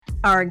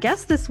Our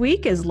guest this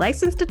week is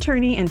licensed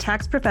attorney and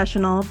tax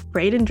professional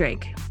Braden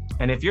Drake.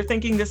 And if you're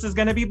thinking this is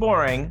going to be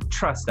boring,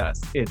 trust us,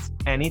 it's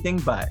anything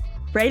but.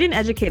 Braden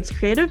educates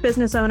creative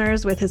business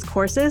owners with his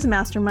courses,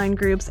 mastermind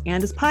groups,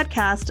 and his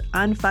podcast,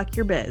 Unfuck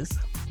Your Biz.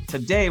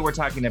 Today, we're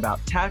talking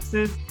about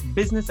taxes,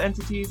 business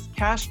entities,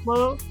 cash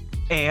flow,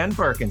 and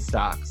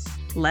Birkenstocks.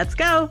 Let's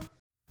go.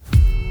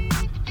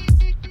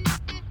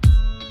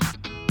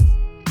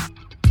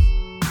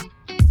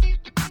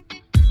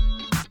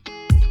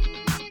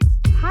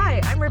 Hi,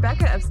 I'm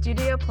Rebecca of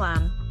Studio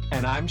Plum.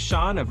 And I'm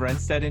Sean of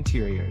Renstead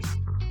Interiors.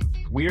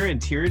 We're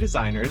interior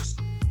designers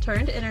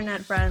turned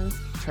internet friends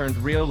turned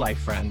real life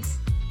friends.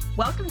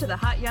 Welcome to the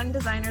Hot Young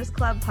Designers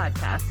Club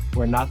podcast.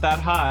 We're not that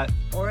hot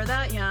or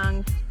that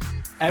young.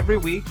 Every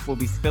week, we'll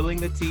be spilling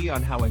the tea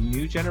on how a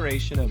new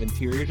generation of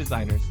interior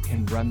designers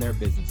can run their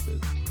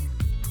businesses.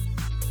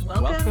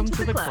 Welcome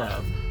to the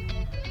club.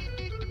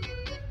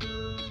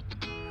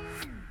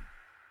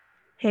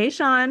 Hey,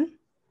 Sean.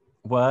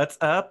 What's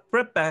up,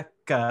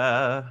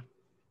 Rebecca?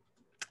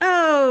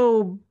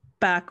 Oh,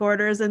 back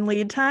orders and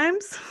lead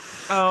times.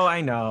 Oh,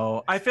 I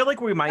know. I feel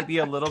like we might be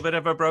a little bit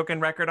of a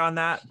broken record on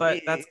that,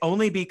 but that's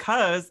only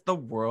because the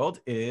world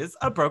is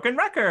a broken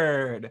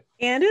record.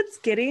 And it's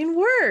getting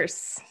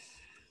worse.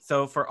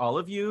 So for all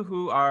of you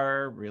who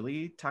are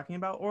really talking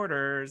about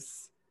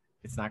orders,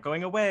 it's not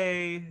going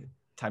away.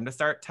 Time to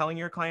start telling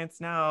your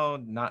clients now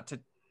not to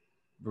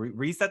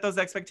reset those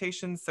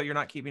expectations so you're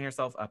not keeping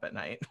yourself up at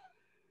night.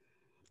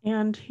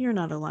 And you're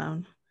not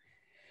alone.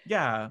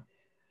 Yeah.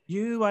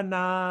 You are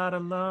not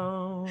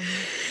alone.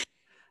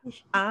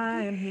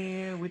 I am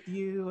here with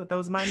you.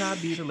 Those might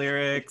not be the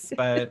lyrics,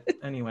 but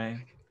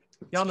anyway,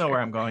 y'all know where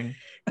I'm going.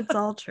 It's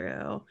all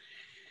true.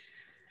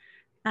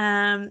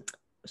 Should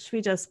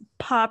we just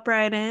pop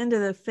right into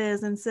the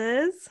fizz and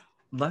sizz?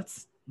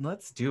 Let's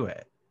do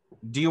it.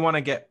 Do you want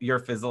to get your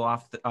fizzle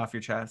off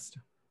your chest?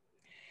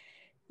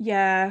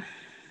 Yeah.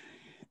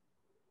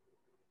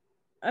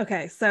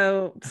 Okay,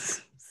 so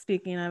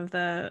speaking of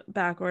the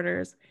back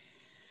orders,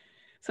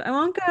 so I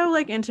won't go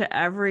into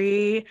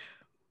every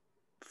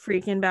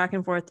freaking back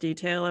and forth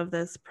detail of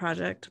this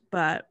project,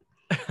 but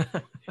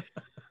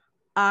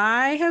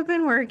I have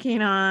been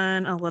working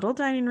on a little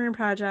dining room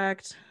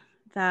project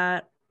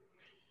that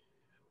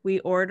we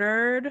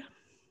ordered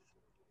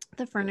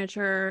the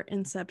furniture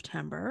in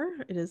September.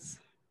 It is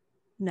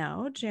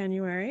now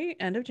January,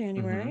 end of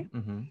January.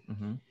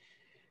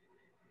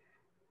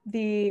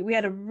 We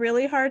had a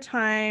really hard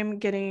time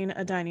getting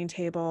a dining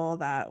table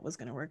that was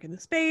going to work in the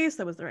space,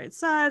 that was the right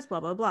size, blah,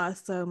 blah, blah.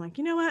 So I'm like,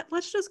 you know what?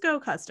 Let's just go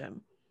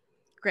custom.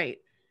 Great.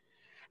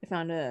 I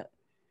found a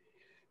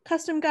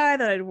custom guy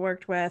that I'd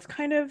worked with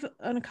kind of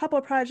on a couple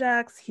of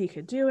projects. He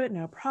could do it,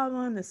 no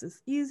problem. This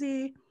is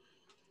easy.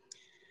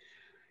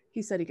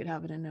 He said he could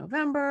have it in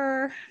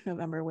November.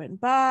 November went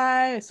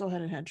by. I still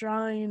hadn't had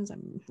drawings.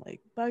 I'm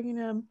bugging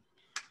him.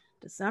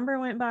 December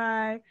went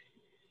by.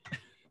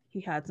 He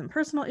had some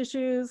personal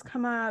issues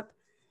come up.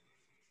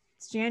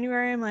 It's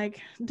January. I'm like,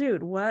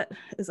 dude, what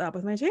is up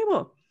with my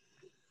table?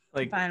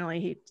 Finally,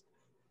 he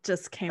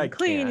just came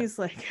clean. Can't. He's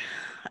like,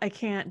 I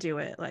can't do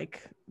it.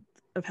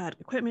 I've had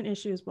equipment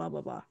issues, blah,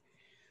 blah, blah.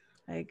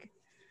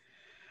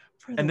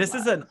 And this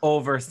is an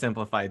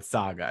oversimplified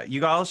saga.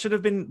 You all should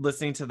have been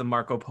listening to the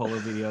Marco Polo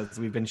videos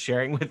we've been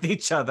sharing with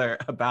each other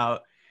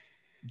about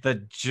the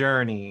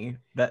journey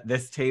that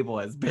this table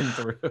has been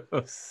through.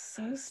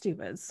 So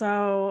stupid.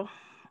 So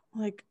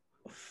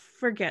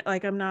forget,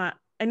 I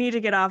need to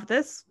get off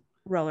this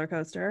roller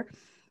coaster.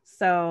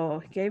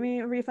 So he gave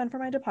me a refund for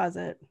my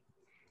deposit.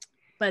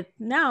 But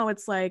now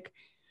it's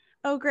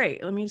oh,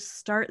 great. Let me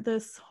start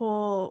this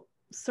whole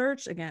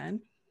search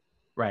again.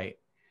 Right.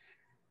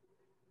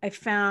 I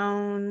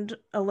found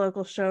a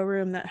local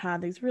showroom that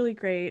had this really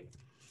great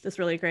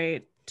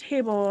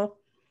table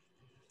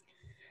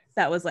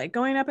that was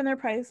going up in their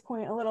price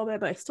point a little bit,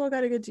 but I still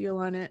got a good deal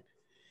on it.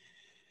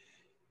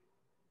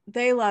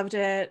 They loved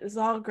it. It was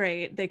all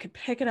great. They could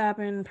pick it up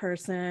in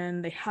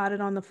person. They had it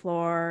on the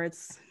floor.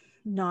 It's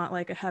not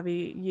a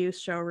heavy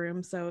use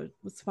showroom, so it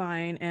was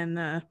fine. And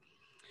the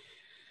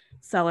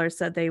seller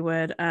said they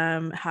would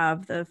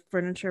have the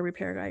furniture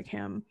repair guy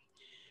come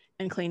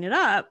and clean it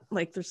up.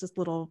 There's just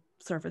little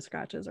surface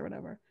scratches or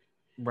whatever.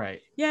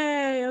 Right.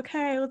 Yay.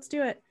 Okay, let's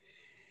do it.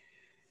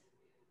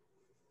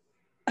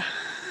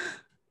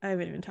 I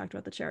haven't even talked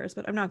about the chairs,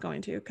 but I'm not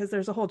going to, because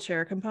there's a whole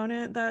chair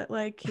component that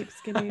keeps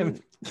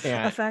getting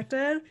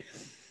affected.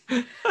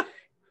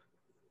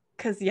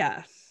 Because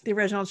the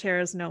original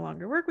chairs no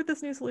longer work with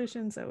this new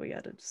solution, so we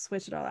had to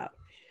switch it all out.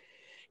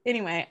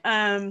 Anyway,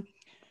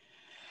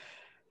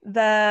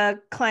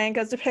 the client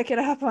goes to pick it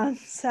up on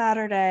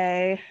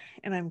Saturday,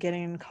 and I'm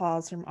getting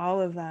calls from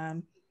all of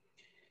them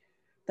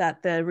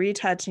that the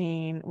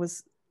retouching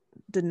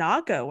did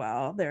not go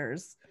well.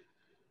 There's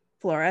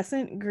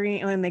fluorescent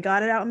green, and they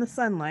got it out in the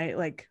sunlight.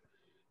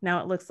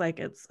 Now it looks like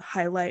it's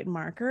highlight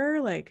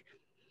marker, bright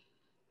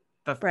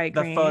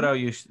green. The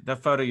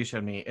photo you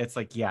showed me, it's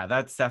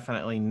that's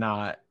definitely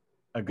not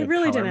a good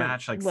really color didn't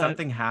match.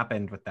 Something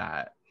happened with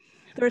that.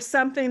 there was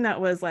something that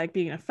was like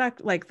being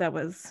affected, like that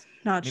was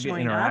not Maybe it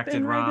showing up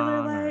in interacted regular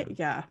wrong, or light.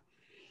 Yeah.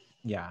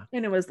 yeah.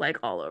 And it was like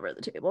all over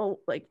the table.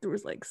 Like there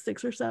was like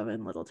 6 or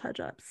 7 little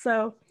touch-ups.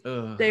 So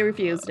they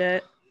refused Ugh.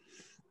 it.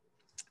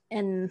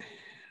 And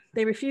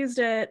they refused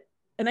it.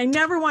 And I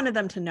never wanted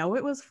them to know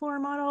it was floor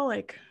model.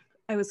 Like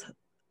I was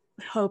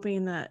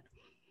hoping that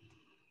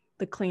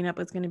the cleanup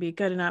was going to be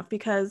good enough,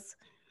 because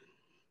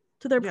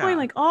to their Yeah. point,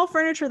 like all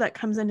furniture that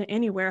comes into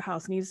any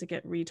warehouse needs to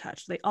get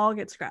retouched. They all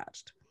get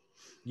scratched.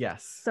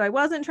 Yes. So I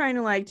wasn't trying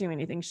to like do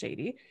anything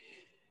shady.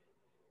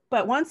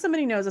 But once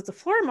somebody knows it's a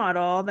floor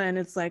model, then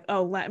it's like,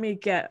 oh, let me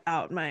get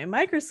out my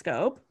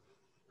microscope.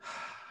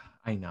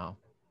 I know.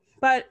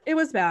 But it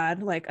was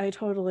bad. Like I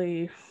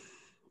totally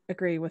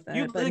agree with it.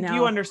 You But like now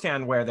you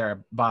understand where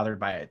they're bothered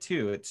by it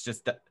too. It's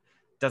just that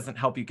doesn't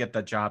help you get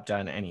the job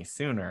done any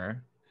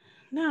sooner.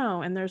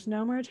 no, and there's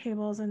no more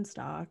tables in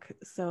stock.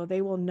 So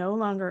they will no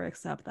longer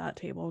accept that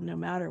table no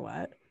matter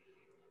what.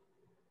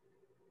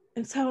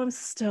 And so I'm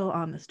still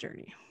on this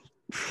journey.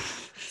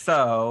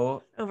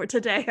 So Over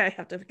today, I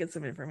have to get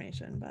some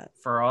information, but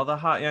for all the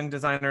hot young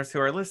designers who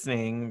are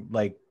listening,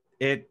 like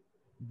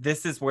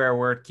this is where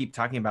we're keep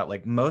talking about,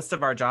 like most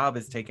of our job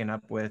is taken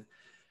up with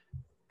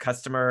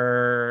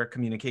customer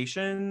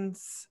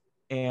communications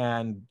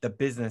and the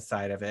business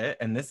side of it.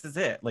 And this is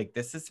it. Like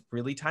this is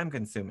really time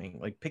consuming.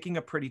 Like picking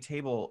a pretty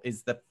table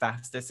is the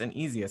fastest and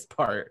easiest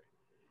part.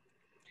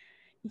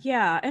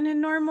 yeah, and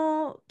in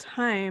normal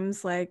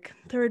times, like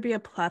there would be a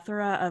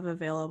plethora of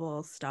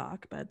available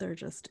stock, but there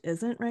just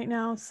isn't right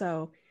now.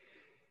 So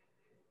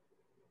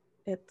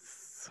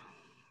it's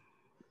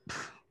I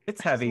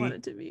just heavy. want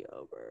it to be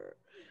over.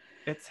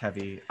 It's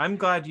heavy. I'm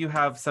glad you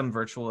have some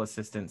virtual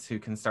assistants who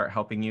can start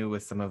helping you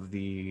with some of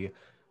the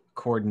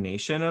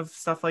coordination of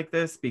stuff like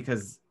this,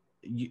 because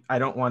I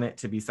don't want it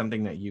to be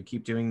something that you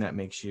keep doing that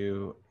makes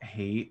you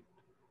hate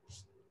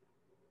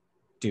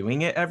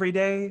doing it every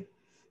day.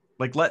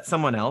 Like let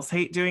someone else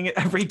hate doing it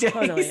every day.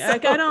 Totally. So.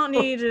 Like I don't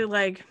need to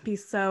like be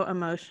so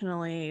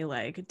emotionally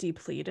like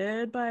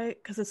depleted by,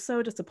 because it's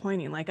so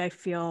disappointing. Like I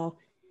feel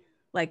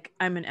like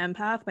I'm an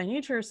empath by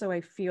nature, so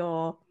I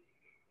feel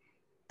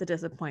the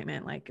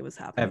disappointment like it was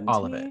happening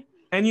All to of me. it.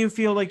 And you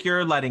feel like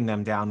you're letting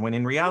them down, when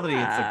in reality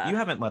it's like you Yeah.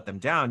 haven't let them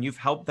down. You've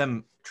helped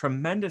them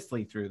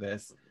tremendously through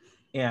this,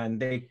 and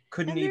they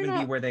couldn't And they're even be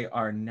not where they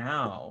are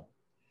now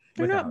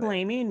they're not without it.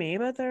 blaming me,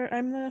 but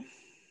I'm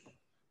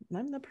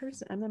the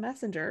person, I'm the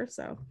messenger.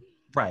 So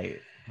Right.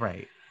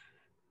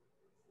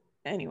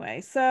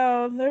 anyway,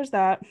 so there's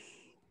that.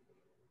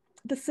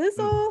 The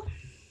sizzle.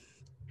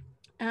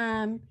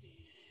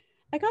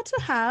 I got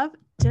to have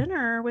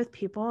dinner with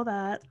people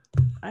that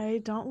I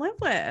don't live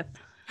with.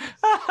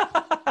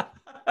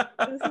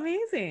 It was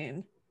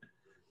amazing.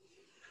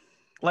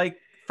 Like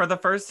for the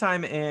first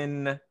time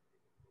in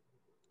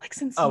like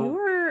since you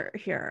were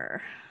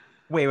here.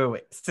 Wait.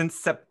 Since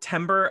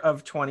September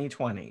of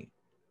 2020.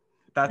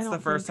 That's the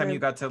first time you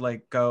got to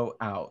like go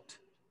out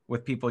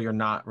with people you're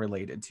not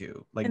related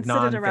to, like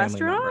non-family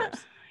members.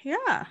 Yeah,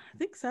 I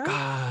think so.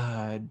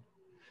 God.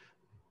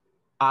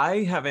 I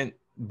haven't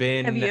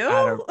been have you?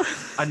 at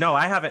a no,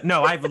 I haven't.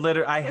 No,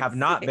 I have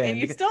not been. And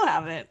you still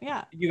haven't.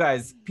 Yeah. You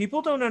guys,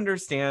 people don't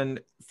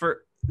understand,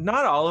 for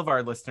not all of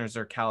our listeners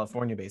are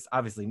California based.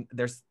 Obviously,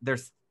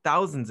 there's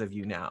thousands of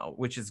you now,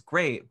 which is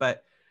great,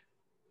 but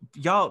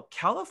y'all,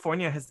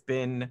 California has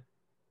been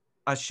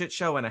a shit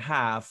show and a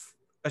half,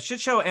 a shit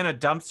show and a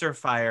dumpster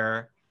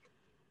fire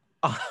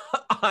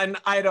on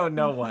I don't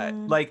know what,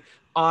 like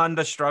on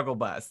the struggle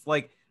bus.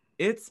 Like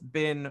it's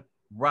been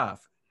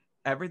rough.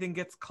 Everything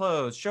gets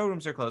closed.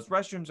 Showrooms are closed.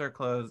 Restrooms are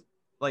closed.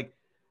 Like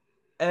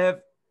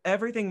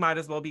everything might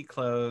as well be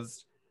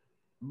closed.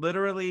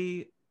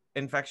 Literally,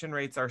 infection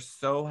rates are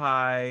so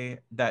high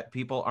that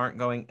people aren't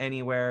going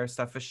anywhere.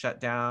 Stuff is shut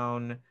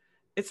down.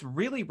 It's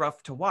really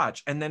rough to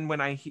watch. And then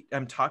when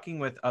I'm talking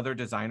with other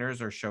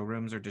designers or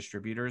showrooms or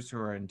distributors who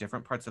are in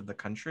different parts of the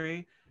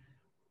country,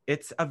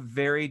 it's a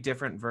very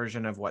different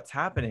version of what's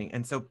happening.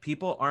 And so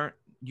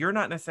you're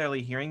not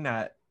necessarily hearing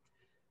that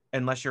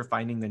unless you're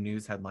finding the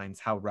news headlines,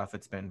 how rough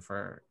it's been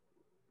for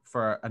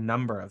a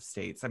number of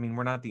states. I mean,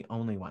 we're not the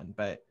only one,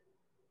 but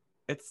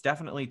it's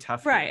definitely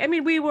tough. Right. Here. I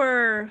mean, we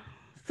were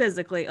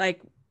physically,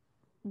 like,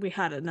 we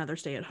had another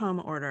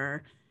stay-at-home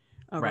order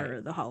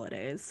over the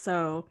holidays,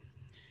 so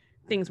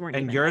things weren't.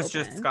 And even yours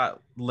open. Just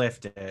got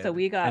lifted. So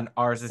we got, and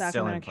ours is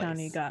Sacramento still in place.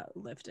 County got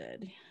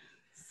lifted.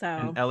 So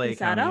and LA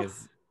County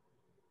is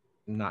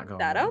not going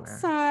that anywhere.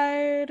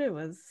 Outside. It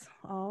was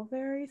all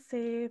very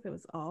safe. It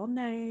was all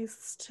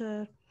nice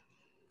to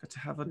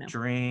have a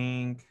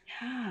drink.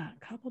 Yeah,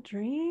 a couple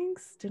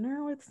drinks,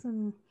 dinner with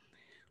some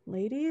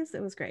ladies.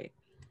 It was great.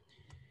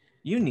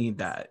 You need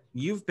that.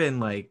 You've been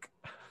like,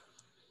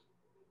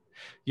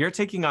 you're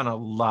taking on a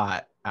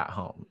lot at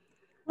home.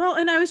 Well,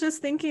 and I was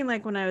just thinking,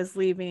 like, when I was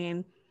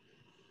leaving,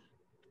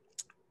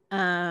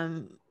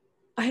 I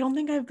don't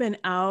think I've been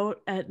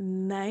out at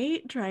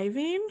night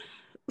driving.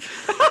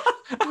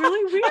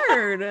 Really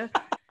weird.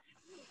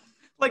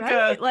 like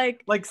right? a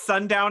like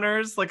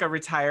sundowners, like a Yeah,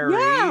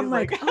 retiree. I'm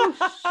like,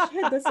 oh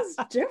shit, this is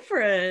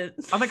different.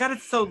 Oh my God,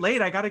 it's so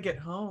late. I gotta get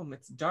home.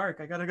 It's dark.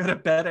 I gotta go to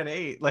bed at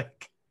 8.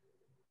 Like,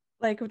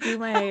 do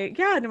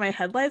my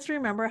headlights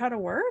remember how to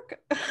work?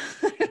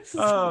 This is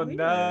Oh weird.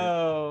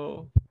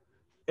 no.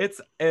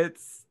 That's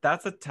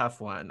a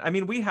tough one. I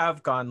mean, we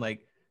have gone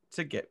like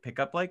to pick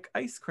up like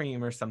ice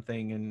cream or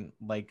something and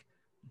like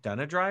done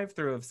a drive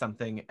through of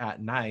something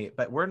at night,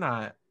 but we're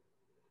not.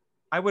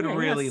 I would Yeah, you're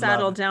not really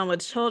saddled love, down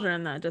with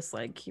children that just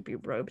like keep you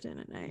roped in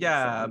at night. So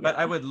yeah, but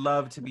I yeah. would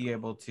love to be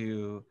able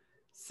to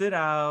sit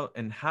out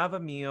and have a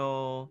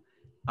meal.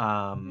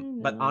 I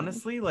But know.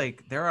 honestly,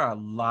 like there are a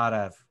lot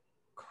of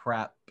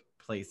crap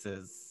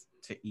places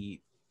to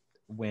eat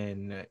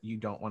when you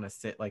don't want to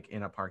sit like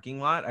in a parking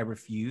lot. I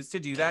refuse to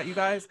do that, you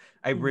guys.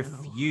 I I know.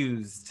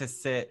 refuse to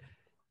sit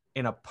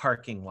in a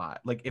parking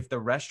lot. Like if the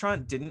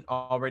restaurant didn't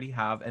already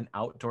have an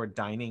outdoor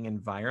dining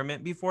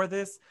environment before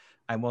this,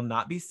 I will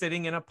not be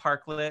sitting in a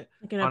parklet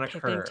Like in a on a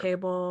picnic curb.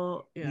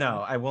 table. Yeah.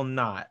 No, I will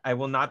not. I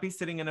will not be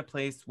sitting in a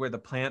place where the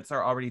plants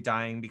are already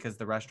dying because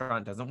the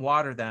restaurant doesn't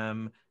water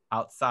them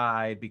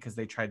outside because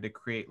they tried to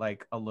create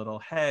like a little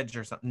hedge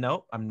or something.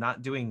 Nope, I'm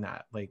not doing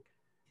that. Like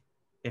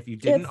if you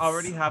didn't It's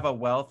already have a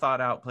well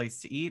thought out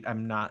place to eat,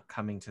 I'm not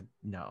coming to.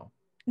 No.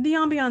 the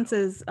ambiance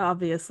is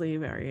obviously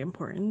very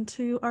important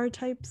to our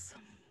types.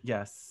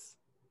 Yes.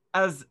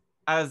 As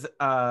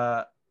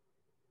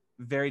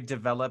very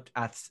developed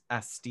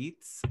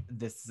aesthetes,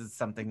 this is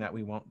something that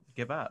we won't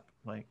give up.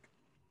 Like,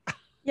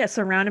 Yeah,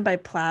 surrounded by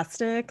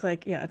plastic.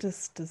 Like, yeah,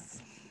 just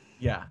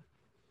yeah.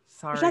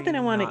 there's nothing Sorry, I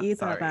want to not eat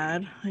that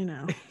bad. sorry. I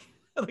know.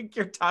 Like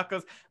your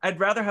tacos. I'd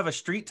rather have a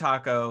street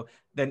taco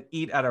than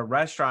eat at a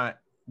restaurant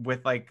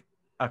with like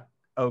a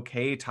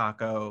okay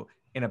taco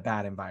in a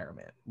bad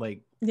environment.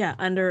 Like Yeah,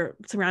 under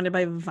surrounded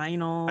by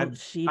vinyl I'd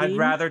sheeting.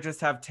 rather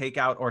just have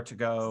takeout or to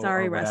go or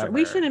Sorry, restaurant.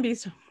 We whatever. shouldn't be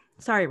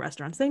sorry,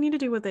 restaurants. They need to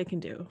do what they can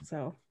do.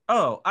 So,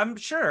 Oh, I'm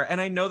sure. And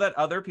I know that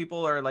other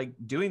people are like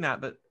doing that,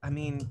 but I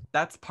mean,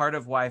 that's part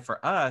of why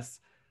for us,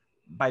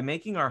 by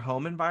making our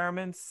home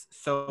environments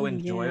so yeah,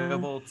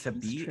 enjoyable to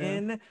that's be true.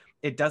 in,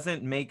 it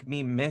doesn't make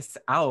me miss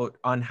out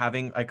on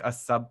having like a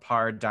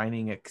subpar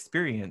dining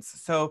experience.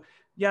 So,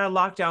 yeah,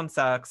 lockdown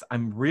sucks.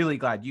 I'm really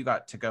glad you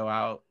got to go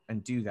out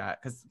and do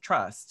that because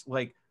trust,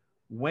 like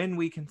when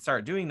we can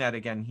start doing that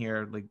again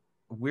here, like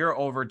we're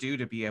overdue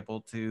to be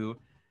able to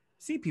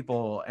see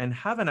people and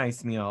have a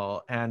nice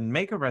meal and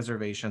make a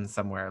reservation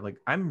somewhere. Like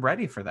I'm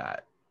ready for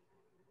that.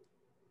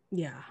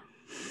 Yeah.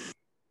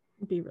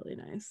 It'd be really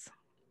nice.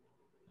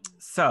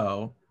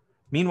 So,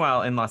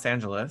 meanwhile, in Los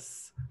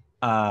Angeles,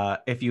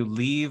 if you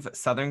leave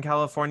Southern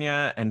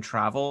California and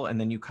travel and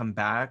then you come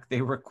back,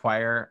 they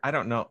require, I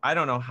don't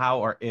know how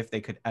or if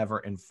they could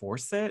ever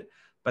enforce it,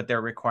 but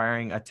they're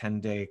requiring a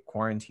 10-day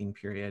quarantine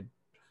period.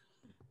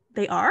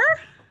 They are?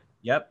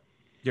 Yep.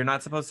 You're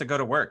not supposed to go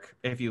to work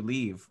if you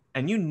leave.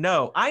 And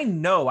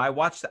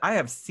I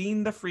have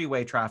seen the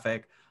freeway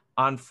traffic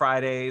on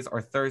Fridays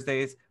or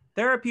Thursdays.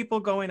 There are people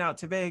going out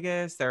to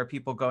Vegas. There are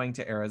people going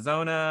to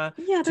Arizona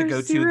Yeah, to go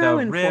there's to zero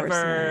the enforcement.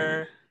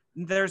 river.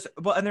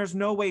 And there's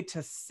no way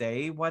to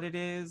say what it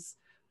is.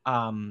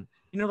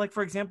 Like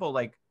for example,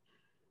 like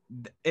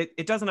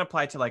it doesn't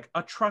apply to like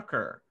a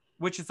trucker,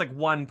 which is like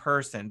one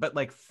person, but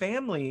like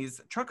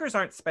families, truckers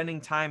aren't spending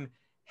time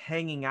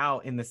hanging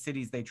out in the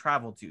cities they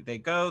travel to. They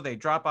go, they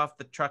drop off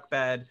the truck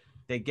bed,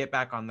 they get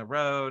back on the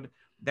road.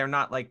 They're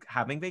not like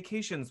having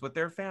vacations with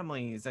their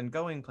families and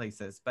going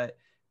places. But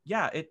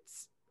yeah,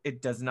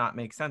 it does not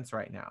make sense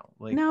right now.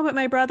 Like, No, but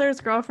my brother's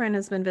girlfriend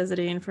has been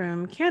visiting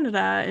from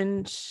Canada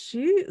and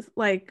she's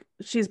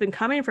been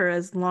coming for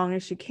as long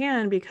as she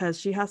can because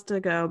she has to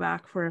go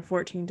back for a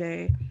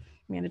 14-day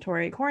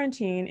mandatory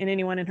quarantine in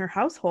anyone in her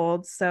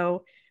household.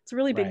 So it's a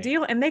really big right.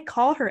 deal. And they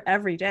call her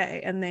every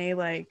day and they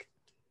like,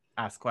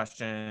 Ask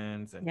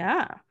questions and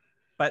yeah.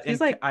 but in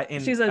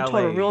She's a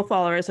total rule LA.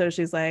 follower. So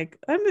she's like,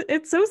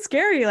 it's so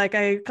scary. Like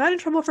I got in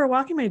trouble for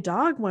walking my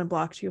dog 1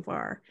 block too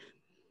far.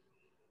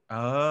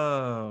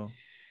 Oh.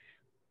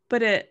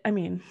 But I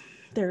mean,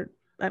 they're,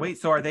 I don't Wait,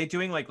 so are they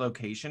doing like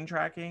location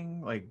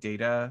tracking, like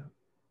data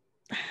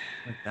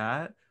like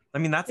that? I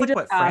mean, that's they like just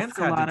what France ask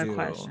a had to lot of do.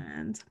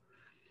 questions.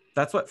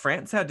 That's what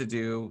France had to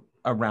do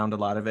around a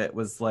lot of it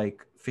was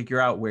like figure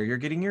out where you're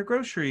getting your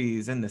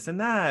groceries and this and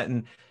that.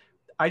 And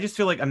I just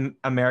feel like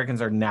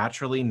Americans are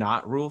naturally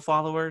not rule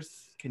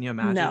followers. Can you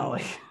imagine No,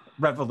 like no one's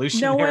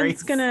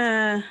revolutionaries?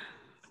 gonna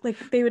like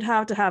they would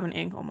have to have an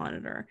ankle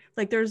monitor.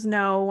 Like there's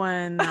no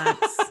one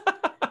that's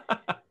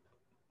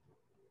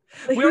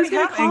like We who's already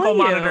gonna have call ankle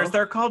monitors. you?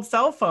 They're called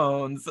cell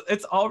phones.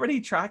 It's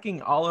already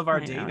tracking all of our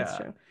I know it's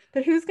data. true.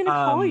 But who's gonna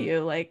call Um,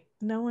 you? Like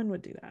no one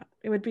would do that.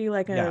 It would be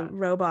like a yeah,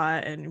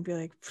 robot and you'd be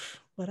like,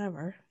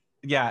 whatever.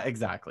 yeah,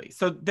 exactly.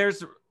 So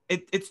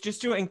it's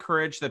just to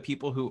encourage the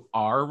people who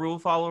are rule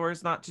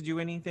followers not to do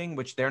anything,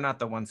 which they're not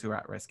the ones who are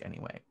at risk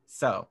anyway.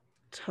 So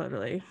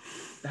Totally.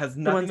 it has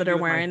The nothing ones to that do are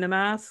with my. wearing the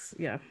masks.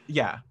 Yeah.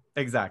 Yeah,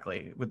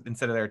 exactly. With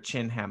instead of their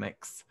chin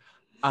hammocks.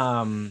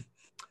 Um,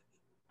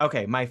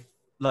 okay, my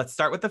let's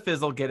start with the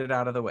fizzle, get it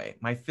out of the way.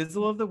 My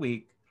fizzle of the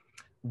week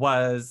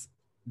was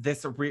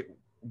this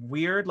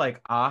weird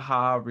like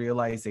aha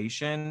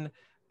realization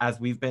as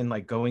we've been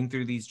like going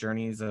through these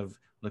journeys of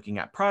looking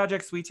at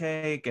projects we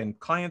take and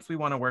clients we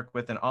want to work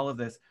with and all of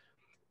this,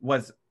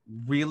 was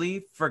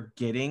really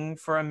forgetting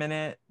for a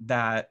minute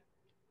that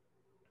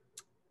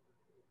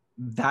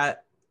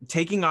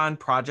taking on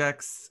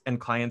projects and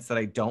clients that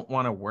I don't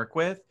want to work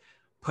with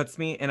puts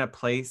me in a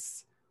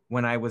place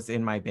when I was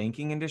in my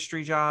banking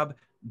industry job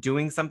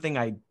doing something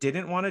I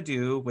didn't want to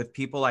do with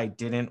people I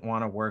didn't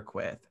want to work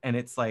with. And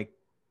it's like,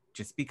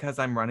 just because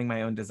I'm running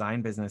my own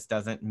design business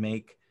doesn't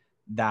make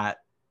that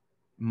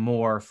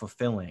more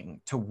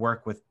fulfilling to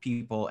work with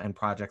people and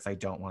projects I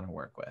don't want to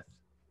work with.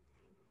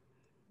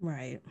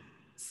 Right.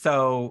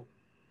 So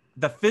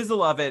the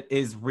fizzle of it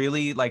is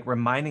really like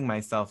reminding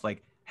myself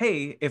like,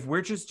 hey, if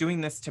we're just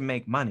doing this to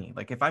make money,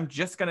 like if I'm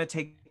just going to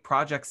take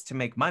projects to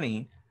make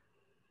money,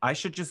 I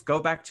should just go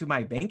back to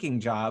my banking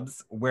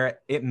jobs where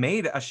it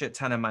made a shit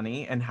ton of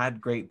money and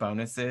had great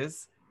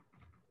bonuses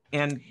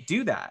and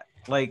do that.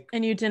 Like,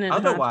 and you didn't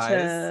otherwise,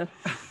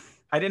 have to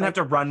I didn't have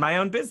to run my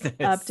own business.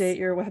 Update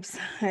your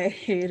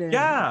website. And...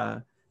 Yeah.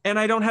 And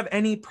I don't have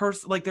any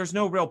like there's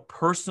no real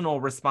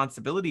personal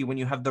responsibility when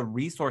you have the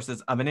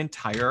resources of an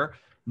entire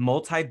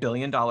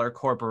multi-billion-dollar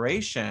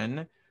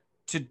corporation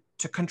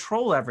to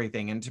control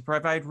everything and to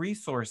provide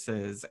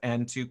resources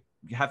and to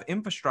have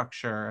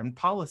infrastructure and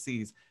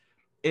policies.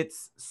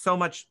 It's so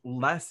much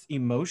less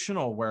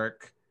emotional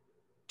work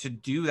to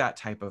do that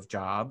type of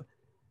job.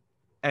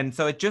 And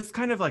so it just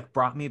kind of like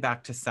brought me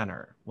back to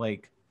center.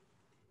 Like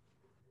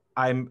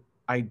I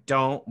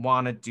don't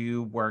want to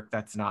do work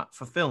that's not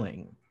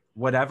fulfilling.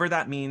 Whatever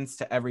that means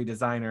to every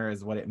designer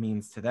is what it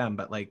means to them.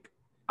 But like,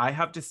 I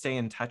have to stay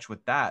in touch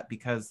with that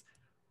because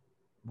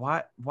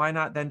why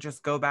not then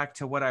just go back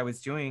to what I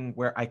was doing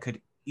where I could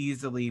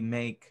easily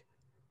make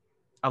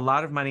a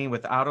lot of money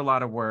without a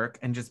lot of work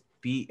and just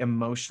be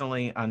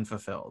emotionally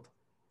unfulfilled.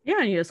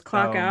 Yeah, and you just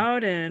clock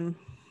out and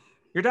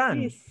you're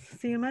done.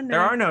 See you Monday.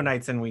 There are no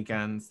nights and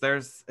weekends.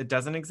 It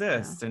doesn't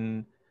exist.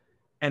 Yeah.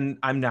 And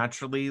I'm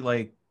naturally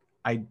like,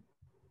 I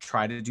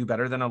try to do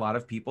better than a lot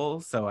of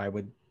people. So I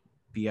would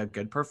be a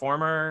good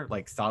performer,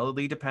 like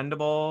solidly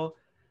dependable.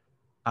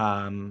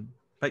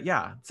 But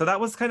yeah, so that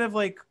was kind of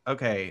like,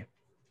 okay,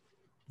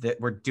 that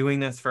we're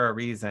doing this for a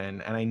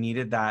reason. And I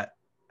needed that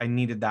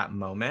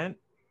moment.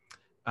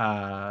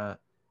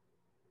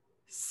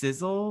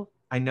 Sizzle,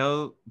 I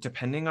know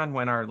depending on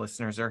when our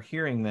listeners are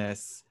hearing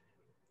this,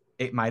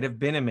 it might have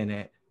been a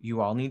minute.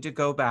 You all need to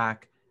go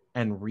back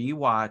and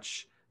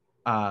rewatch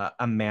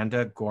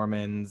Amanda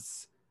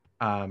Gorman's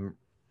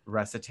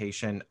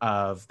recitation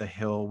of The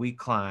Hill We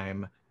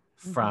Climb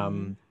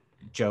from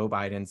Joe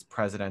Biden's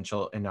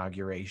presidential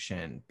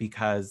inauguration,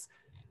 because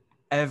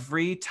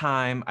every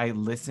time I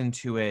listen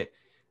to it,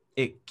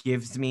 it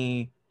gives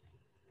me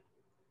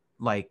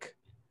like,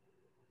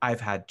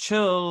 I've had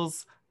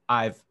chills.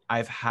 I've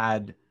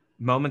had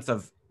moments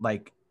of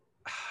like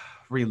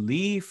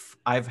relief.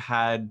 I've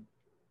had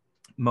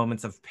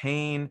moments of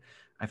pain.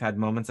 I've had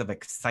moments of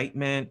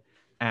excitement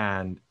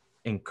and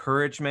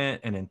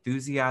encouragement and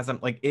enthusiasm.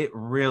 Like, it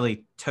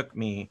really took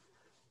me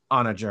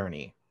on a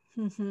journey.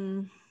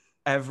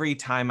 Every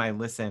time I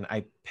listen,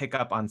 I pick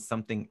up on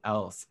something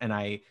else and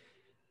I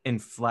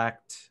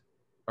inflect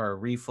or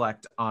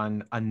reflect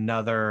on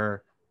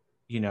another,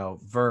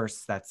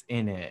 verse that's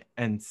in it.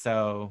 And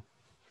so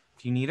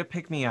if you need to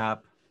pick me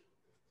up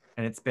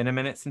and it's been a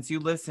minute since you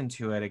listened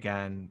to it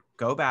again,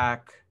 go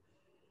back.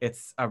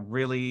 It's a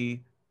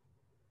really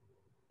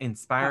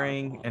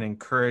inspiring and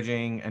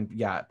encouraging and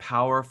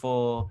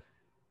powerful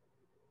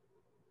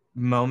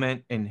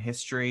moment in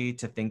history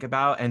to think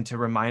about and to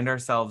remind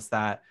ourselves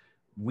that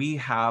we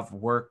have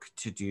work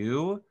to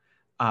do,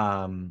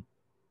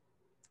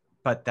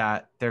 but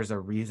that there's a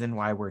reason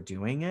why we're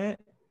doing it.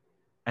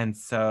 And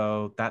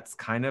so that's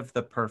kind of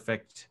the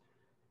perfect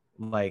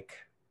like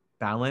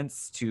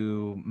balance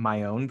to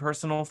my own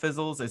personal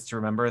fizzles, is to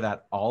remember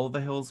that all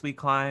the hills we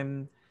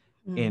climb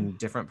in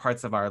different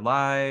parts of our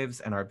lives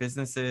and our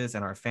businesses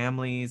and our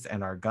families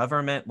and our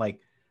government, like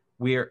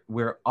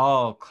we're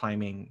all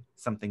climbing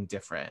something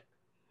different.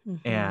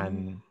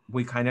 And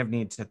we kind of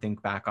need to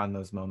think back on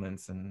those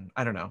moments. And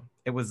I don't know,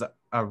 it was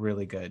a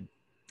really good,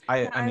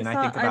 I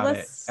think about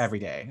it every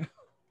day.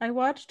 I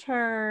watched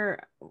her,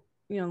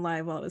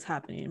 live while it was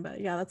happening, but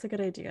yeah, that's a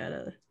good idea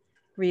to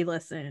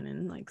re-listen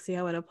and like see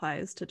how it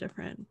applies to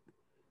different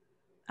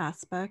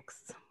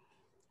aspects.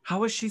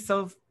 How is she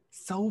so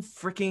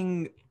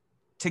freaking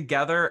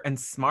together and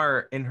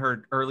smart in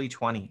her early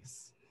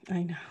 20s?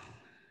 I know.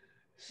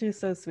 She's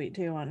so sweet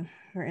too on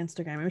her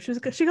Instagram. I mean,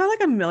 she got like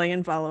 1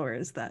 million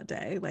followers that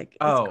day. Like,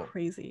 it's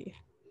crazy.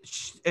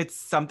 It's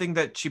something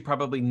that she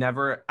probably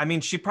never,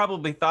 she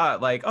probably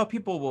thought like, oh,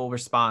 people will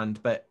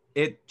respond, but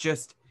it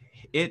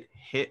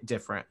hit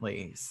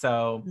differently.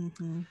 So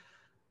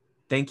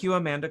thank you,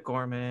 Amanda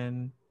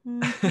Gorman.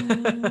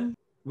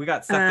 We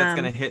got stuff that's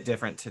going to hit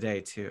different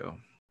today too.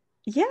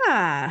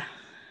 Yeah.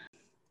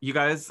 You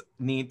guys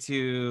need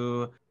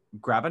to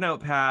grab a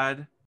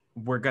notepad.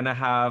 We're going to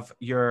have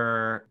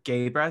your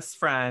gay best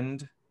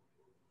friend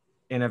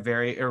in a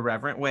very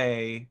irreverent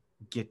way,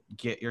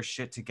 get your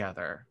shit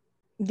together.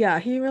 Yeah,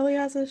 he really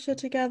has his shit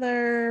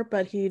together,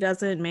 but he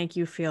doesn't make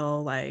you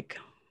feel like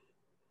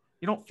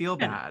You don't feel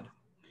you know. bad.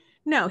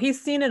 No,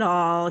 he's seen it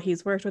all.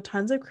 He's worked with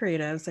tons of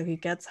creatives, so he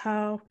gets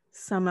how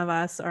some of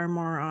us are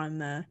more on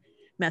the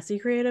messy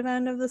creative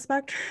end of the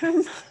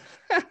spectrum.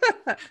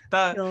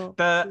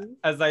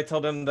 As I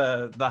told him,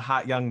 the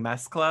hot young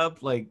mess club,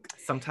 like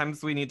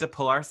sometimes we need to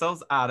pull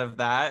ourselves out of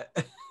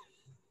that.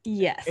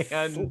 Yes.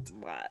 And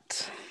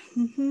what?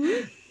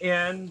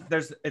 And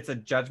it's a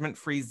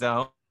judgment-free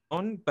zone,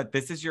 but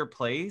this is your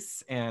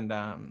place, and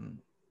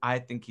I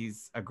think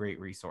he's a great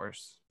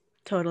resource.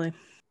 Totally.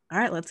 All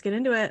right, let's get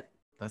into it.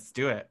 Let's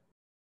do it.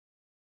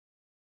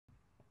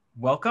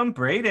 Welcome,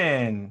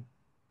 Braden.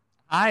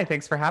 Hi,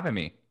 thanks for having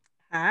me.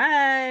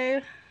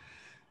 Hi.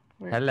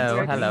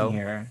 Hello.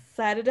 Here.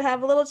 Excited to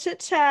have a little chit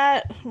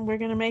chat. We're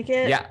gonna make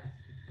it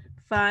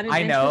fun and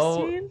I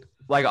know, interesting.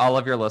 like all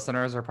of your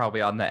listeners are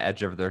probably on the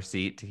edge of their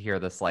seat to hear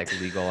this like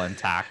legal and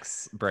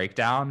tax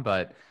breakdown,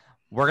 but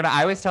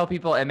I always tell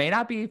people it may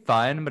not be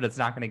fun, but it's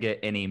not gonna get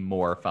any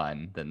more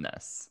fun than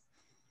this.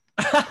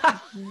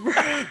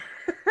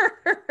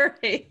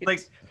 Right.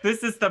 Like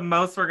this is the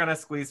most we're gonna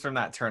squeeze from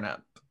that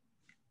turnip.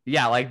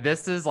 Yeah, like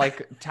this is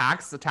like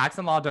tax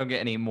and law don't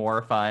get any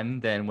more fun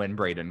than when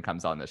Braden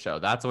comes on the show.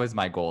 That's always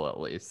my goal, at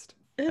least.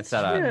 It's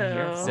I set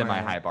true. a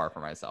semi-high bar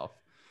for myself.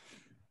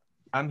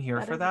 I'm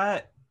here for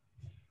that.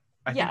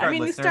 I Yeah, think our I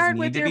mean, you listeners start need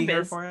with to your be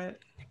here for it.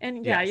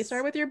 And yeah, you Yes.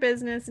 start with your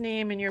business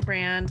name and your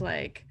brand.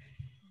 Like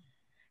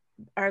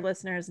our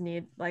listeners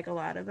need like a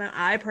lot of them.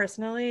 I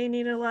personally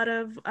need a lot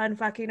of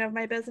unfucking of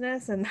my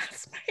business, and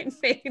that's my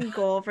main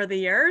goal for the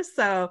year.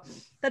 So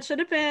that should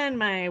have been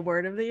my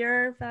word of the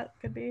year, if that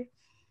could be.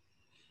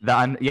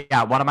 One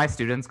of my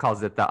students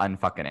calls it the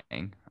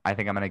unfucking. I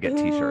think I'm gonna get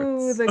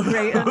t-shirts. Ooh, the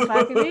great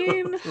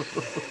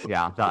unfucking.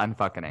 Yeah, the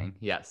unfucking.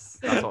 Yes,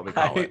 that's what we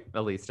call it,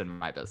 at least in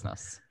my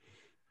business.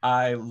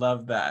 I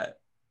love that.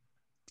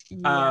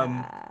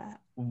 Yeah.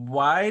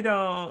 Why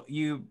don't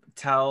you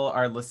tell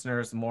our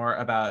listeners more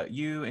about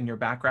you and your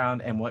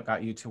background and what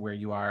got you to where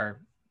you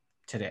are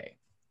today?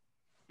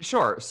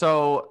 Sure.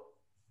 So,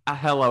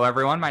 hello,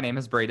 everyone. My name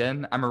is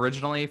Braden. I'm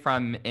originally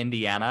from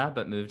Indiana,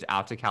 but moved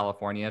out to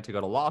California to go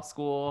to law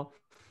school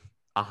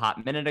a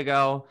hot minute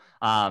ago.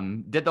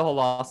 Did the whole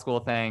law school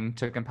thing,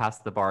 took and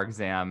passed the bar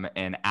exam.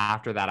 And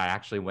after that, I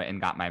actually went and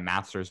got my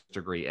master's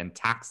degree in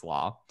tax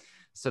law.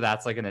 So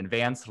that's like an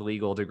advanced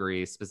legal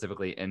degree,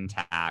 specifically in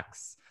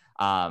tax.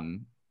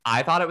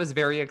 I thought it was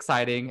very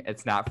exciting.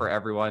 It's not for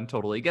everyone,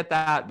 totally get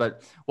that.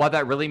 But what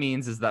that really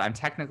means is that I'm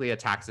technically a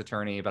tax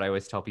attorney, but I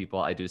always tell people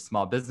I do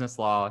small business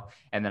law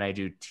and then I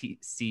do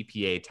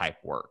CPA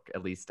type work.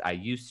 At least I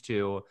used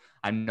to.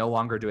 I'm no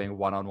longer doing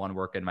one-on-one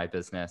work in my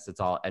business. It's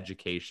all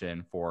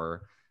education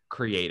for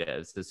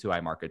creatives is who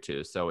I market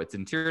to. So it's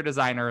interior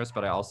designers,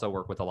 but I also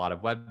work with a lot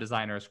of web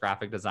designers,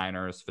 graphic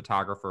designers,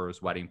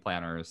 photographers, wedding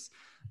planners,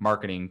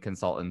 marketing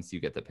consultants. You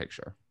get the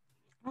picture.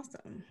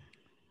 Awesome.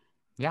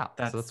 Yeah,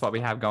 so that's what we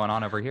have going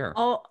on over here.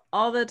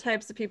 All the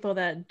types of people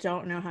that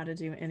don't know how to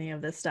do any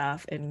of this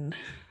stuff and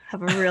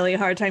have a really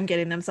hard time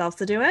getting themselves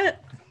to do it.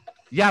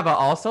 Yeah, but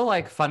also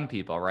like fun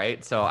people,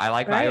 right? So I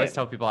always Right.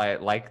 tell people I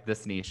like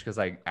this niche because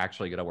I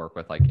actually get to work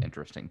with like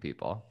interesting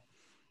people,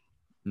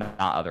 not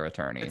other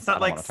attorneys. It's not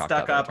like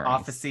stuck up,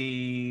 attorneys.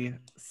 officey,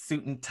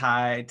 suit and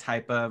tie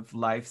type of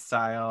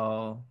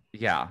lifestyle.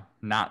 Yeah,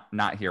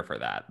 not here for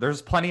that.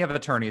 There's plenty of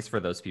attorneys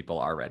for those people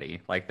already.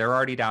 Like they're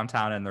already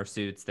downtown in their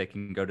suits. They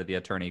can go to the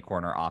attorney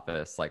corner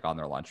office like on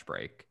their lunch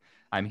break.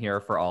 I'm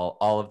here for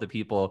all of the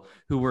people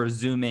who were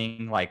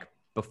Zooming like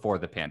before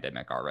the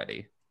pandemic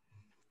already.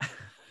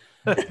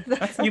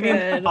 That's You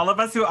good. mean all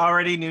of us who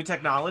already knew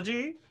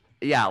technology?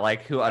 Yeah,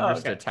 like who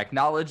understood okay.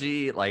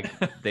 technology, like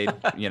they,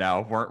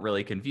 weren't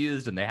really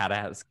confused and they had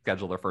to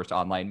schedule their first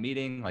online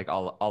meeting, like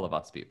all of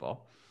us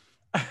people.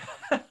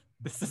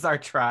 This is our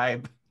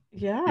tribe.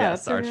 Yeah.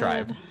 Yes, it's a our good-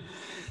 tribe.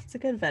 It's a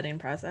good vetting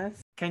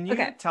process. Can you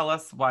Okay. tell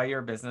us why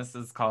your business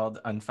is called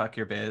Unfuck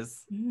Your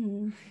Biz?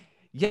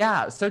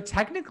 Yeah, so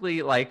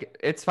technically, like,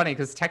 it's funny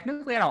because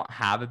technically I don't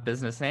have a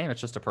business name.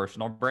 It's just a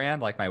personal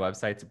brand. Like my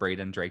website's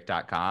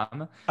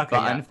bradendrake.com. Okay, But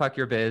yeah. Unfuck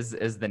Your Biz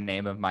is the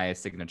name of my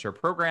signature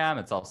program.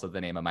 It's also the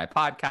name of my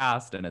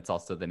podcast, and it's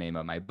also the name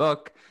of my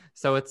book.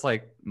 So it's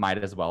like, might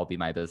as well be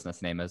my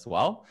business name as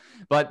well.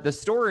 But the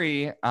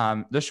story,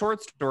 the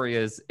short story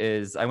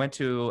is I went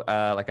to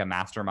like a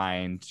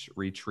mastermind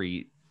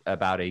retreat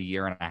about a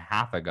year and a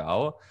half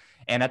ago.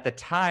 And at the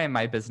time,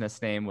 my business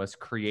name was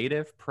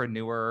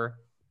Creativepreneur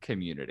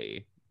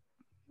Community.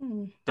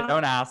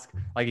 Don't ask.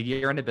 Like a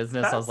year into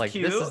business, I was like,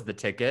 cute. this is the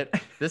ticket.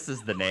 This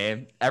is the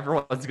name.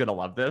 Everyone's going to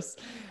love this.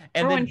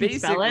 And Everyone then can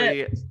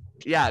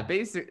spell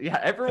basically,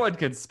 everyone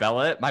can spell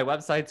it. My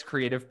website's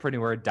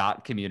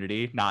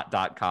creativepreneur.community,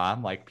 not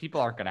 .com. Like people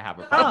aren't going to have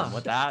a problem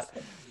with that.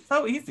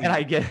 So easy. And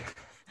I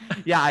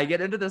Yeah, I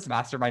get into this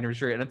mastermind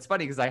retreat, and it's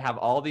funny because I have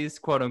all these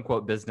quote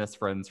unquote business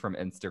friends from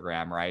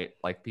Instagram, right?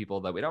 Like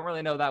people that we don't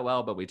really know that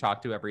well, but we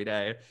talk to every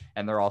day,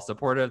 and they're all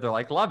supportive. They're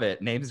like, love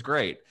it, name's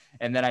great.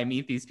 And then I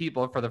meet these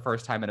people for the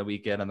first time in a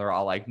weekend, and they're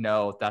all like,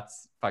 no,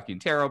 that's fucking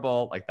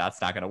terrible. Like,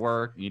 that's not going to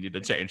work. You need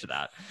to change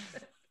that.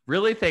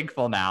 Really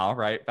thankful now,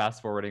 right?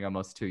 Fast forwarding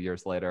almost 2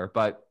 years later,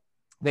 but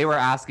they were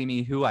asking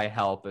me who I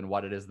help and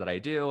what it is that I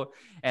do.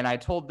 And I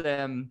told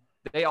them,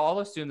 they all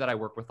assume that I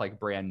work with like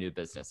brand new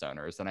business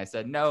owners. And I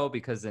said, no,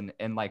 because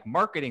in like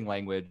marketing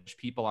language,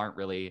 people aren't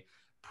really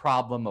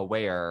problem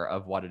aware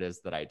of what it is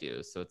that I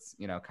do. So it's,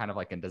 you know, kind of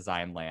like in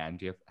design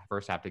land, you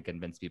first have to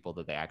convince people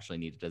that they actually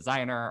need a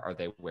designer. Are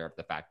they aware of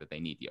the fact that they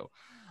need you?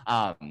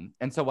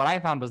 And so what I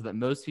found was that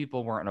most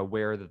people weren't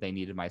aware that they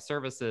needed my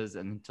services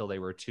until they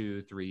were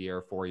 2, 3,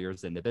 or 4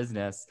 years into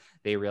business.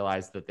 They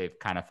realized that they've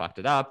kind of fucked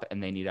it up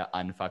and they need to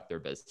unfuck their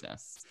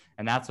business.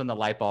 And that's when the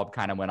light bulb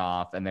kind of went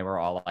off and they were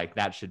all like,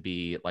 that should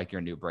be like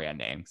your new brand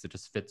name because it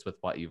just fits with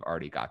what you've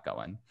already got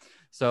going.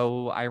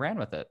 So I ran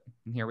with it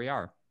and here we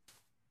are.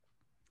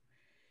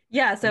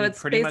 Yeah, so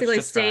it's basically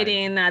described.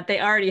 stating that they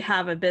already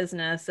have a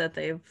business that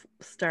they've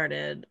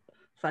started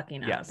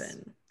fucking Yes. up,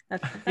 and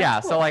that's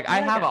yeah. cool. So like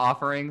I have it.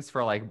 offerings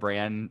for like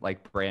brand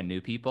new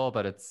people,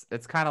 but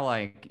it's kind of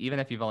like even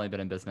if you've only been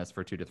in business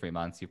for 2 to 3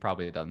 months, you've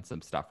probably done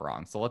some stuff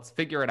wrong. So let's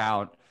figure it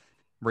out,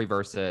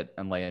 reverse it,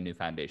 and lay a new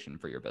foundation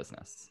for your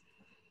business.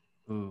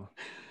 Ooh.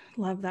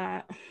 Love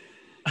that.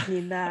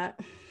 Need that.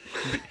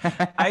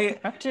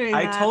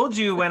 I told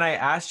you when I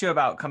asked you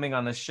about coming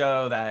on the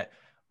show that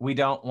we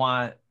don't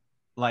want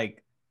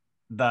like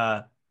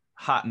the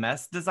hot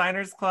mess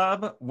designers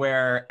club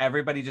where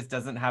everybody just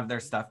doesn't have their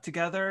stuff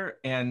together.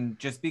 And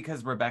just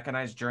because Rebecca and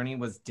I's journey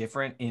was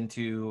different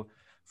into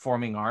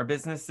forming our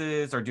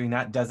businesses or doing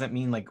that doesn't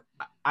mean like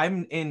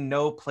I'm in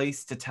no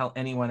place to tell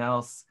anyone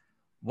else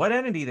what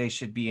entity they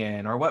should be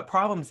in or what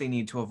problems they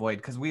need to avoid,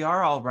 because we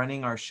are all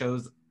running our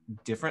shows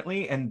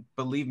differently. And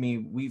believe me,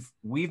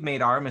 we've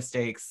made our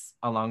mistakes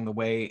along the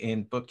way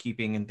in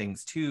bookkeeping and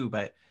things too,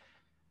 but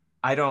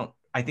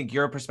I think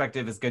your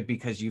perspective is good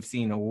because you've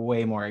seen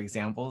way more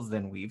examples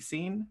than we've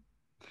seen.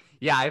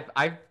 Yeah,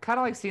 I've kind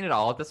of like seen it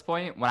all at this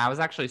point. When I was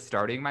actually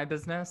starting my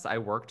business, I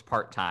worked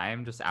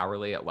part-time, just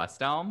hourly at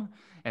West Elm.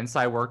 And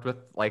so I worked with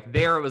like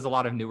there it was a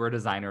lot of newer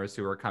designers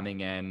who were coming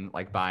in,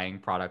 like buying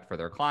product for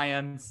their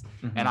clients.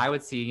 Mm-hmm. And I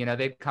would see, you know,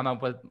 they'd come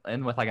up with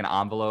like an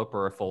envelope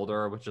or a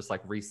folder with just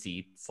like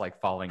receipts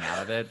like falling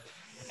out of it.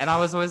 And I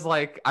was always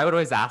like, I would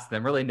always ask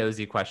them really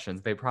nosy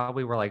questions. They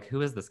probably were like,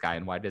 who is this guy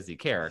and why does he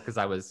care? Because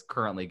I was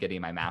currently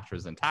getting my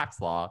master's in tax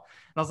law.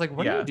 And I was like,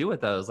 what do you do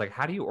with those? Like,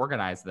 how do you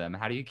organize them?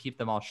 How do you keep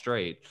them all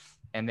straight?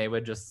 And they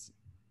would just,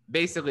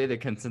 basically the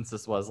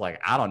consensus was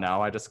like, I don't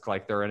know. I just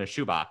like they're in a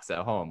shoebox at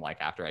home, like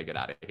after I get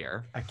out of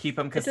here. I keep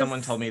them because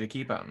someone told me to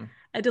keep them.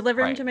 I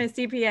deliver them to my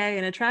CPA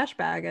in a trash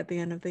bag at the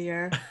end of the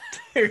year.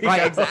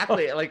 Right,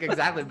 exactly. Like,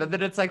 exactly. But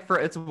then it's like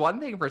it's one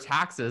thing for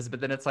taxes, but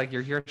then it's like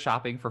you're here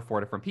shopping for 4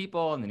 different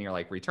people and then you're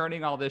like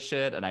returning all this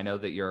shit. And I know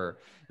that you're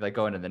like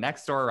going to the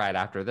next store right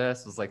after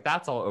this. It's like,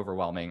 that's all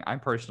overwhelming. I'm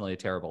personally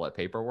terrible at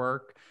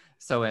paperwork.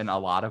 So in a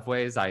lot of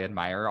ways, I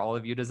admire all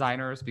of you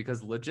designers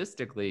because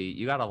logistically,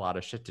 you got a lot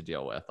of shit to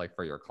deal with, like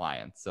for your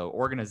clients. So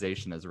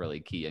organization is really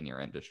key in your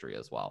industry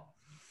as well.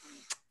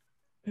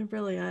 It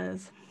really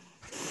is.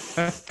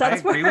 I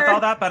agree with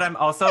all that, but I'm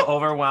also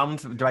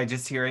overwhelmed by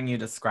just hearing you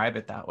describe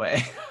it that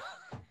way.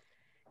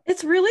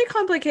 It's really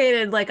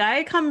complicated. Like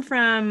I come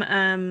from,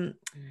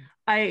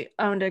 I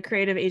owned a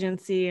creative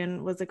agency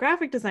and was a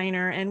graphic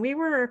designer, and we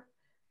were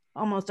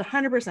almost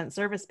 100%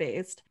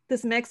 service-based.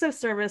 This mix of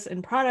service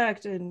and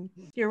product, and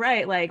you're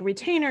right, like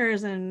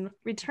retainers and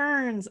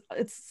returns,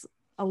 it's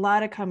a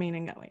lot of coming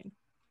and going.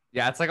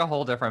 Yeah, it's like a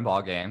whole different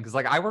ball game because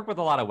like I work with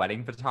a lot of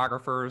wedding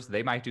photographers.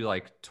 They might do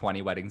like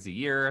 20 weddings a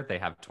year. They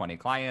have 20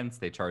 clients.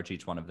 They charge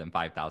each one of them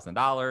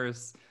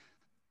 $5,000.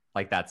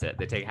 Like that's it.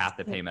 They take half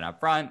the payment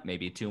up front,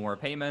 maybe 2 more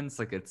payments.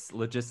 Like it's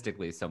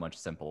logistically so much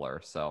simpler.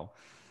 So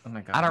oh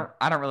my God.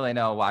 I don't really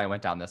know why I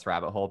went down this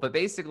rabbit hole, but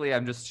basically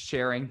I'm just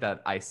sharing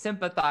that I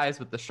sympathize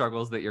with the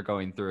struggles that you're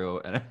going through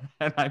and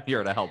I'm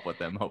here to help with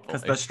them, hopefully.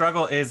 Because the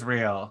struggle is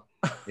real.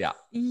 Yeah.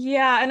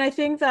 Yeah. And I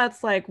think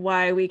that's like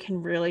why we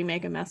can really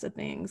make a mess of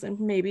things and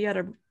maybe at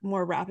a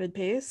more rapid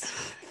pace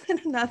than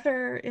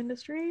another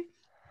industry.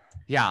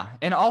 Yeah.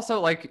 And also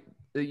like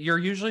you're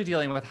usually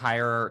dealing with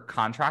higher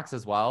contracts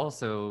as well.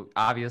 So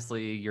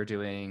obviously you're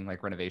doing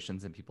like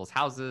renovations in people's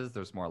houses.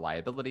 There's more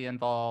liability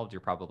involved. You're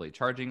probably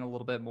charging a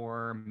little bit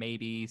more,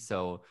 maybe.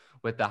 So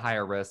with the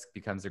higher risk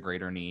becomes a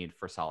greater need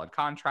for solid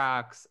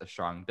contracts, a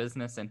strong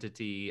business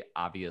entity.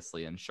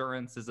 Obviously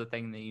insurance is a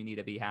thing that you need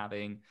to be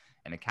having,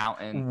 an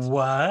accountant.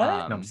 What?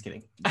 No, I'm just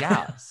kidding.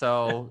 Yeah.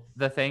 So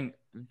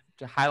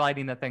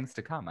highlighting the things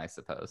to come, I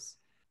suppose.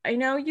 I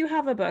know you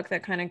have a book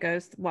that kind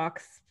of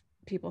walks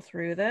people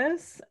through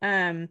this.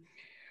 How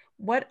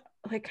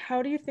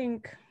do you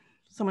think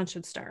someone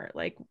should start?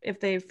 Like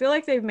if they feel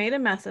like they've made a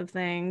mess of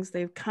things,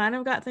 they've kind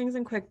of got things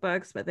in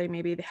QuickBooks, but they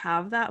maybe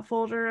have that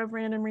folder of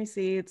random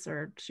receipts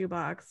or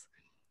shoebox,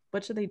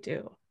 what should they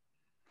do?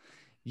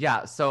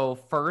 Yeah. So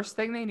first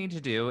thing they need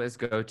to do is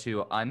go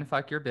to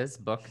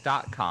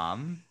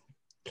unfuckyourbizbook.com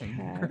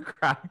and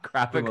Okay.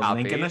 grab We a will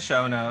link in the copy.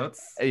 show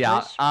notes. Yeah.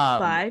 Push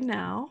buy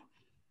now.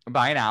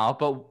 By now,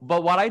 but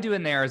what I do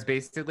in there is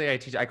basically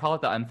I call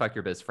it the Unfuck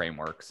Your Biz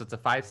framework. So it's a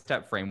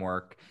 5-step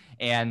framework,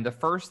 and the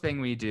first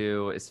thing we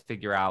do is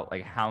figure out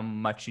like how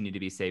much you need to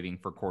be saving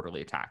for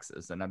quarterly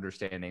taxes and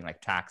understanding like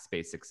tax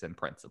basics and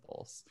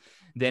principles.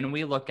 Then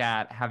we look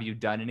at, have you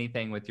done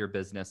anything with your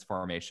business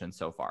formation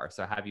so far?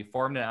 So have you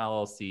formed an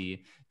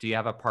LLC? Do you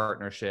have a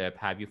partnership?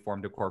 Have you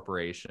formed a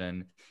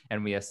corporation?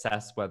 And we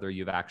assess whether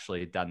you've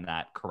actually done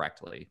that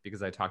correctly,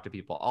 because I talk to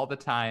people all the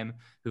time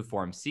who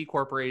form C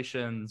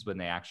corporations when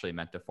they actually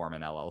meant to form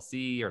an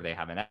LLC, or they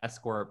have an S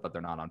corp, but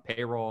they're not on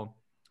payroll.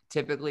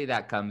 Typically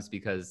that comes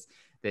because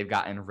they've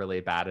gotten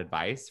really bad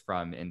advice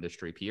from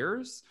industry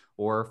peers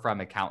or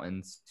from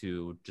accountants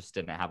who just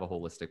didn't have a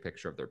holistic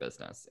picture of their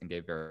business and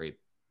gave very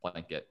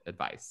blanket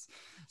advice.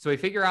 So we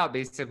figure out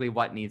basically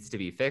what needs to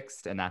be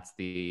fixed, and that's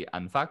the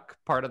unfuck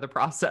part of the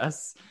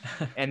process.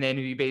 And then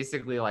we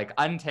basically like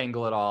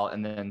untangle it all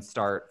and then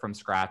start from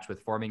scratch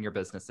with forming your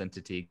business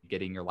entity,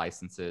 getting your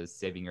licenses,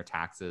 saving your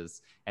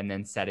taxes, and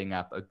then setting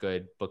up a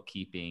good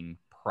bookkeeping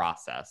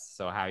process.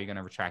 So how are you going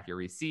to track your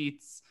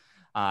receipts?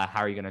 How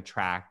are you going to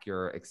track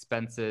your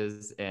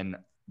expenses? And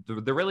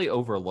the really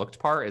overlooked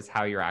part is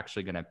how you're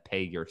actually going to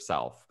pay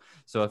yourself.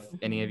 So if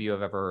any of you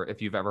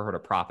if you've ever heard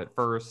of Profit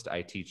First,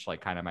 I teach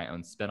like kind of my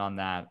own spin on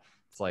that.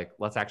 It's like,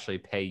 let's actually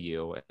pay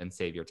you and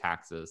save your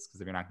taxes.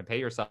 Because if you're not going to pay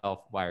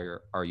yourself, why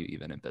are you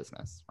even in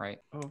business, right?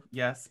 Oh,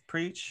 yes.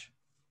 Preach.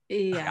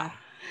 Yeah.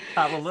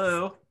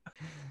 Hallelujah.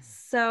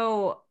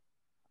 So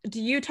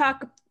do you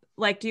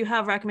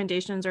have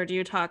recommendations, or do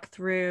you talk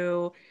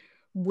through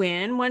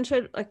when one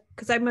should, like,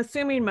 because I'm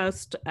assuming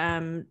most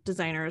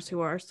designers who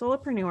are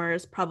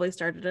solopreneurs probably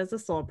started as a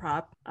sole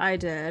prop. I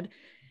did.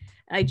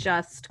 I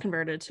just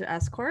converted to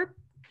S Corp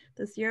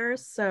this year.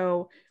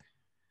 So,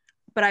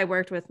 but I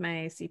worked with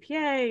my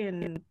CPA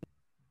and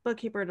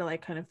bookkeeper to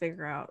like kind of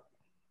figure out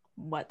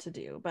what to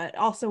do, but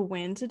also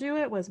when to do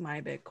it was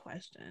my big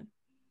question.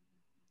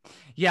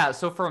 Yeah,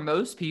 so for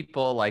most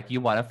people, like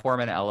you want to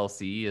form an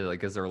LLC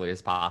like as early as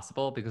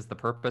possible, because the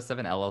purpose of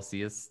an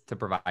LLC is to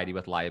provide you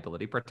with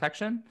liability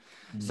protection.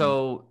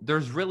 So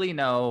there's really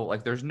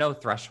there's no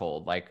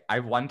threshold. Like I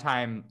one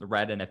time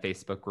read in a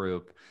Facebook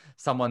group,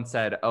 someone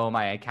said, "Oh,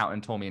 my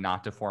accountant told me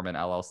not to form an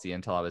LLC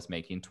until I was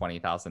making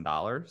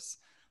 $20,000." It's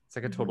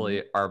like a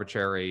totally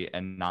arbitrary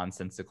and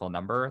nonsensical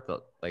number that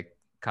like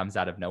comes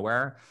out of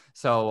nowhere.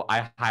 So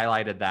I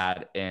highlighted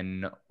that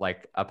in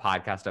like a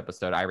podcast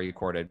episode I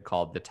recorded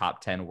called "The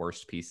Top 10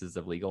 Worst Pieces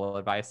of Legal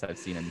Advice I've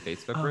Seen in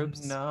Facebook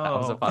Groups." No. That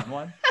was a fun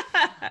one.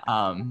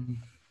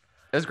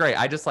 It was great.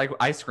 I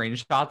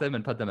screenshot them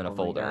and put them in a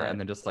folder and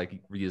then just like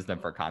reuse them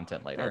for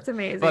content later. That's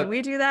amazing. But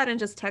we do that and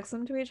just text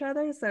them to each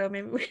other. So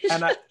maybe we should.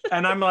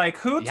 And I'm like,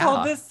 who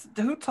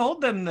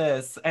told them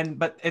this?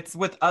 But it's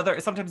with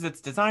sometimes it's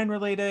design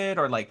related,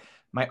 or like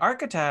my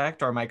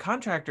architect or my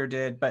contractor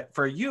did. But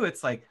for you,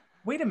 it's like,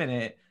 wait a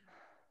minute,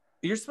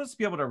 you're supposed to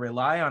be able to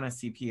rely on a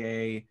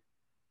CPA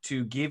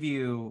to give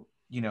you,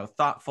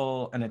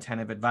 thoughtful and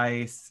attentive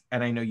advice.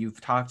 And I know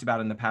you've talked about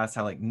in the past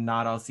how like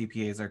not all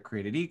CPAs are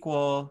created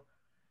equal.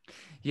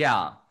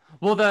 Yeah.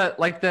 Well,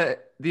 the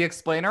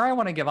explainer I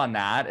want to give on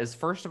that is,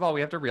 first of all,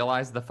 we have to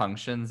realize the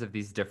functions of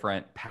these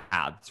different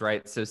paths,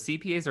 right? So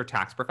CPAs are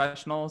tax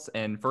professionals.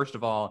 And first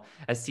of all,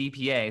 a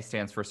CPA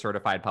stands for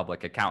Certified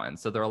Public Accountant.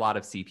 So there are a lot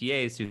of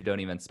CPAs who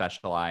don't even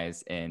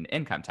specialize in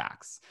income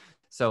tax.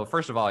 So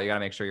first of all, you got to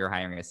make sure you're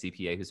hiring a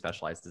CPA who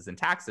specializes in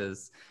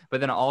taxes,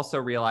 but then also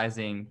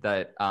realizing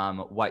that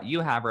what you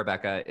have,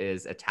 Rebecca,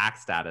 is a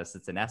tax status.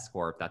 It's an S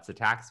corp. That's a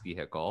tax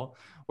vehicle.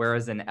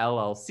 Whereas an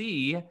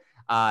LLC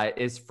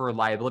is for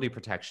liability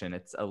protection.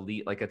 It's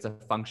it's a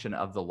function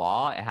of the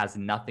law. It has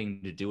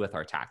nothing to do with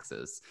our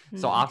taxes.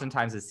 So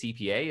oftentimes a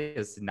CPA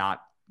is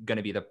not going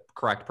to be the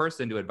correct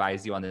person to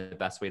advise you on the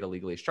best way to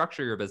legally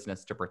structure your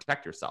business to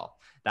protect yourself.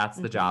 That's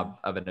the job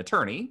of an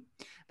attorney.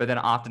 But then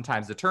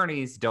oftentimes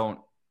attorneys don't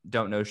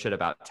know shit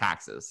about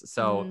taxes.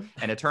 So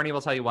an attorney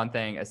will tell you one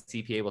thing, a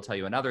CPA will tell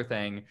you another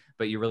thing,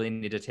 but you really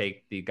need to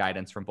take the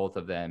guidance from both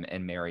of them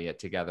and marry it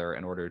together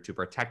in order to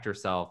protect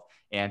yourself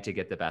and to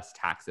get the best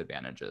tax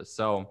advantages.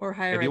 So or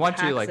hire if you a want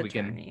tax to, like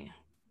attorney.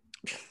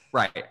 we can,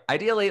 right.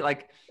 Ideally,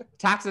 like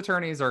tax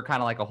attorneys are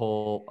kind of like a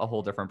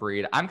whole different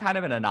breed. I'm kind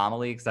of an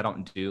anomaly because I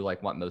don't do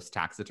like what most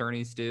tax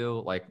attorneys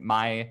do. Like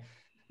my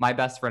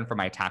best friend for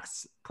my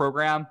tax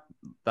program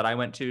that I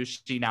went to,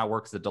 she now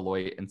works at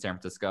Deloitte in San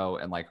Francisco,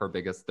 and like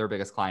their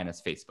biggest client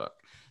is Facebook.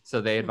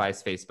 So they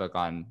advise Facebook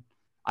on,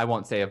 I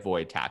won't say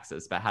avoid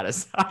taxes, but how to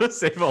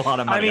save a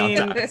lot of money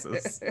on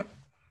taxes.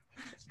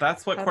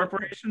 That's what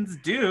corporations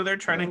do. They're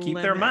trying to keep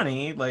their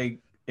money. Like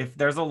if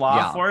there's a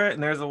law for it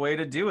and there's a way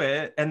to do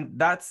it. And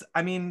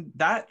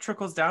that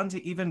trickles down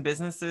to even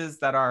businesses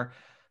that are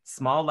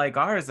small like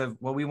ours of,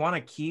 well, we want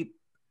to keep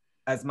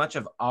as much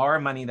of our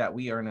money that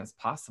we earn as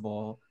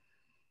possible.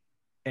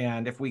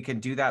 And if we can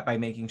do that by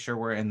making sure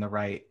we're in the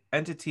right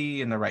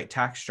entity and the right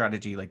tax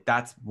strategy, like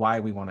that's why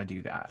we want to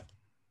do that.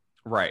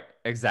 Right,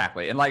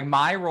 exactly. And like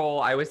my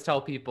role, I always tell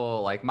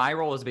people like my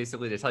role is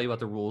basically to tell you what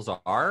the rules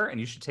are and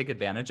you should take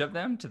advantage of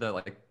them to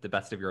the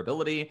best of your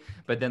ability.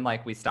 But then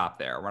like we stop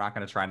there. We're not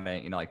going to try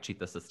to, like cheat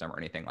the system or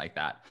anything like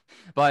that.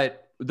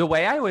 But the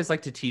way I always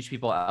like to teach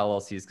people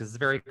LLCs, because it's a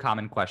very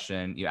common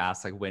question you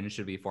ask, like when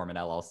should we form an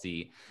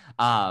LLC?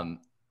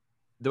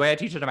 The way I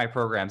teach it in my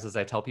programs is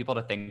I tell people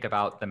to think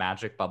about the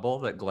magic bubble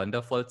that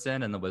Glinda floats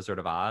in The Wizard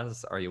of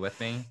Oz. Are you with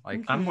me?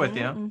 Like, I'm with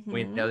you.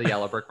 we know the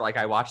yellow brick. Like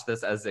I watched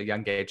this as a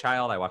young gay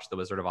child. I watched The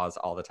Wizard of Oz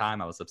all the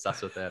time. I was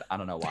obsessed with it. I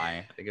don't know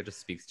why. I think it just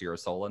speaks to your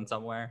soul in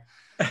somewhere.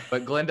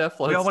 But Glinda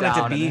floats We all wanted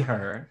down to be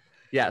her.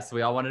 Yes,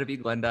 we all wanted to be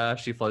Glinda.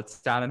 She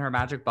floats down in her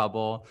magic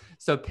bubble.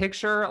 So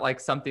picture like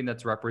something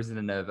that's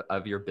representative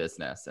of your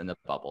business in the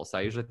bubble. So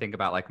I usually think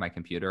about like my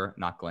computer,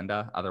 not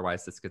Glinda.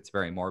 Otherwise, this gets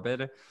very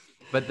morbid.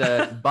 But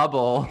the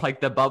bubble, like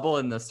the bubble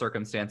in this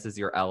circumstance is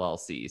your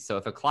LLC. So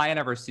if a client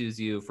ever sues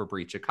you for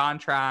breach of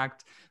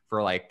contract,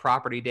 for like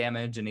property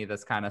damage, any of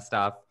this kind of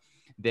stuff,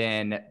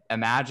 then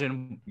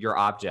imagine your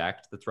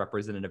object that's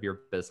representative of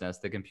your business,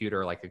 the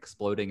computer, like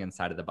exploding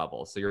inside of the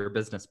bubble. So your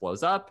business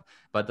blows up,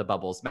 but the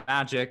bubble's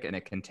magic and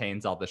it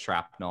contains all the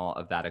shrapnel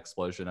of that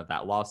explosion of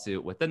that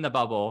lawsuit within the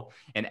bubble,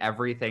 and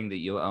everything that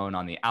you own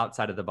on the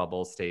outside of the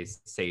bubble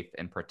stays safe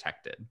and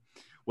protected.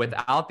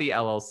 Without the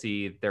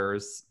LLC,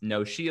 there's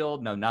no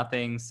shield, no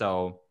nothing.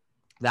 So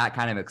that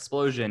kind of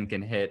explosion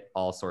can hit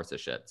all sorts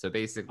of shit. So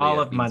basically all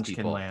of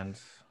Munchkin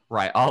Land.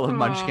 Right. All of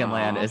Munchkin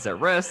Land is at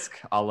risk.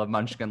 All of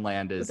Munchkin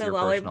Land is your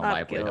personal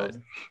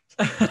livelihood.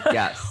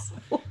 Yes.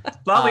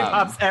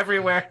 Lollipops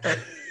everywhere.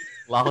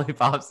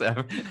 Lollipops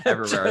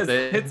everywhere.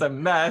 It's a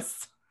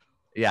mess.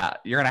 Yeah.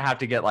 You're going to have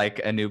to get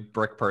like a new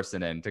brick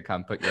person in to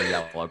come put your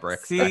yellow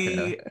bricks back in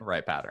the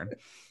right pattern.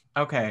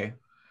 Okay.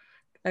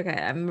 Okay.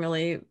 I'm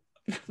really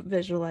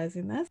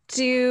visualizing this.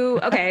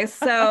 Okay.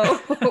 So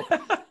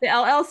the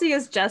LLC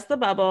is just the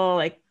bubble.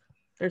 Like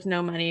there's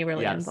no money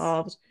really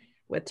involved.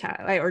 With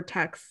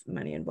tax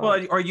money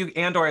involved. Well,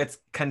 or it's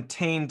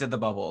contained to the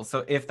bubble.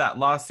 So if that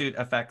lawsuit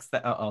affects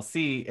the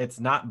LLC, it's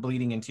not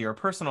bleeding into your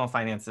personal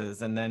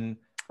finances and then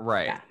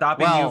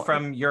stopping you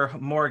from your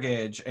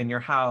mortgage and your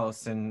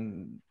house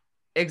and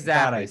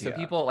exactly. So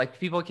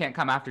people can't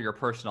come after your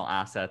personal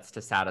assets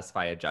to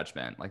satisfy a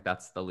judgment. Like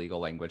that's the legal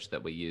language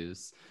that we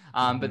use.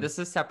 But this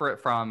is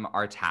separate from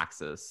our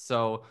taxes.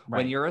 So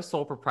when you're a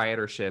sole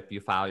proprietorship,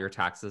 you file your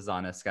taxes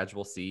on a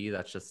Schedule C.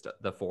 That's just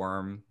the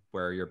form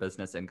where your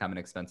business income and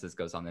expenses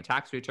goes on the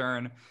tax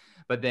return.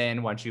 But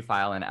then once you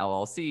file an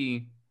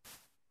LLC,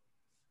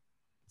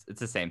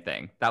 it's the same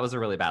thing. That was a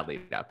really bad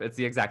lead up. It's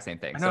the exact same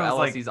thing. So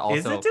LLCs also...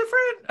 Is it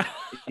different?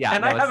 Yeah.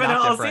 And I have an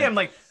LLC. Different. I'm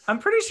like, I'm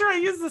pretty sure I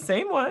use the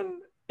same one.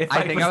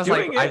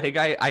 I think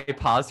I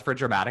paused for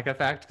dramatic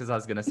effect because I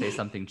was going to say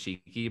something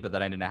cheeky, but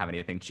then I didn't have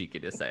anything cheeky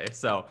to say.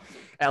 So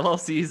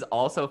LLCs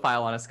also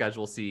file on a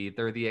Schedule C.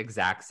 They're the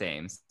exact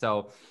same.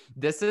 So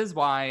this is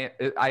why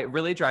it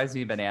really drives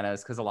me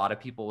bananas, because a lot of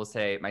people will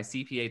say, my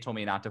CPA told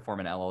me not to form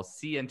an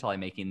LLC until I'm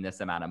making this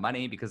amount of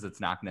money because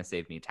it's not going to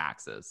save me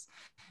taxes.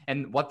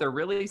 And what they're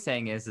really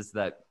saying is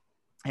that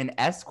an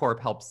S Corp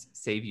helps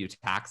save you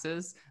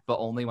taxes, but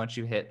only once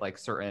you hit like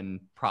certain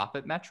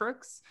profit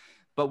metrics.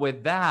 But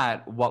with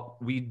that, what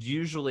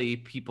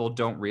people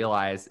don't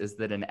realize is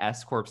that an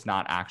S Corp's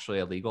not actually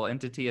a legal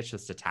entity. It's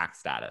just a tax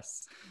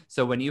status.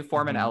 So when you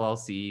form an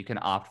LLC, you can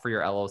opt for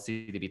your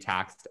LLC to be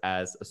taxed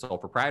as a sole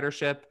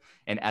proprietorship,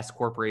 an S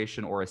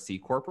corporation, or a C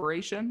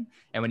corporation.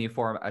 And when you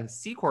form a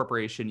C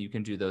corporation, you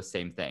can do those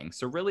same things.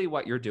 So really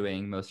what you're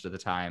doing most of the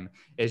time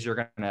is you're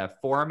going to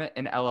form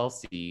an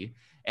LLC.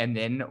 And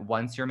then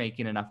once you're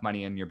making enough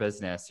money in your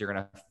business, you're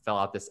going to fill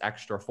out this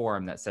extra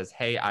form that says,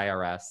 hey,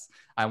 IRS,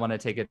 I want to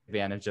take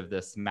advantage of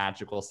this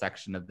magical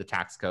section of the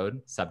tax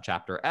code,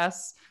 subchapter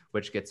S,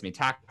 which gets me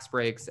tax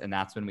breaks. And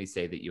that's when we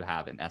say that you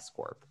have an S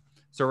Corp.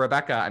 So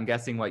Rebecca, I'm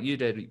guessing what you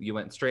did, you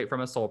went straight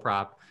from a sole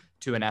prop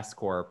to an S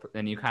Corp,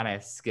 and you kind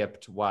of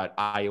skipped what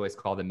I always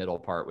call the middle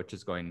part, which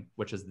is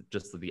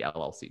just the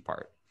LLC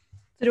part.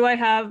 So do I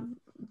have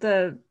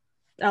the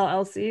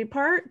LLC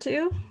part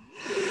too?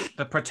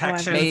 The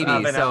protection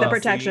of an LLC, the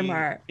protection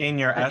part in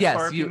your S yes,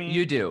 Corp,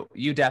 you do.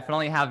 You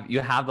definitely have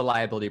the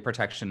liability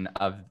protection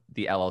of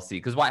the LLC,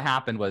 because what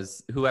happened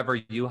was whoever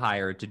you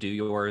hired to do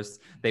yours,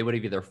 they would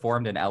have either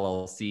formed an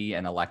LLC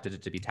and elected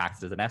it to be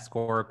taxed as an S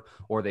Corp,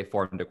 or they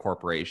formed a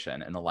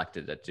corporation and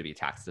elected it to be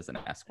taxed as an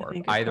S Corp.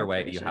 Either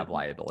way, you have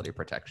liability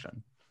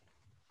protection.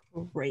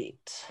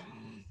 Great.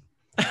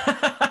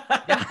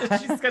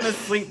 She's gonna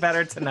sleep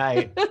better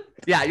tonight.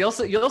 Yeah, you'll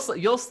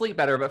sleep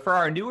better. But for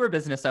our newer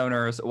business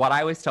owners, what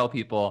I always tell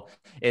people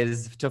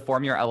is to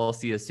form your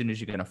LLC as soon as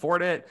you can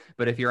afford it.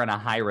 But if you're in a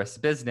high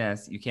risk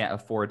business, you can't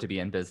afford to be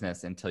in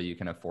business until you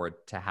can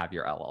afford to have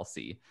your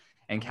LLC.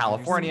 In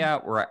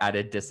California, we're at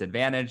a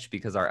disadvantage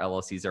because our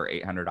LLCs are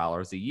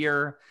 $800 a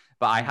year.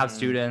 But I have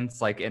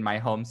students like in my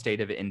home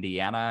state of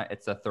Indiana,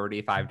 it's a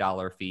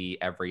 $35 fee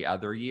every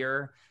other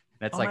year.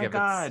 And it's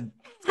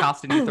it's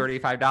costing you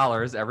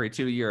 $35 every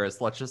 2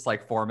 years, let's just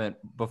like form it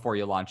before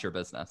you launch your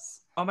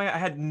business. Oh my God, I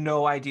had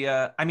no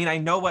idea. I mean, I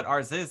know what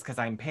ours is because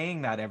I'm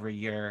paying that every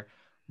year,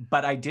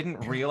 but I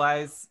didn't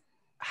realize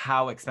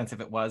how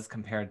expensive it was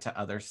compared to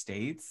other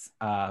states.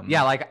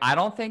 Yeah, like I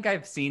don't think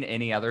I've seen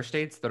any other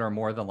states that are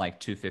more than like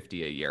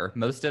 250 a year.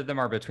 Most of them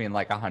are between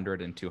like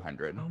 100 and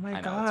 200. Oh my I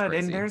know, God. it's And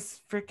crazy.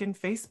 there's freaking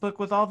Facebook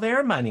with all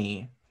their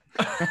money.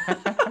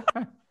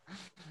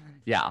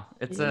 Yeah,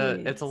 it's a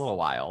little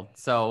wild.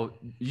 So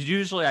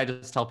usually I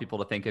just tell people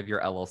to think of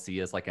your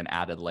LLC as like an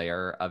added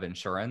layer of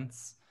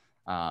insurance.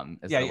 Yeah,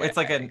 the way it's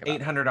like I an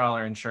think about it.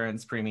 $800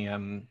 insurance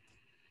premium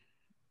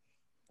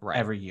Right.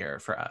 every year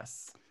for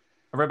us.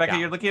 Rebecca,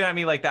 Yeah. you're looking at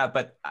me like that,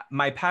 but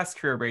my past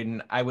career,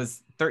 Braden, I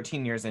was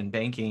 13 years in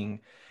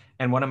banking,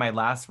 and one of my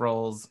last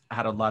roles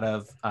had a lot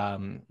of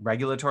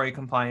regulatory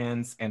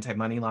compliance,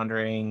 anti-money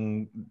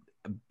laundering,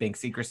 bank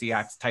secrecy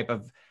acts type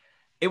of.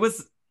 It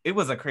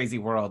was a crazy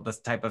world, this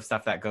type of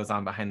stuff that goes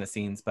on behind the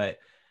scenes. But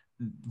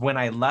when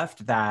I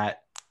left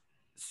that,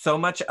 so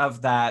much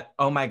of that,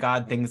 oh my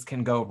God, things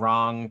can go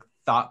wrong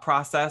thought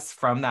process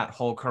from that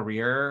whole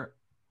career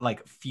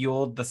like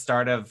fueled the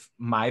start of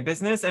my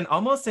business, and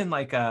almost in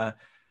like a,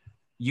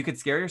 you could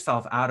scare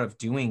yourself out of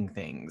doing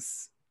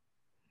things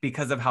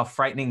because of how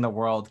frightening the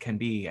world can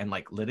be, and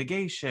like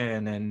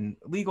litigation and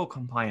legal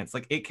compliance.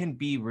 Like it can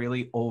be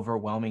really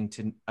overwhelming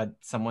to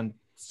someone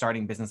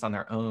starting business on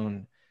their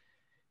own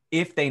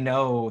if they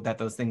know that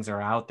those things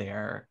are out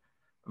there,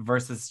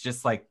 versus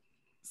just like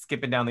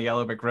skipping down the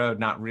yellow brick road,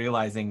 not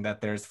realizing that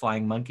there's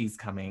flying monkeys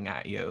coming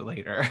at you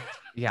later.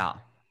 Yeah.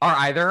 Are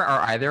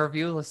either of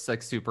you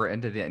like super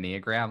into the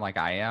Enneagram like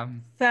I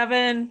am?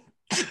 7.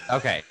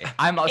 Okay.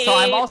 I'm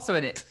also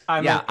an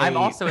I'm yeah, an I'm 8.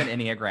 also an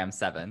Enneagram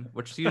 7,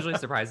 which usually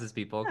surprises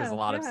people because a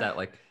lot of Yeah. set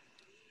like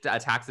a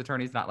tax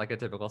attorney is not like a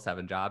typical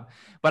 7 job.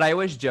 But I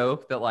always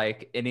joke that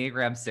like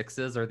Enneagram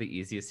 6s are the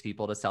easiest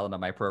people to sell into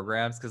my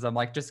programs because I'm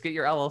like, just get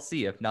your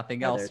LLC. If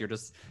nothing else,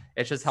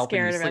 it's just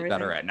helping you scared of sleep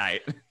better everything. at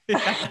night.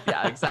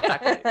 Yeah,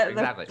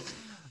 exactly.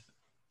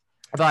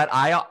 But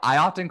I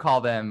often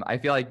call them, I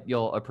feel like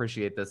you'll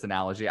appreciate this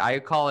analogy. I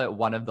call it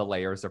one of the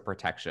layers of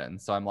protection.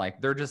 So I'm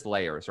like, they're just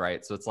layers,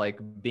 right? So it's like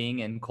being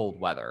in cold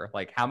weather.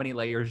 Like how many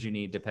layers you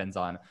need depends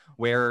on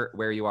where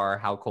you are,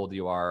 how cold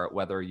you are,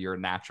 whether you're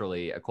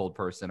naturally a cold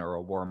person or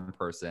a warm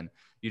person.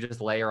 You just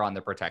layer on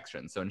the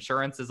protection. So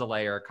insurance is a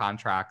layer,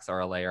 contracts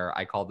are a layer.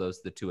 I call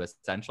those the 2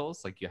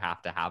 essentials. Like you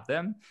have to have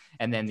them.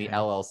 And then the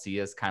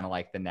LLC is kind of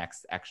like the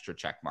next extra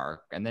check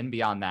mark. And then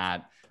beyond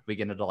that, we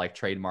get into like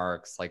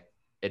trademarks, like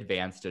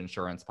advanced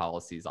insurance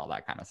policies, all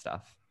that kind of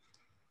stuff.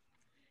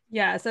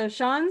 Yeah, so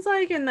Sean's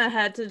like in the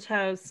head to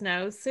toe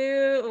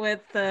snowsuit with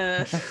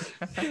the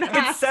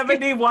It's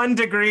 71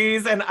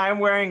 degrees and I'm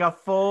wearing a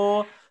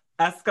full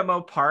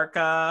Eskimo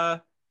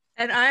parka.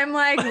 and I'm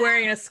like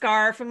wearing a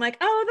scarf. I'm like,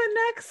 oh,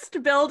 the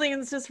next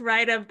building's just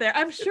right up there.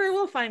 I'm sure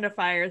we'll find a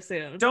fire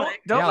soon. Don't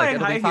Yeah, my like,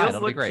 it'll high be fine. heels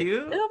It'll be look great.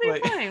 cute? It'll be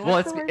Like- fine. Well,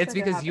 What's the worst it's that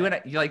could because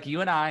happen?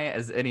 you and I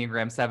as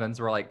Enneagram 7s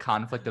were like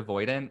conflict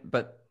avoidant,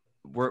 but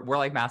we're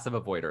like massive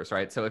avoiders,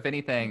 right? So if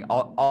anything,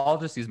 I'll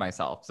just use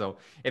myself. So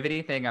if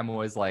anything, I'm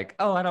always like,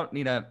 oh, I don't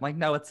need to, like,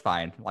 no, it's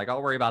fine. Like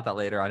I'll worry about that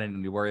later. I didn't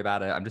need to worry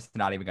about it. I'm just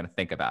not even going to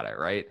think about it,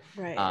 right?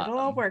 Right. It'll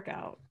all work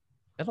out.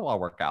 It'll all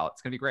work out.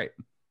 It's going to be great.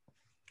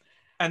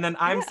 And then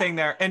I'm saying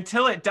there,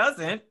 until it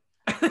doesn't.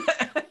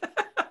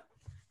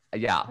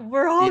 Yeah.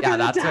 We're all gonna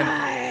that's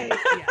die.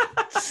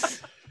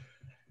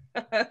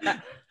 Yeah.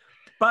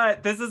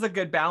 But this is a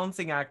good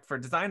balancing act for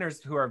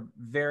designers who are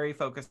very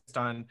focused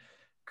on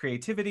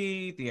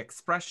creativity, the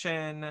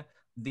expression,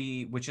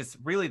 which is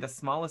really the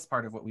smallest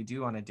part of what we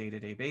do on a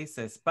day-to-day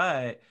basis.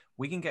 But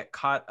we can get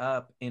caught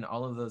up in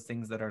all of those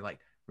things that are like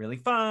really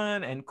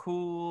fun and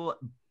cool,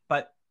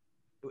 but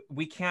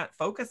we can't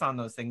focus on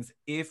those things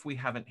if we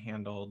haven't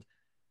handled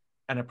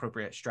an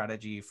appropriate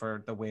strategy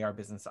for the way our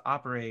business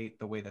operate,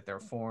 the way that they're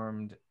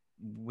formed.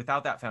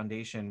 Without that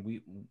foundation,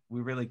 we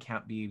really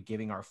can't be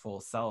giving our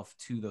full self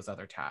to those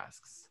other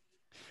tasks.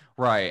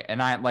 Right.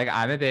 And I'm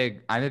a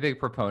big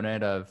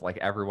proponent of like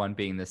everyone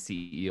being the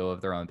CEO of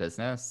their own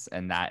business.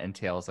 And that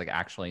entails like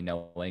actually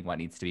knowing what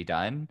needs to be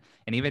done.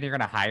 And even if you're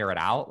going to hire it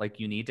out, like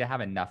you need to have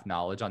enough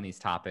knowledge on these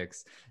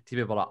topics to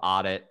be able to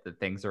audit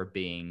that things are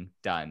being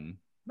done,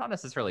 not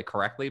necessarily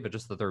correctly, but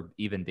just that they're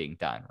even being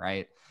done.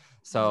 Right.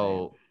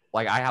 So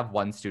like I have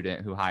one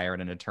student who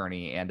hired an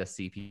attorney and a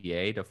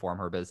CPA to form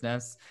her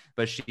business,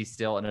 but she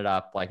still ended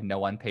up like no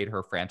one paid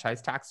her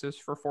franchise taxes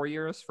for 4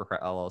 years for her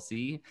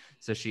LLC.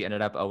 So she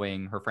ended up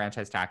owing her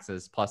franchise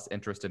taxes plus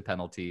interest and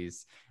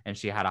penalties. And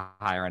she had to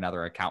hire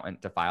another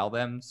accountant to file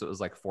them. So it was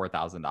like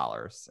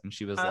 $4,000. And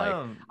she was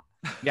like,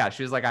 yeah,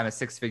 she was like, I'm a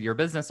 6-figure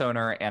business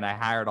owner and I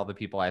hired all the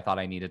people I thought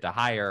I needed to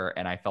hire.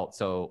 And I felt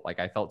so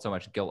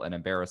much guilt and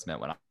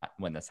embarrassment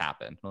when this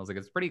happened. And I was like,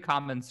 it's a pretty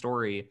common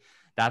story.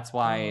 That's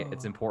why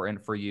it's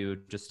important for you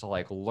just to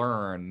like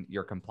learn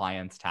your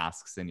compliance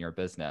tasks in your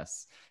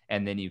business.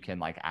 And then you can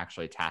like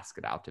actually task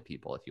it out to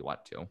people if you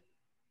want to.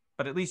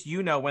 But at least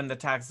you know when the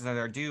taxes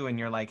are due and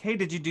you're like, hey,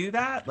 did you do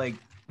that? Like,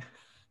 did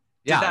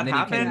Yeah, that and then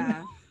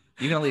happen?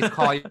 You can at least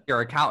call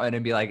your accountant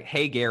and be like,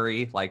 hey,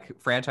 Gary, like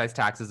franchise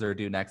taxes are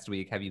due next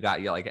week. Have you got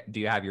do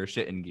you have your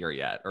shit in gear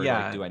yet? Or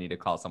like, do I need to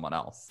call someone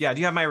else? Yeah. Do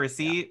you have my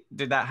receipt? Yeah.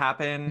 Did that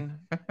happen?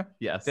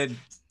 Yes.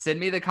 Send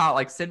me the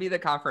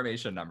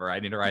confirmation number. I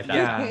need to write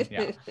that down.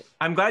 Yeah.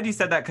 I'm glad you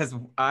said that because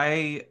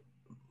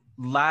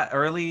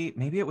early,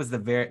 maybe it was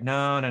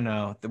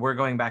no. We're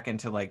going back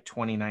into like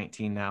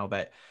 2019 now,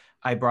 but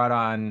I brought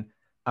on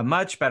a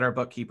much better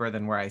bookkeeper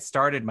than where I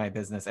started my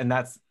business. And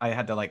I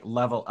had to like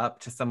level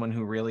up to someone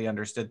who really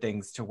understood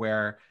things, to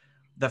where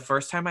the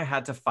first time I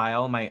had to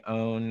file my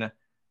own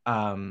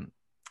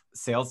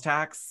sales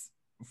tax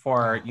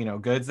for,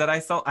 goods that I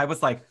sold, I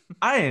was like,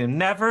 I am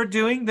never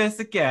doing this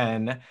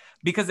again,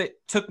 because it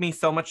took me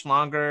so much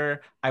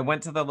longer. I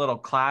went to the little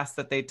class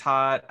that they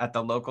taught at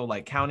the local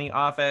like county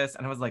office,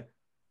 and I was like,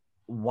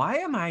 why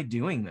am I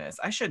doing this?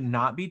 I should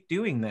not be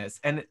doing this.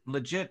 And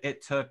legit,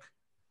 it took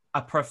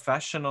a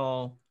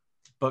professional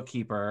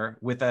bookkeeper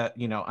with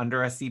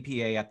under a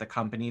CPA at the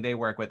company they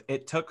work with.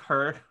 It took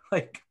her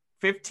like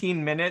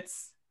 15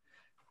 minutes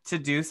to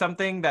do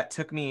something that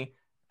took me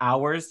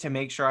hours to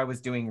make sure I was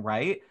doing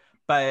right.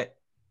 But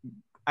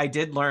I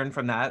did learn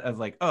from that of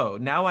like, oh,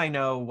 now I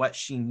know what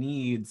she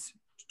needs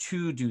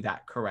to do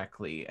that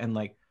correctly, and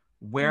like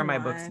where my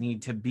books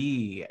need to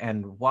be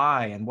and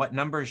why and what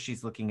numbers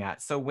she's looking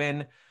at. So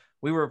when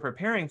we were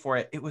preparing for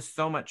it, it was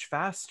so much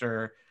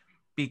faster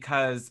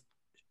because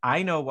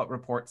I know what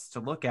reports to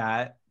look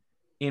at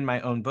in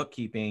my own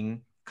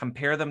bookkeeping,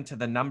 compare them to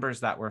the numbers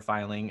that we're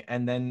filing,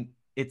 and then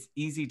it's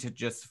easy to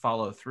just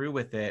follow through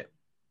with it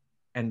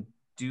and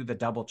do the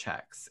double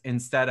checks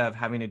instead of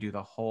having to do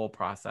the whole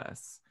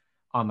process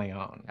on my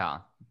own. Yeah.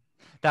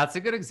 That's a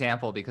good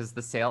example, because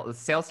the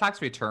sales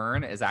tax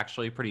return is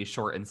actually pretty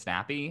short and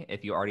snappy.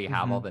 If you already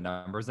have all the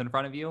numbers in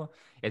front of you,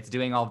 it's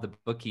doing all of the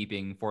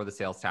bookkeeping for the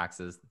sales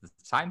taxes, the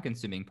time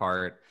consuming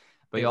part,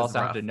 but you also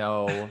have to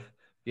know,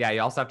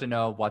 you also have to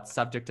know what's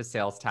subject to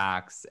sales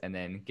tax and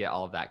then get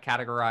all of that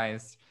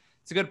categorized.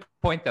 It's a good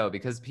point though,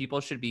 because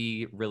people should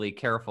be really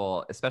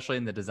careful, especially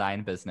in the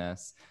design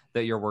business,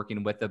 that you're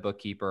working with a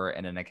bookkeeper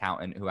and an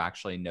accountant who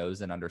actually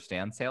knows and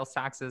understands sales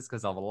taxes,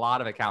 because a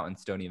lot of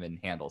accountants don't even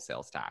handle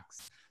sales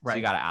tax. Right. So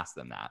you got to ask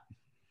them that.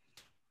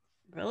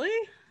 Really?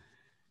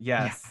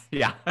 Yes.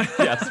 Yeah.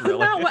 Yes, really.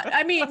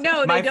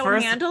 No, they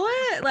don't handle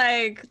it.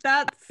 Like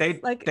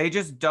they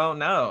just don't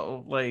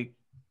know. Like,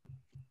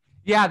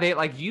 yeah, they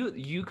like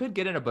you could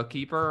get in a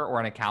bookkeeper or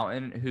an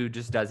accountant who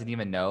just doesn't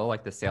even know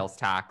like the sales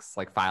tax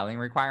like filing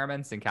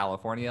requirements in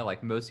California.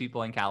 Like most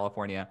people in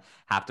California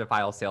have to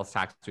file sales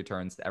tax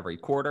returns every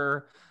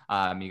quarter.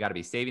 You got to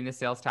be saving the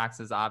sales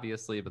taxes,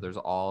 obviously, but there's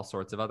all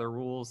sorts of other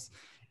rules.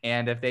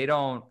 And if they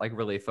don't like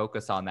really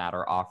focus on that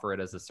or offer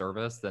it as a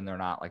service, then they're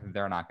not going to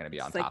be on top of it.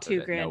 It's like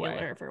too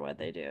granular for what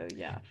they do.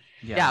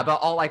 Yeah, but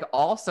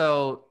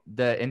also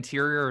the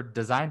interior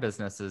design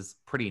business is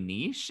pretty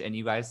niche, and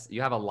you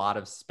have a lot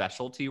of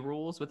specialty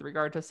rules with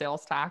regard to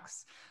sales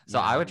tax. So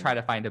I would try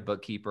to find a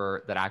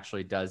bookkeeper that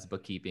actually does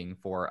bookkeeping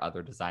for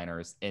other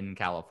designers in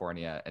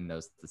California and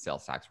knows the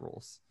sales tax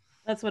rules.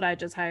 That's what I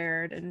just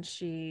hired, and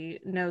she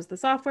knows the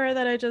software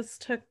that I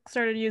just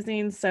started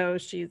using. So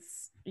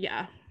she's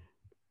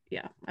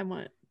I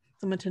want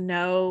someone to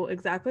know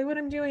exactly what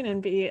I'm doing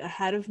and be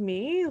ahead of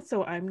me,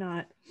 so I'm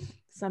not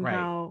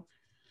somehow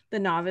the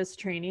novice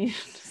training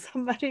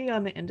somebody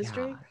on the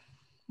industry. Yeah.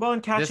 Well,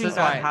 and catching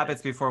bad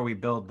habits before we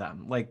build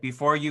them. Like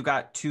before you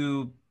got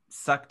too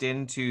sucked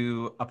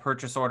into a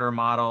purchase order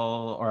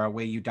model or a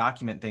way you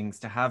document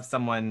things, to have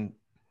someone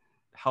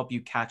help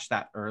you catch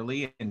that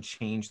early and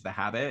change the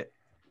habit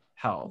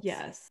helps.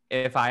 Yes.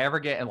 If I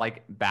ever get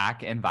like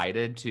back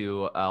invited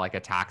to like a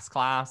tax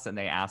class and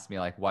they ask me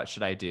like, what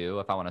should I do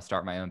if I want to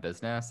start my own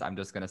business? I'm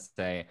just going to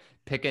say,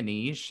 pick a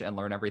niche and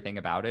learn everything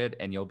about it.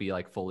 And you'll be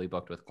like fully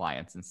booked with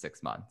clients in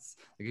 6 months.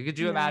 Like, could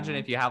you imagine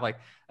if you have like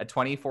a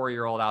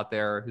 24-year-old out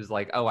there who's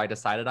like, oh, I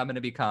decided I'm going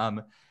to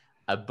become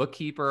a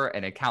bookkeeper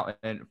and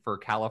accountant for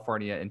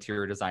California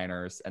interior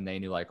designers. And they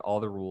knew like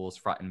all the rules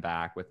front and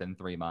back within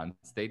 3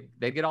 months. They'd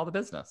get all the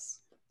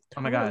business.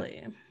 Totally. Oh my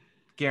God.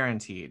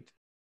 Guaranteed.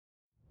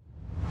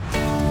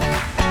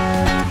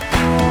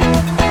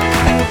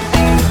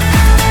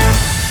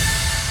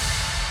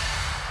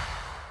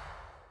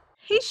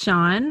 Hey,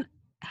 Sean,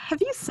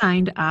 have you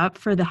signed up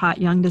for the Hot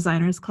Young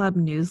Designers Club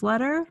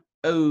newsletter?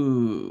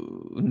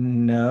 Oh,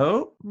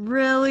 no.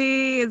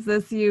 Really? Is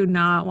this you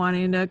not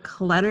wanting to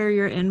clutter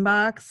your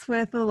inbox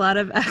with a lot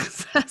of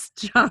excess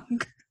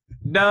junk?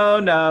 No.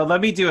 Let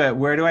me do it.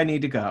 Where do I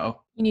need to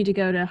go? You need to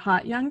go to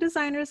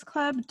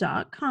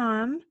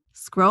hotyoungdesignersclub.com,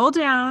 scroll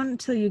down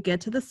till you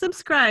get to the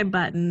subscribe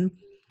button.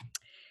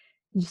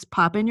 You just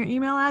pop in your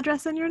email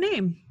address and your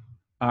name.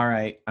 All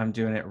right. I'm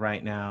doing it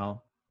right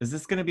now. Is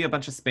this going to be a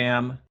bunch of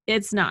spam?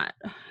 It's not.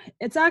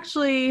 It's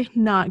actually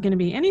not going to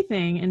be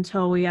anything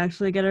until we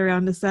actually get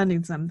around to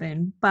sending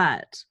something.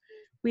 But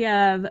we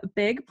have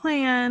big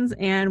plans,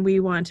 and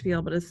we want to be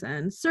able to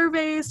send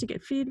surveys to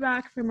get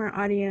feedback from our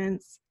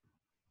audience,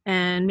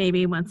 and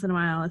maybe once in a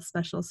while a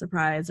special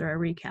surprise or a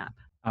recap.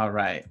 All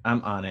right.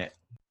 I'm on it.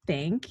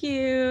 Thank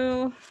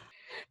you.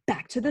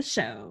 back to the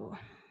show.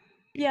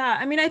 Yeah,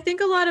 I mean, I think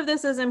a lot of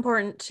this is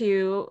important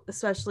too,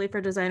 especially for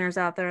designers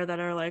out there that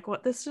are like,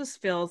 what, this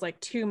just feels like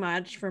too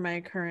much for my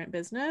current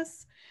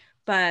business.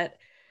 But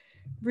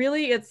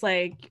really, it's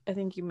like, I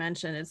think you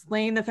mentioned, it's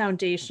laying the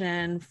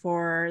foundation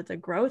for the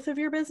growth of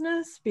your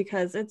business,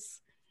 because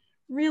it's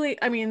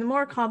really, I mean, the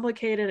more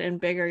complicated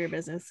and bigger your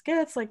business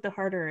gets, like the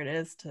harder it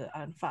is to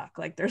unfuck.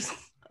 Like there's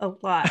a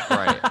lot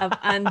of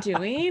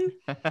undoing.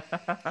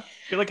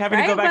 You're like having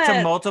to go back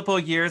to multiple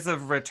years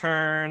of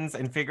returns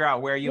and figure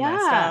out where you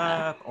messed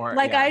up. Or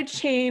like I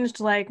changed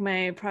like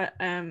my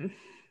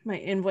my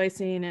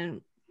invoicing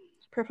and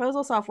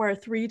proposal software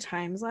 3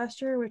 times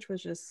last year, which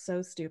was just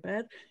so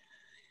stupid,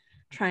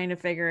 trying to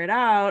figure it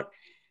out.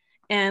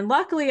 And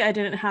luckily I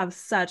didn't have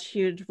such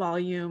huge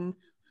volume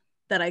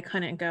that I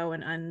couldn't go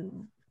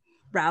and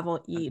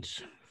unravel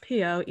each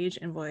PO, each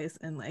invoice,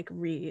 and like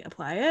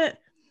reapply it.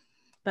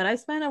 But I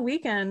spent a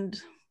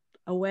weekend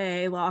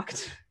away,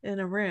 locked in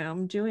a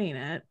room doing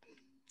it.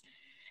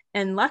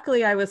 And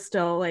luckily I was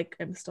still like,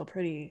 I'm still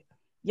pretty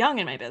young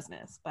in my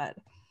business, but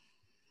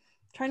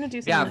trying to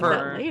do something like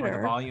that later.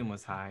 The volume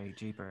was high,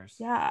 jeepers.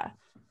 Yeah.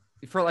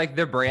 For like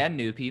the brand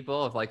new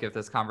people, if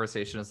this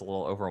conversation is a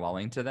little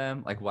overwhelming to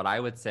them, like what I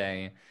would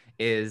say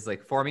is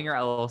like forming your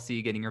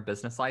LLC, getting your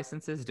business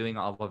licenses, doing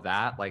all of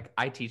that. Like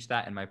I teach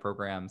that in my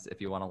programs.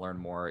 If you want to learn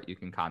more, you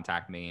can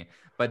contact me.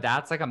 But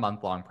that's like a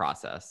month-long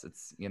process.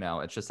 It's, you know,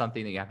 it's just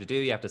something that you have to do.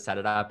 You have to set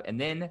it up.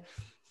 And then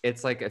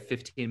it's like a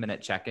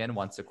 15-minute check-in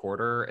once a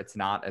quarter. It's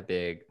not a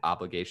big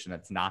obligation.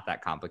 It's not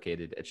that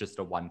complicated. It's just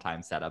a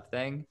one-time setup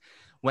thing.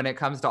 When it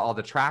comes to all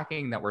the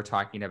tracking that we're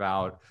talking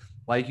about,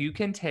 like you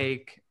can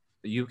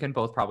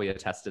both probably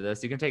attest to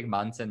this. You can take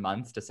months and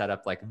months to set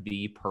up like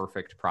the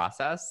perfect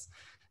process.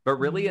 But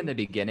really in the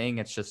beginning,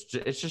 it's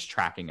just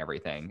tracking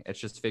everything. It's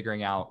just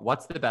figuring out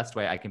what's the best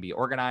way I can be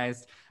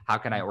organized. How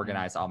can I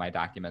organize all my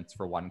documents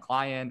for one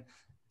client?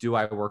 Do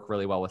I work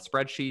really well with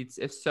spreadsheets?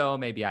 If so,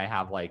 maybe I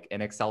have like an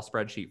Excel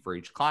spreadsheet for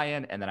each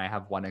client. And then I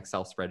have one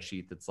Excel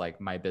spreadsheet that's like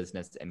my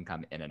business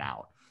income in and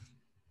out.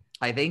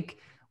 I think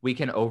we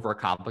can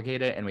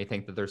overcomplicate it and we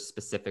think that there's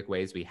specific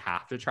ways we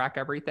have to track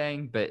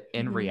everything. But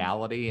in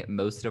reality,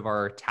 most of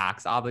our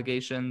tax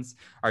obligations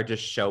are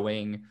just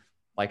showing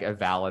like a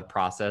valid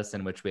process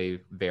in which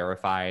we've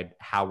verified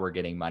how we're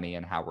getting money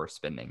and how we're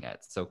spending it.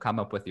 So come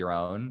up with your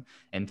own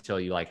until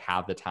you like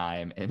have the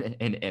time and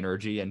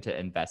energy into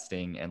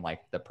investing in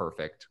like the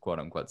perfect quote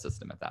unquote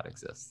system if that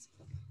exists.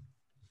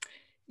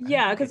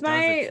 Yeah, because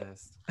my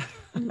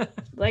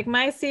like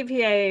my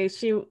CPA,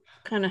 she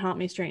kind of helped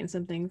me straighten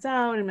some things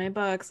out in my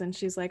books, and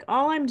she's like,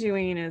 all I'm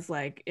doing is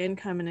like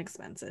income and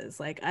expenses.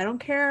 Like I don't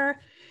care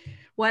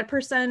what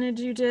percentage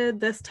you did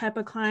this type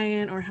of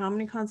client or how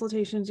many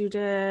consultations you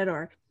did,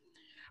 or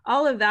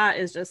all of that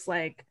is just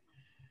like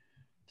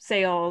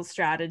sales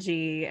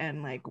strategy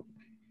and like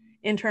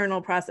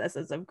internal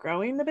processes of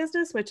growing the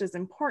business, which is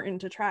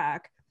important to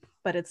track,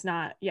 but it's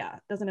not, it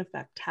doesn't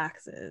affect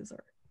taxes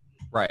or.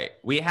 Right.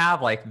 We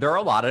have like, there are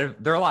a lot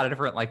of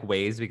different like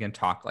ways we can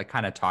talk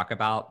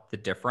about the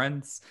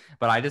difference,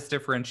 but I just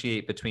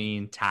differentiate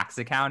between tax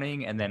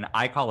accounting and then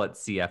I call it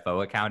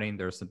CFO accounting.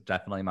 There's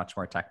definitely much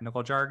more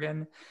technical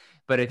jargon,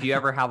 but if you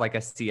ever have like a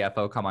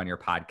CFO come on your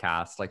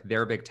podcast, like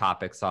their big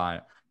topics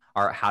are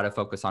how to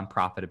focus on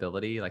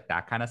profitability, like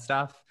that kind of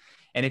stuff.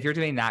 And if you're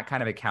doing that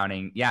kind of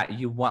accounting,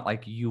 you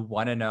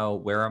want to know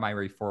where are my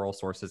referral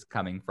sources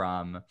coming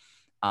from?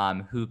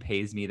 Who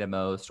pays me the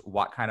most?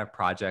 What kind of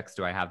projects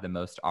do I have the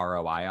most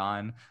ROI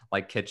on?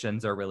 Like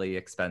kitchens are really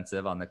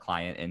expensive on the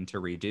client end to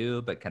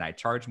redo, but can I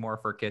charge more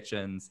for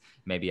kitchens?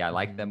 Maybe I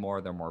like them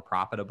more, they're more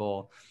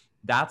profitable.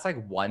 That's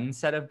like one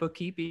set of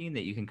bookkeeping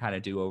that you can kind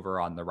of do over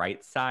on the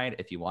right side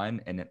if you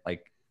want. And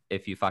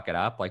if you fuck it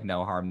up, like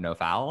no harm, no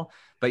foul.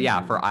 But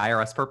for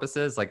IRS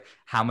purposes, like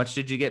how much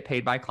did you get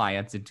paid by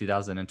clients in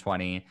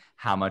 2020?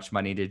 How much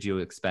money did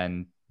you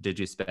spend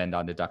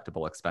on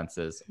deductible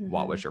expenses?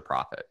 What was your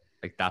profit?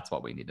 Like that's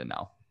what we need to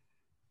know.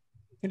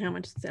 And how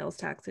much sales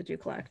tax did you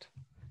collect?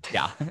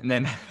 Yeah. And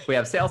then we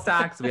have sales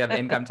tax, we have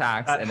income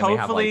tax, and then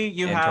hopefully we have like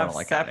you have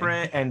accounting.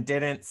 separate and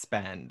didn't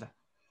spend.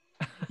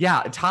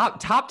 Yeah.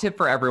 Top tip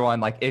for everyone.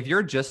 Like if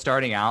you're just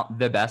starting out,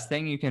 the best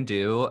thing you can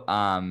do,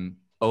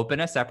 open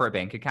a separate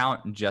bank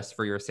account just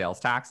for your sales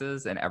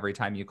taxes. And every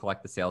time you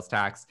collect the sales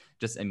tax,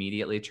 just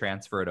immediately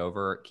transfer it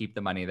over, keep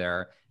the money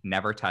there,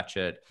 never touch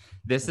it.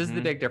 This is the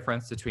big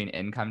difference between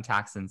income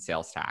tax and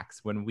sales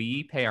tax. When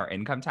we pay our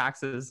income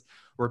taxes,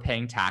 we're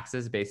paying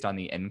taxes based on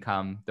the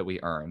income that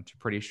we earned.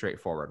 Pretty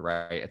straightforward,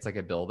 right? It's like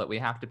a bill that we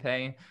have to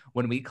pay.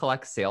 When we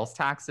collect sales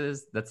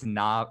taxes, that's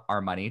not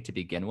our money to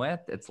begin with.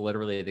 It's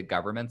literally the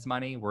government's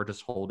money. We're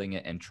just holding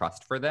it in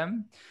trust for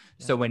them.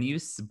 Yeah. So when you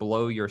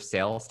blow your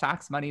sales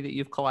tax money that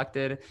you've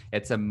collected,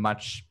 it's a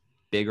much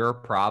bigger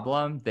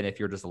problem than if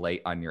you're just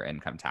late on your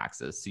income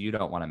taxes. So you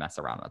don't want to mess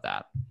around with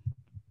that.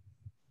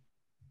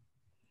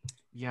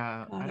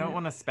 Yeah, I don't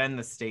want to spend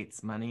the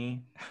state's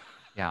money.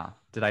 Yeah.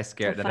 Did I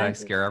scare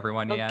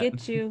everyone yet?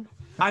 Get you.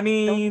 I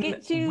mean,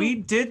 we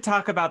did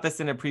talk about this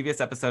in a previous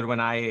episode when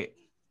I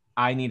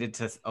I needed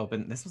to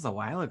open, this was a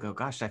while ago.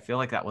 Gosh, I feel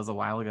like that was a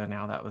while ago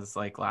now. That was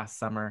like last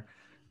summer.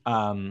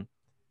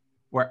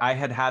 Where I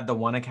had the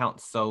one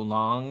account so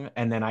long,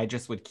 and then I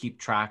just would keep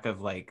track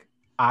of like,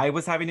 I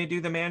was having to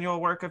do the manual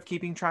work of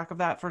keeping track of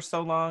that for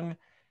so long.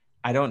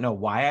 I don't know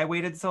why I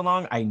waited so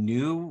long. I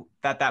knew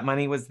that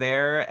money was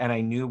there, and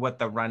I knew what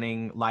the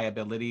running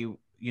liability,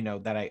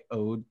 that I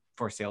owed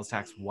for sales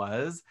tax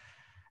was.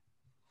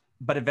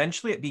 But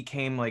eventually it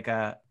became like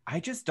I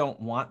just don't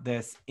want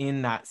this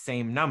in that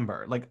same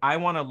number. Like, I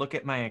want to look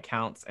at my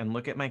accounts and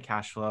look at my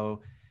cash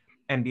flow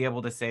and be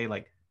able to say,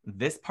 like,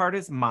 this part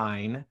is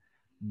mine.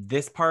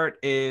 This part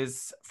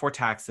is for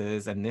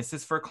taxes, and this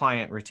is for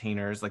client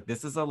retainers. Like,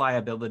 this is a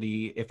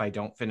liability if I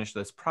don't finish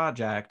this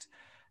project.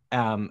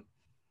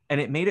 And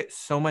it made it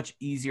so much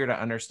easier to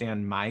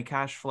understand my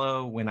cash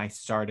flow when I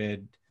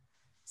started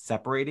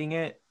separating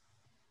it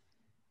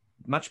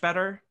much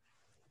better.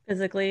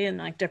 Physically in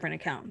like different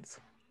accounts.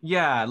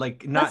 Yeah,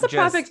 like That's a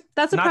profit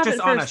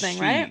on a first thing,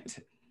 sheet. right?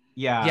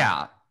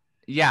 Yeah.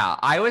 Yeah.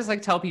 I always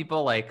like tell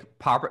people like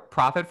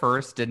profit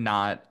first did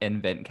not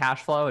invent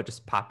cash flow. It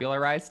just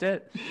popularized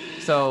it.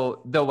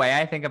 So the way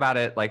I think about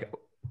it, like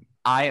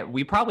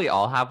we probably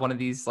all have one of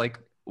these like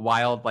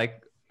wild,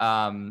 like,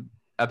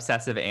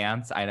 obsessive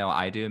aunts. I know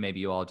I do. Maybe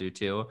you all do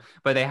too.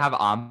 But they have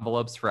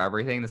envelopes for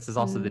everything. This is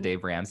also the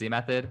Dave Ramsey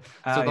method.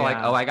 So they're like,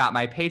 oh, I got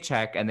my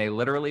paycheck, and they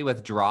literally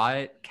withdraw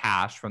it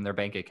cash from their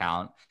bank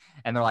account.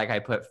 And they're like, I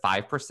put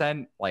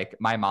 5%, like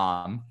my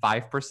mom,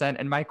 5%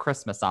 in my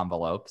Christmas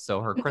envelope.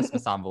 So her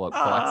Christmas envelope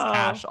collects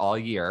cash all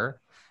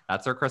year.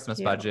 That's her Christmas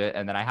budget.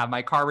 And then I have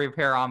my car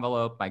repair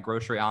envelope, my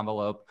grocery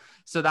envelope.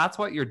 So that's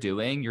what you're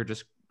doing. You're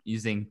just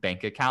using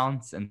bank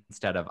accounts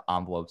instead of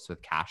envelopes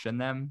with cash in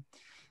them.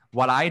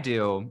 What I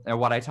do, and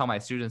what I tell my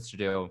students to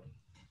do,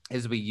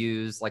 is we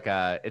use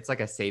it's like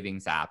a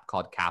savings app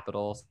called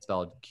Capital,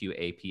 spelled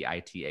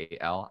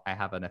Qapital. I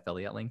have an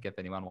affiliate link if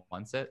anyone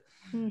wants it.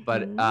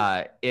 But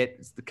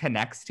it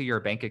connects to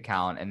your bank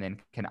account and then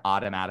can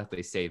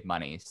automatically save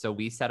money. So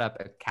we set up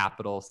a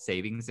Capital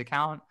savings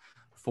account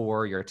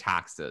for your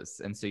taxes.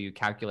 And so you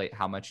calculate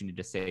how much you need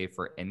to save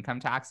for income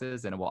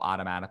taxes, and it will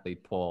automatically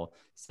pull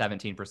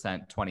 17%,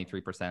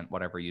 23%,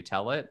 whatever you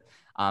tell it,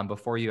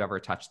 before you ever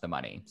touch the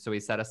money. So we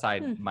set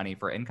aside money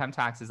for income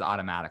taxes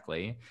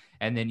automatically.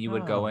 And then you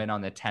would go in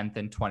on the 10th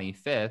and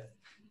 25th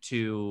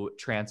to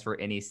transfer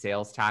any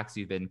sales tax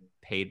you've been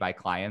paid by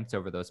clients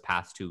over those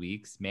past 2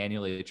 weeks,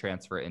 manually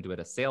transfer it into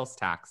a sales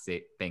tax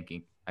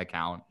banking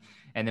account.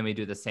 And then we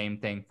do the same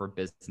thing for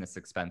business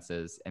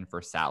expenses and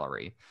for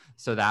salary.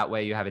 So that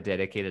way you have a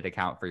dedicated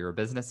account for your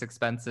business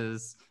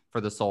expenses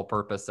for the sole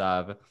purpose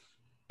of,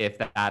 if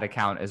that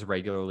account is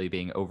regularly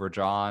being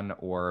overdrawn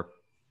or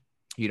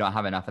you don't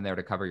have enough in there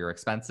to cover your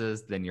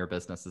expenses, then your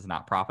business is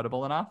not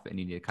profitable enough and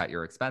you need to cut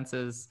your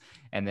expenses.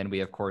 And then we,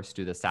 of course,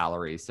 do the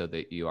salary so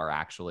that you are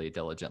actually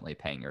diligently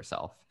paying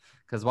yourself.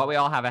 Because what we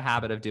all have a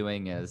habit of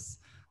doing is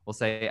we'll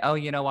say, oh,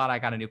 you know what? I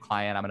got a new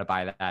client. I'm going to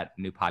buy that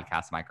new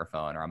podcast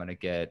microphone, or I'm going to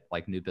get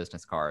like new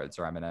business cards,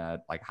 or I'm going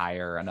to like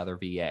hire another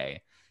VA.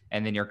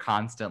 And then you're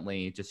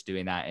constantly just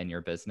doing that in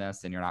your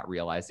business, and you're not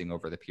realizing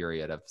over the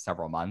period of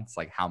several months,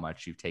 like how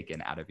much you've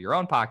taken out of your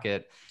own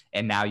pocket.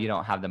 And now you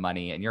don't have the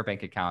money in your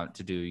bank account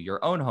to do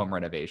your own home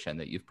renovation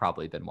that you've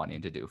probably been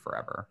wanting to do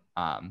forever.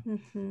 So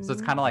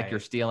it's kind of like you're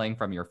stealing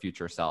from your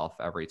future self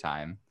every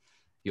time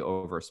you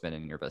overspend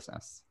in your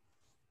business.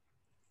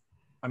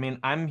 I mean,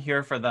 I'm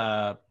here for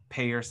the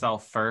pay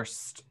yourself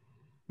first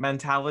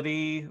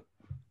mentality,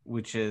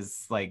 which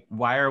is like,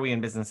 why are we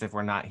in business if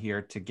we're not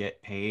here to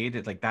get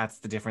paid? Like, that's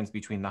the difference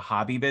between the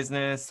hobby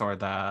business or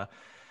the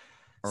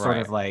sort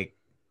of like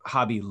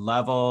hobby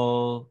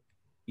level,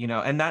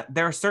 and that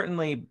there are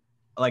certainly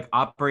like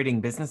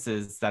operating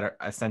businesses that are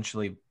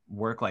essentially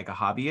work like a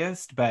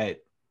hobbyist,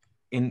 but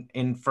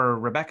in for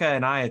Rebecca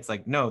and I, it's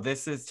like, no,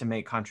 this is to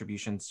make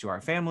contributions to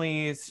our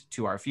families,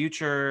 to our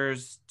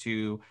futures,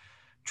 to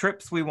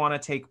trips we want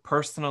to take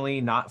personally,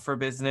 not for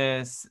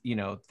business,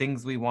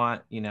 things we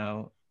want,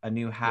 a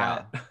new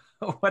hat,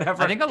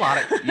 whatever. I think a lot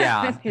of,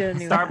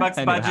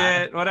 Starbucks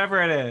budget,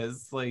 whatever it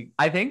is. Like,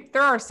 I think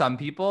there are some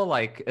people,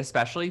 like,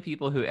 especially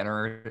people who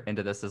enter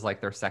into this as like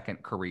their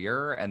second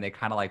career, and they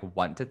kind of like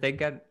want to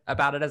think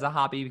about it as a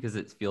hobby because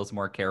it feels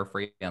more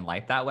carefree and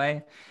light that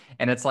way.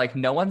 And it's like,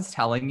 no one's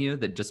telling you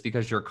that just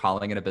because you're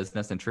calling it a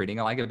business and treating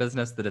it like a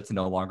business, that it's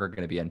no longer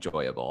going to be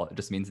enjoyable. It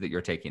just means that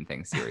you're taking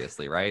things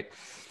seriously, right?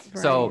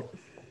 So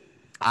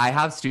I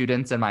have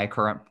students in my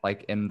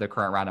in the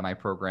current round of my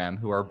program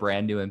who are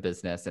brand new in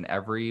business. And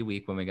every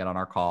week when we get on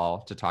our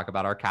call to talk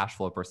about our cash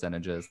flow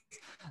percentages,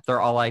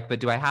 they're all like, but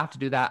do I have to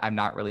do that? I'm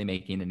not really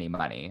making any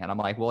money. And I'm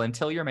like, well,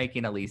 until you're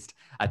making at least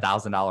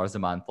 $1,000 a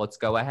month, let's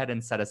go ahead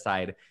and set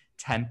aside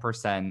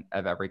 10%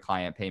 of every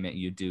client payment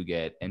you do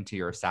get into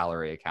your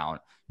salary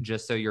account,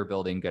 just so you're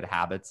building good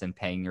habits and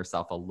paying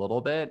yourself a little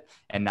bit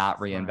and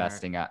not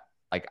reinvesting at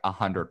like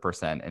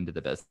 100% into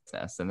the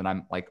business. And then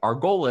I'm like, our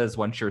goal is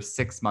once you're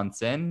 6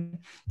 months in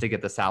to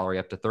get the salary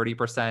up to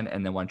 30%.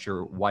 And then once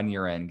you're 1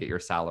 year in, get your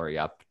salary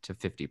up to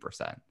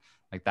 50%.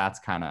 Like, that's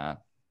kind of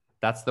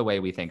That's the way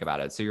we think about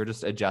it. So you're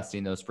just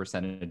adjusting those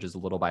percentages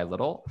little by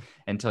little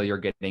until you're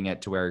getting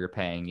it to where you're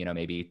paying,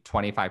 maybe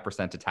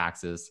 25% to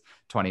taxes,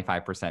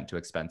 25% to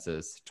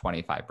expenses,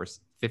 25%,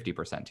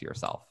 50% to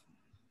yourself.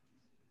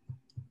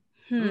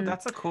 Ooh,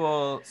 that's a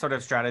cool sort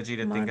of strategy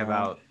to think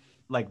about,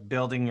 like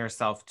building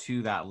yourself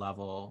to that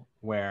level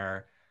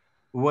where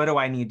what do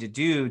I need to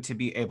do to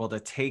be able to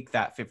take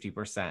that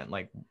 50%?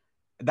 Like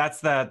that's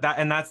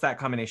that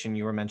combination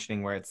you were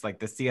mentioning where it's like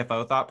the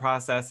CFO thought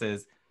process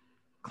is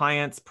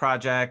clients,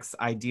 projects,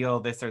 ideal,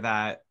 this or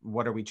that,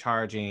 what are we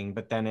charging?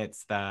 But then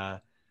it's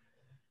the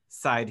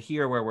side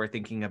here where we're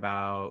thinking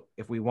about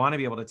if we want to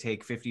be able to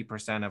take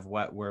 50% of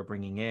what we're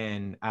bringing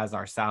in as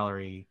our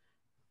salary,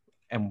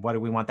 and what do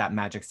we want that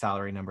magic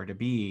salary number to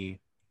be,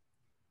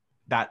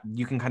 that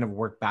you can kind of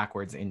work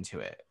backwards into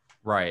it.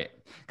 Right.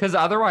 Because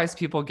otherwise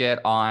people get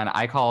on,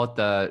 I call it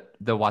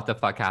the what the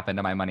fuck happened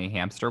to my money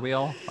hamster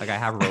wheel. Like I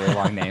have really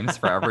long names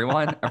for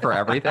everyone, for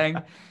everything.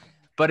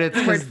 But it's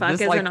the word fuck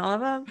is in all of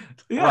them.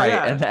 Right.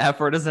 Yeah. And the F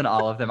word is in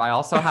all of them. I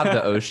also have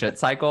the oh shit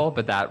cycle,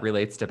 but that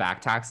relates to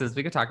back taxes.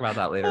 We could talk about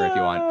that later if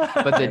you want.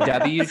 But the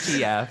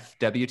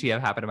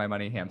WTF happened to my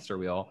money hamster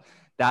wheel.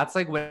 That's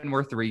like when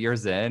we're 3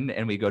 years in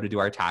and we go to do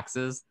our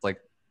taxes. Like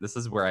this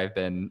is where I've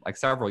been like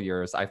several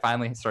years. I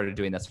finally started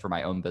doing this for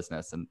my own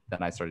business and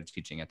then I started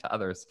teaching it to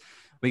others.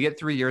 We get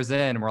 3 years in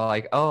and we're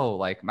like, oh,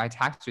 like my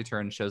tax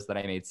return shows that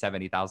I made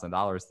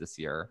 $70,000 this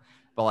year.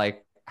 But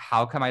like,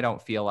 how come I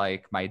don't feel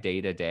like my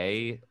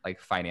day-to-day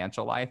like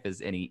financial life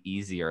is any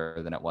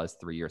easier than it was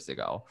 3 years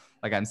ago?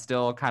 Like I'm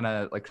still kind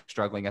of like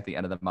struggling at the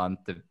end of the month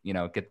to,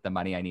 get the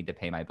money I need to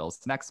pay my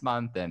bills next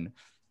month. And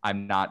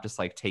I'm not just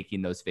like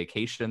taking those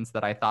vacations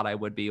that I thought I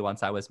would be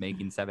once I was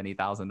making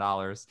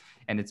 $70,000.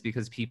 And it's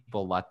because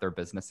people let their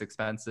business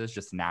expenses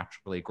just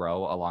naturally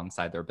grow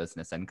alongside their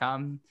business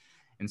income.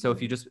 And so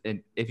if you just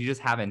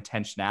have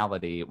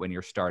intentionality when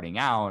you're starting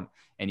out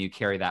and you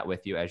carry that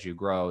with you as you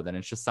grow, then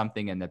it's just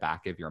something in the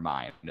back of your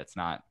mind. It's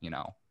not,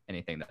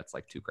 anything that's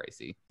like too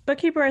crazy.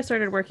 Bookkeeper I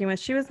started working with,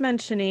 she was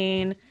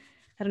mentioning,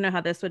 I don't know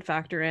how this would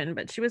factor in,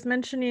 but she was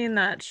mentioning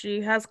that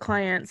she has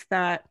clients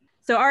that,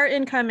 so our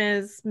income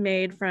is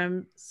made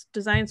from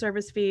design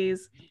service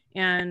fees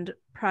and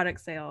product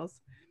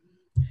sales.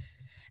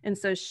 And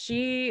so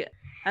she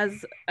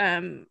has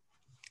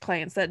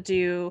clients that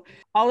do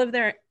all of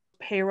their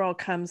payroll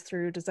comes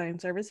through design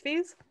service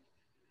fees,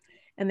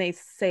 and they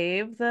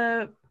save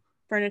the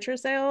furniture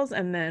sales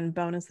and then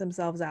bonus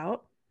themselves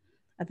out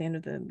at the end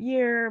of the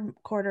year,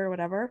 quarter,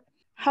 whatever.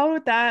 How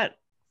would that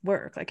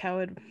work? Like how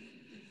would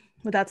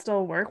that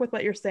still work with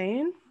what you're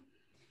saying?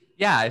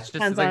 Yeah, it's just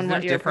depends like, on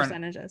what your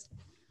percentage is.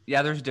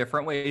 Yeah, there's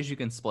different ways you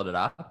can split it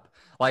up.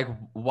 Like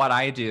what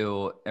I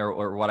do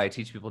or what I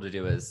teach people to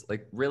do is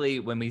like really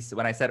when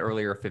I said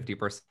earlier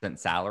 50%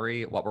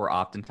 salary, what we're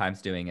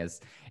oftentimes doing is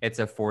it's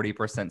a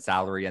 40%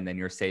 salary and then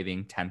you're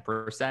saving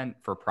 10%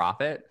 for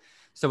profit.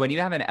 So when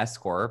you have an S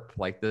corp,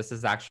 like this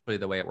is actually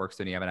the way it works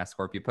when you have an S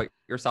corp, you put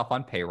yourself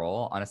on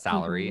payroll on a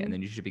salary, and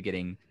then you should be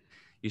getting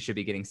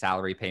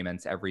salary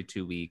payments every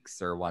 2 weeks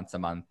or once a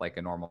month like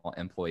a normal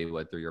employee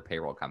would through your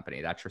payroll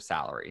company. That's your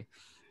salary.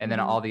 And then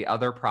all the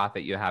other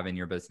profit you have in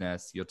your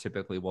business, you'll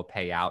typically will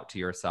pay out to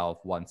yourself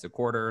once a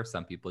quarter.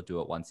 Some people do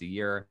it once a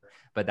year,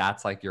 but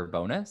that's like your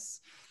bonus.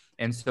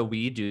 And so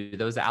we do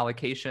those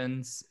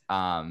allocations.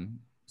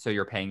 So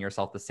you're paying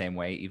yourself the same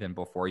way even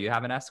before you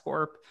have an S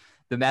corp.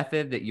 The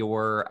method that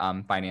your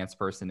finance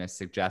person is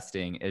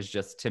suggesting is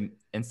just to,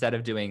 instead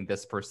of doing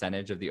this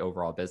percentage of the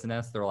overall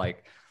business, they're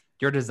like,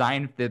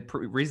 the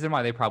reason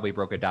why they probably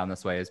broke it down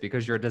this way is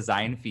because your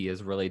design fee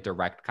is really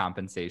direct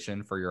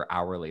compensation for your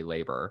hourly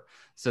labor.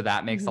 So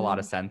that makes a lot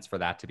of sense for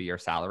that to be your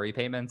salary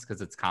payments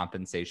because it's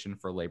compensation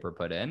for labor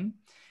put in.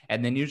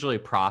 And then usually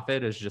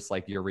profit is just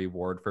like your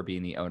reward for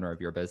being the owner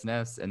of your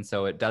business. And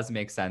so it does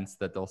make sense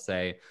that they'll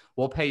say,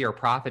 we'll pay your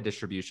profit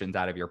distributions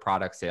out of your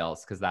product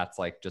sales because that's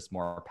like just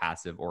more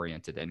passive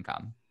oriented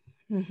income.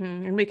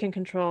 And we can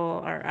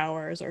control our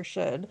hours, or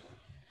should.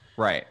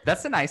 Right.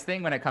 That's the nice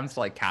thing when it comes to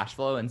like cash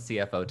flow and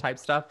CFO type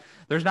stuff.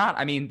 There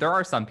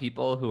are some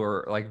people who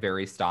are like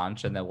very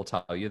staunch and they will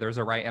tell you there's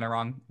a right and a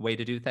wrong way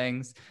to do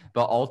things.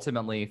 But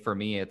ultimately for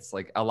me, it's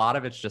like a lot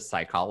of it's just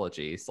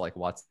psychology. So like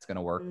what's going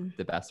to work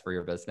the best for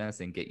your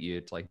business and get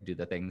you to like do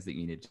the things that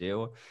you need to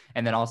do.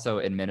 And then also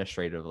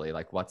administratively,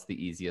 like what's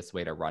the easiest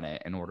way to run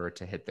it in order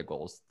to hit the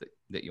goals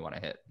that you want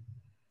to hit.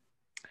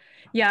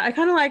 Yeah,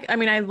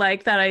 I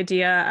like that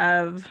idea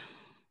of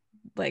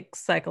like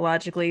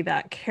psychologically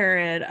that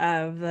carrot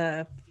of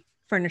the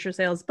furniture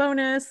sales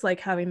bonus, like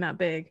having that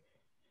big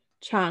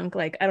chunk.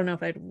 Like I don't know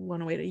if I'd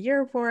want to wait a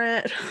year for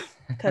it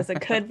because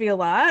it could be a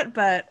lot,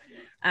 but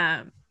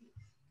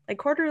like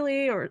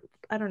quarterly, or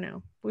I don't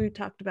know, we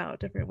talked about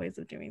different ways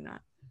of doing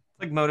that.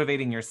 Like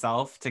motivating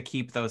yourself to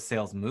keep those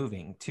sales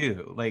moving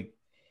too. Like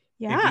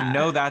yeah, if you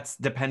know that's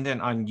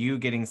dependent on you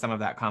getting some of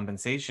that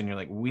compensation, you're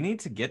like, we need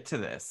to get to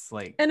this.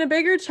 Like, and a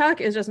bigger check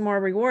is just more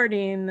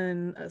rewarding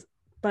than a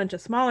bunch of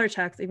smaller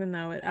checks, even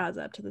though it adds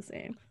up to the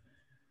same.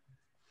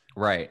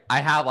 Right. I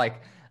have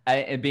like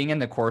And being in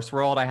the course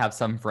world, I have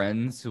some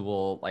friends who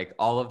will like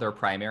all of their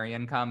primary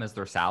income is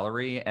their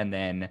salary, and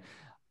then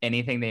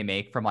anything they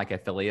make from like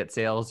affiliate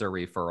sales or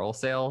referral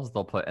sales,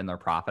 they'll put in their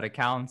profit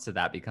account. So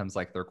that becomes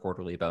like their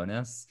quarterly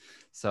bonus.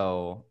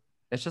 So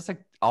it's just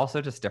like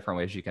also just different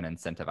ways you can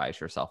incentivize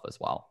yourself as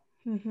well.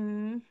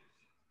 Mm-hmm.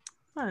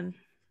 Fun.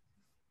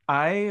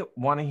 I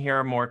want to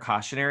hear more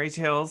cautionary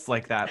tales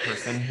like that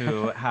person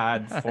who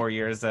had 4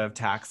 years of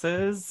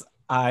taxes.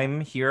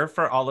 I'm here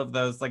for all of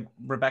those. Like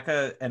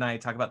Rebecca and I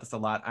talk about this a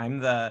lot. I'm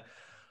the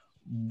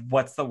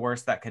what's the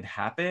worst that could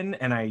happen?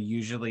 And I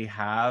usually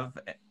have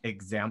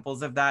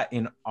examples of that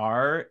in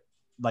art,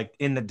 like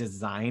in the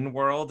design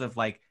world of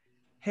like,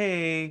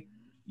 hey,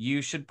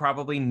 you should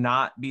probably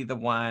not be the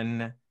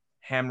one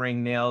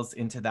hammering nails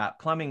into that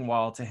plumbing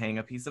wall to hang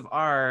a piece of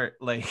art.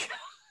 Like,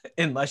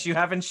 unless you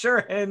have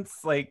insurance,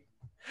 like,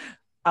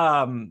 but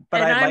And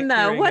I I'm like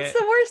the hearing what's it.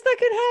 the worst that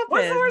could happen?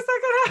 What's the worst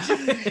that could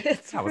happen?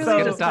 It's Yeah, really let's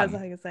get just it done.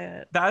 depends how you say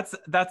it.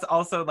 That's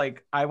also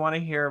like, I want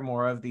to hear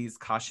more of these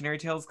cautionary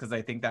tales because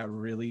I think that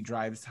really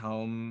drives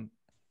home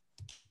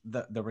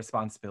the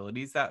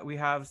responsibilities that we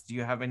have. Do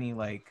you have any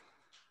like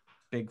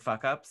big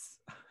fuck ups?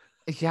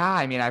 Yeah,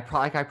 I mean, I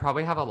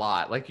probably have a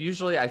lot. Like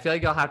usually I feel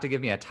like you'll have to give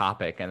me a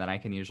topic and then I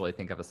can usually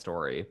think of a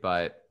story,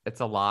 but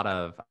it's a lot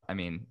of, I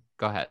mean,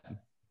 go ahead.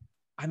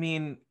 I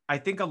mean, I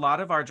think a lot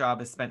of our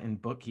job is spent in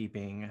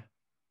bookkeeping,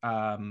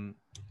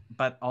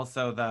 but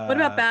also What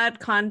about bad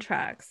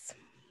contracts?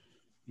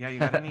 Yeah, you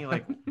got any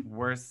like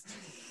worst?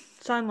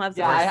 Sean loves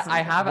Yeah, worst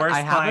I have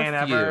Worst client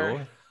a few.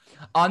 ever.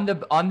 On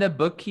the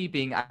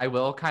bookkeeping, I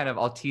will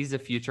I'll tease a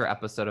future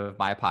episode of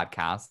my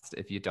podcast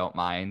if you don't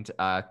mind.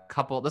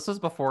 This was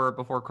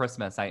before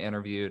Christmas. I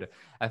interviewed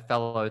a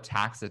fellow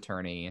tax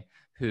attorney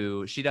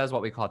who she does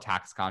what we call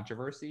tax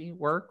controversy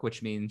work,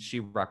 which means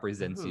she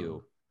represents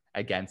you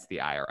against the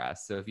IRS.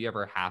 So if you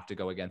ever have to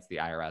go against the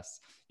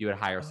IRS, you would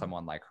hire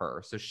someone like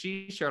her. So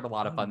she shared a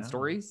lot of fun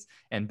stories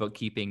and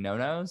bookkeeping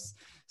no-nos.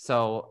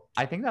 So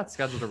I think that's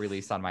scheduled to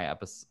release on my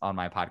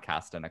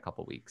podcast in a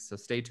couple weeks. So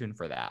stay tuned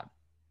for that.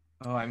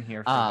 Oh, I'm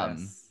here for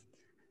this.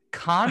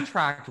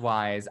 Contract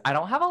wise, I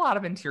don't have a lot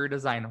of interior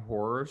design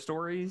horror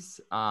stories.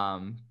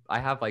 I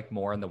have like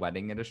more in the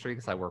wedding industry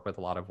because I work with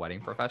a lot of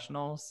wedding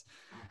professionals.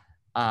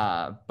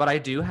 But I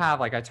do have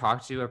like, I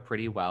talked to a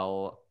pretty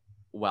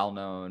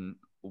well-known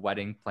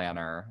wedding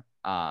planner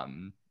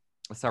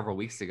several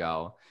weeks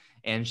ago,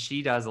 and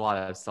she does a lot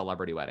of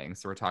celebrity weddings.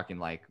 So we're talking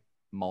like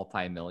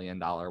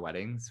multi-million-dollar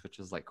weddings, which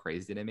is like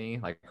crazy to me.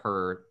 Like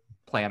her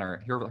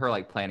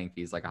like planning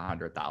fees like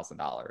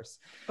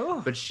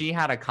 $100,000. But she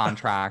had a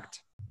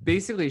contract.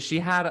 Basically, she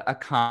had a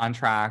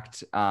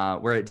contract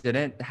where it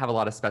didn't have a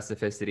lot of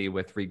specificity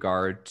with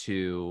regard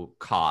to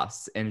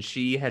costs. And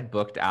she had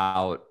booked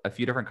out a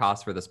few different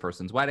costs for this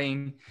person's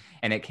wedding,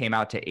 and it came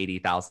out to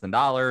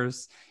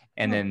 $80,000.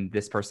 And then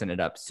this person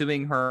ended up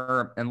suing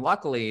her. And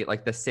luckily,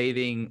 like the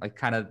saving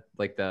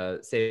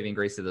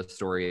grace of the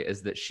story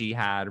is that she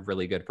had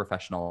really good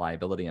professional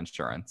liability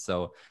insurance.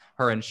 So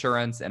her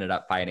insurance ended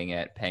up fighting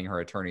it, paying her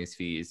attorney's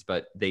fees,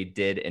 but the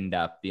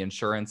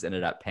insurance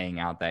ended up paying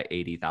out that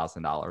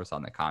 $80,000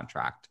 on the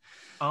contract.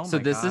 So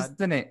this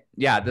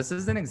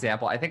is an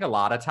example. I think a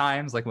lot of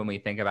times, like when we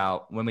think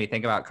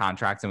about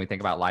contracts and we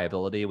think about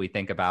liability, we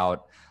think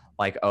about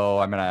like, oh,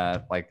 I'm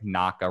gonna like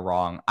knock a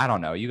wrong. I don't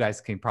know. You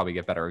guys can probably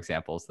get better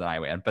examples than I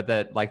would, but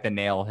that like the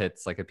nail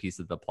hits like a piece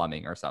of the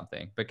plumbing or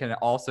something. But can it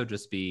also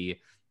just be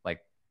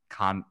like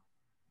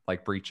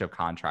breach of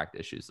contract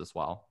issues as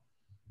well?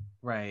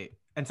 Right.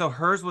 And so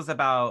hers was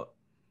about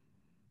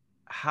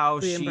how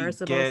she gets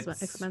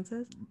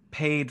expenses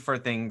paid for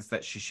things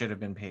that she should have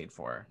been paid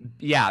for.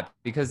 Yeah,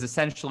 because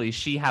essentially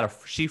she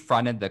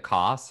fronted the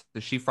cost.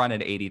 She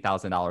fronted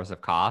 $80,000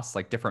 of costs,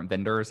 like different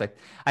vendors. Like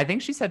I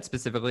think she said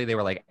specifically they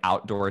were like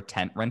outdoor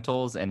tent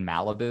rentals in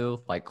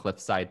Malibu, like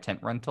cliffside tent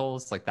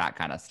rentals, like that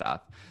kind of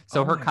stuff.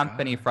 So her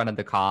company fronted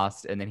the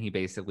cost, and then he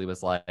basically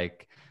was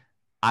like,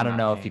 I don't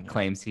know if he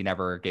claims he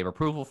never gave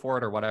approval for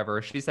it or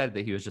whatever. She said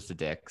that he was just a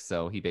dick.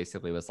 So he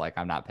basically was like,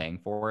 I'm not paying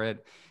for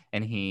it.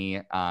 And he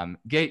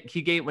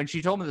gave, when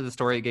she told me the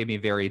story, it gave me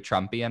very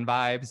Trumpian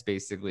vibes.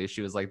 Basically,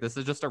 she was like, this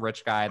is just a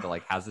rich guy that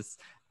like has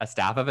a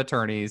staff of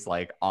attorneys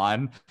like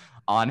on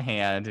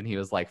hand. And he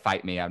was like,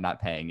 fight me, I'm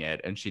not paying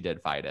it. And she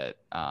did fight it.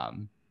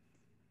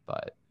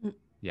 But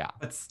yeah.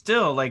 But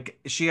still, like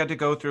she had to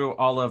go through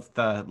all of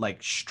the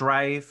like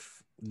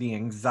strife, the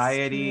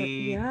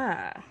anxiety.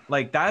 Yeah.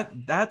 Like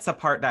that's a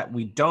part that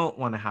we don't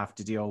want to have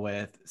to deal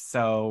with.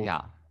 So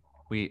yeah,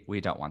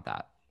 we don't want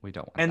that.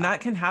 And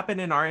that can happen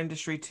in our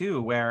industry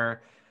too,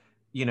 where,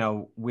 you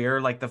know, we're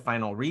like the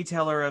final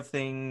retailer of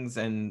things,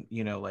 and,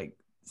 you know, like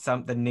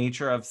the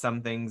nature of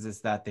some things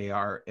is that they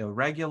are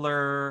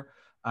irregular,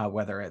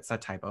 whether it's a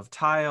type of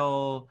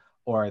tile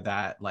or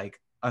that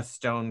like a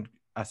stone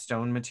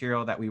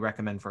material that we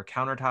recommend for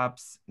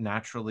countertops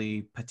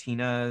naturally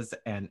patinas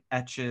and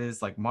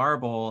etches like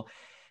marble.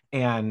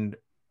 And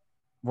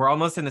we're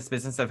almost in this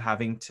business of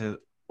having to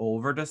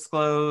over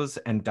disclose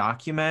and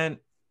document,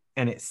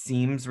 and it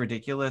seems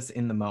ridiculous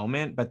in the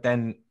moment, but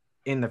then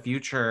in the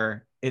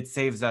future, it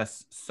saves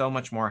us so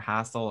much more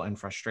hassle and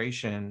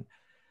frustration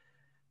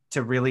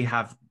to really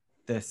have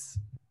this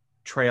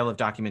trail of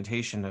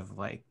documentation of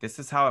like, this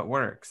is how it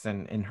works.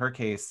 And in her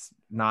case,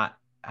 not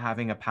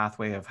having a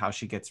pathway of how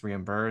she gets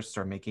reimbursed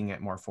or making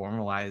it more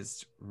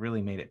formalized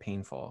really made it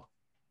painful.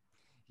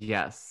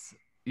 Yes.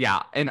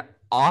 Yeah. And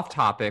off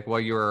topic, while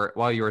you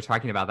were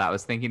talking about that, I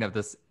was thinking of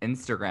this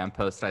Instagram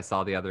post I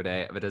saw the other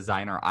day of a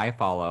designer I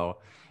follow,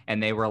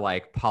 and they were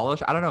like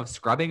I don't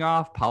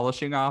know,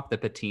 polishing off the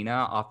patina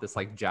off this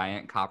like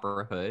giant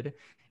copper hood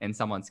in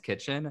someone's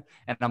kitchen.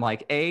 And I'm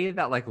like, A,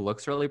 that like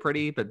looks really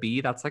pretty, but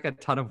B, that's like a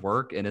ton of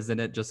work. And isn't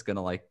it just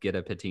gonna like get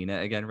a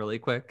patina again really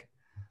quick?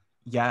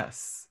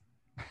 Yes.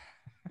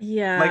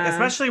 Yeah. Like,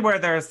 especially where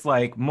there's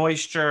like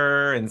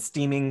moisture and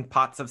steaming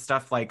pots of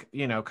stuff, like,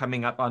 you know,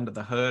 coming up onto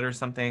the hood or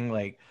something.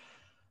 Like,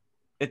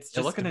 it's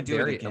just going to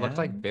do it again. It looked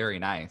like very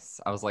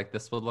nice. I was like,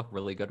 this would look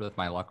really good with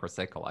my Le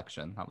Creuset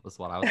collection. That was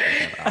what I was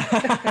thinking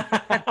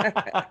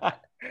about.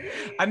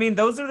 I mean,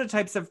 those are the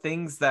types of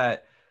things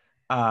that,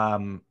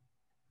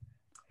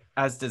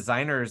 as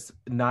designers,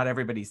 not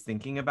everybody's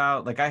thinking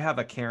about. Like, I have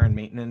a care and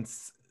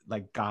maintenance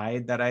like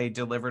guide that I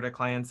deliver to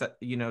clients at,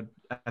 you know,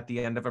 at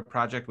the end of a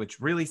project, which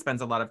really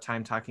spends a lot of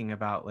time talking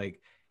about like,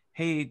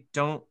 hey,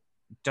 don't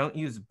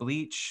use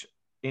bleach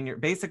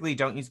basically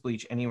don't use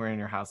bleach anywhere in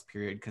your house,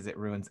 period, because it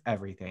ruins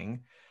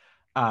everything.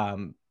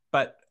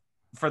 But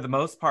for the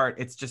most part,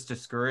 it's just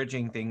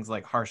discouraging things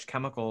like harsh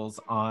chemicals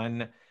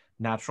on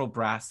natural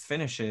brass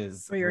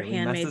finishes. Or your really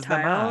handmade messes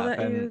them tile up.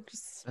 that you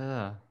just...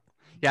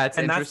 Yeah, it's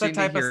And that's the interesting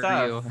type to of hear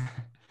stuff. you.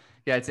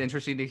 Yeah, it's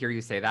interesting to hear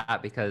you say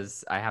that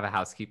because I have a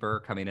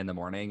housekeeper coming in the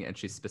morning and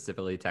she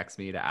specifically texts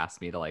me to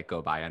ask me to like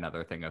go buy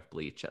another thing of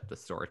bleach at the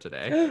store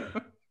today.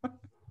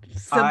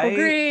 Simple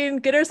Green.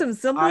 Get her some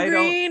Simple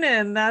Green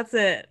and that's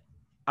it.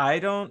 I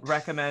don't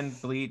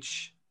recommend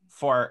bleach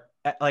for,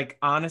 like,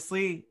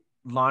 honestly,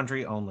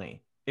 laundry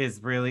only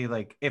is really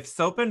like, if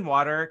soap and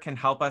water can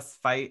help us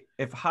fight,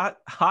 if hot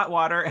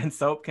water and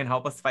soap can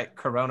help us fight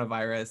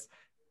coronavirus,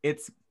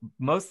 it's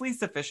mostly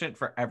sufficient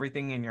for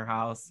everything in your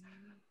house.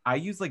 I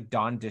use like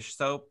Dawn dish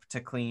soap to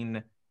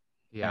clean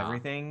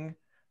everything.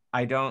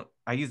 I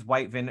use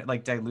white vinegar,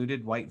 like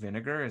diluted white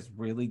vinegar is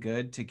really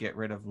good to get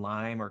rid of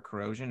lime or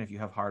corrosion if you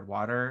have hard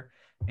water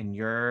and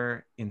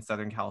you're in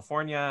Southern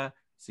California.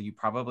 So you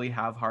probably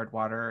have hard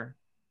water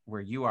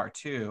where you are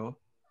too.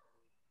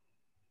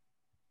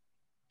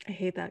 I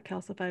hate that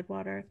calcified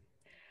water.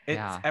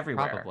 It's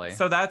everywhere. Probably.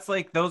 So that's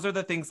like, those are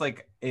the things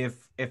like,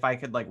 if I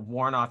could like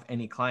warn off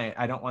any client,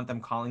 I don't want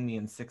them calling me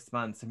in 6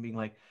 months and being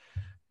like,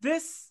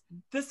 this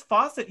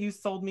faucet you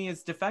sold me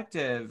is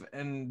defective.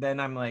 And then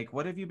I'm like,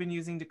 what have you been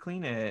using to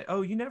clean it?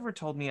 Oh, you never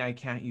told me I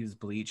can't use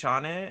bleach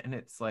on it. And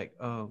it's like,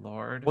 oh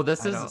Lord. Well,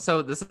 this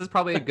is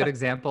probably a good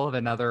example of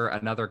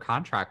another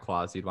contract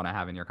clause you'd want to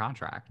have in your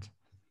contract.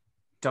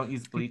 Don't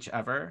use bleach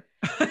ever.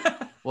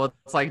 Well,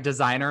 it's like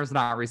designer's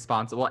not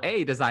responsible.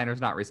 A,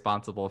 designer's not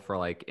responsible for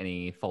like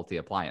any faulty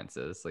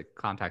appliances, like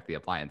contact the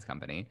appliance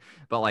company.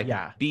 But like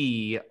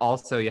B,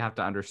 also you have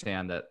to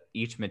understand that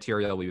each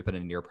material we put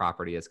into your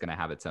property is going to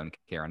have its own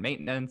care and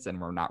maintenance, and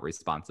we're not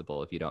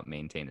responsible if you don't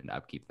maintain and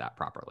upkeep that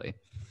properly.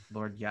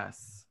 Lord,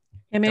 yes.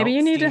 And maybe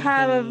you need to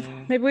have,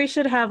 maybe we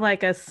should have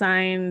like a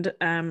signed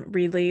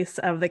release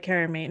of the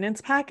care and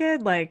maintenance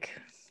packet. Like,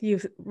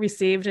 you've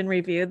received and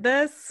reviewed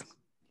this.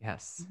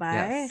 Yes. Bye.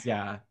 Yes.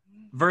 Yeah.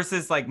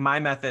 Versus like my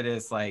method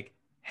is like,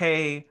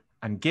 hey,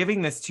 I'm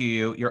giving this to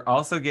you. You're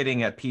also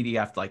getting a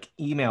PDF like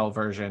email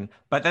version,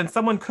 but then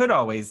someone could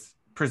always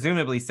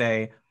presumably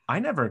say, I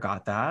never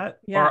got that,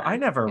 or I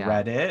never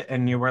read it.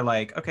 And you were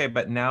like, okay,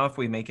 but now if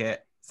we make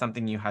it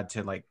something you had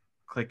to like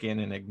click in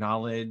and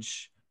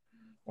acknowledge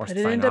or put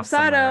it in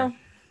Dubsado.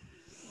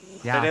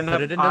 Yeah,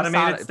 put it in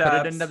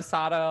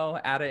Dubsado,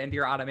 add it into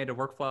your automated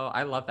workflow.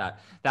 I love that.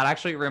 That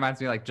actually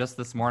reminds me, like just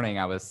this morning,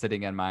 I was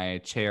sitting in my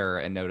chair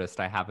and noticed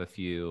I have a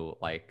few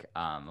like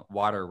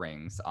water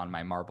rings on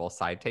my marble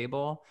side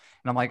table.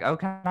 And I'm like, oh,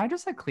 can I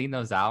just like clean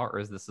those out? Or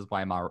is this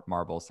why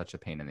marble is such a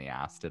pain in the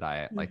ass? Did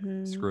I like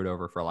screw it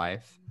over for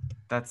life?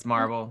 That's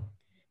marble.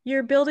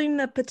 You're building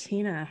the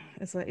patina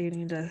is what you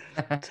need to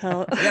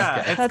tell.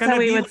 Yeah, that's how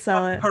we would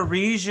sell it.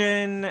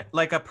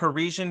 Like a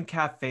Parisian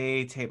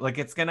cafe table. Like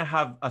it's gonna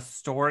have a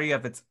story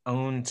of its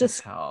own to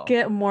tell.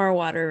 Get more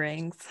water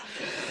rings.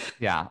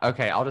 Yeah.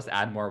 Okay. I'll just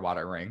add more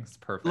water rings.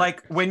 Perfect.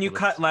 Like when you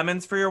cut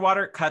lemons for your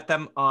water, cut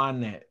them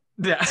on it.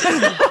 Yeah.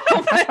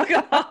 Oh my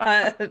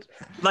God.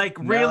 Like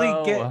really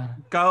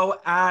go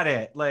at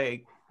it.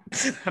 Like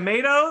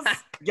tomatoes,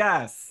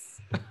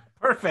 yes.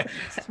 Perfect.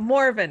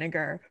 More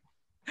vinegar.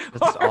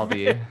 Just all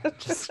be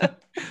just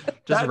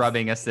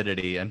rubbing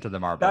acidity into the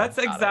marble. That's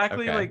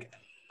exactly like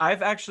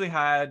I've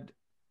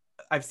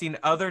seen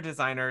other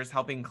designers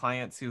helping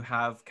clients who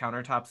have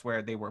countertops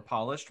where they were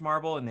polished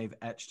marble and they've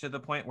etched to the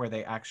point where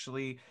they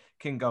actually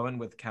can go in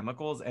with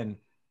chemicals and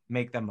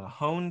make them a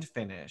honed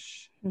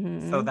finish.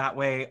 So that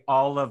way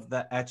all of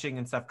the etching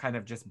and stuff kind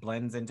of just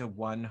blends into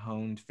one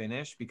honed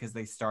finish because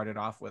they started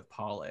off with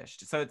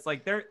polished. So it's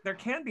like there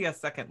can be a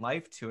second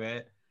life to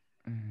it.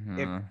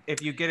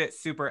 If you get it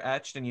super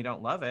etched and you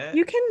don't love it,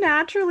 You can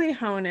naturally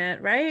hone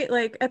it, right?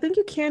 Like I think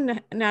you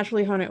can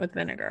naturally hone it with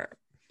vinegar.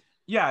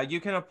 yeah, you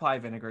can apply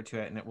vinegar to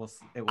it and it will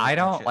I etch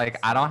don't it like.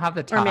 I don't have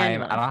the Or time.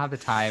 manually. I don't have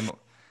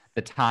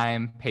the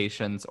time,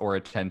 patience, or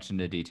attention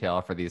to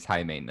detail for these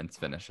high maintenance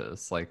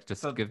finishes. Like,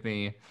 just So- give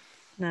me,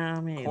 No,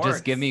 me. Quartz.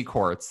 just give me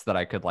quartz that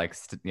I could like,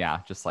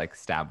 just like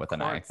stab with a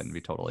knife and be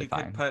totally you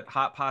fine. could put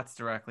hot pots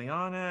directly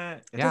on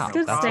it. It's Yeah, Just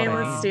no get that's what I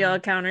stainless mean. steel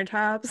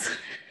countertops.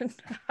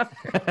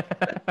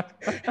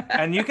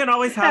 And you can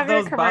always have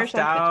your those buffed commercial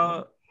kitchen.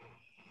 out.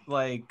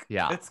 Like,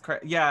 Yeah. it's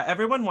yeah,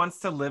 everyone wants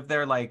to live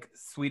their like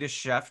Swedish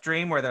chef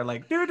dream where they're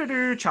like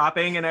do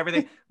chopping and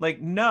everything.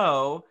 Like,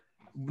 no,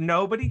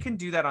 nobody can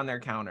do that on their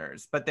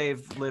counters, but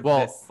they've lived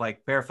this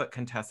like barefoot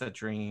Contessa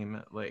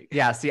dream. Like,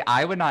 Yeah, see,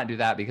 I would not do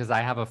that because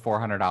I have a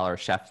 $400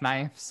 chef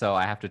knife, so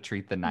I have to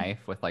treat the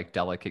knife with like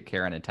delicate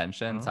care and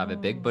attention. So I have a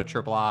big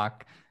butcher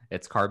block.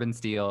 It's carbon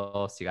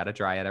steel, so you got to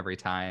dry it every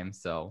time.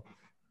 So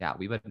yeah,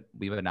 we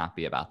would not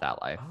be about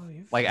that life. Oh,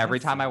 you're Like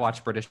every time I fancy.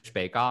 watch British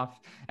Bake Off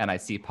and I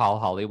see Paul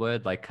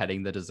Hollywood like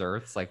cutting the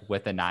desserts like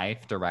with a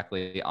knife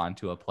directly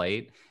onto a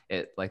plate,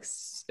 it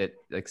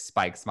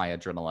spikes my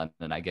adrenaline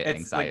and I get It's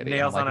anxiety. like And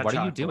nails I'm on like, a what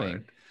are you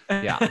doing?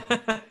 chalkboard.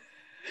 Yeah.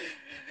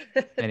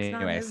 It's not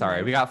Anyway, his sorry,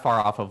 knife. we got far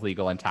off of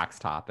legal and tax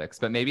topics,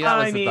 but maybe that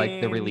was like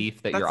the mean,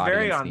 relief that your that's very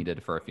audience on-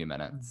 needed for a few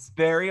minutes.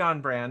 Very on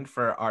brand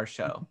for our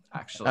show,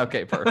 actually.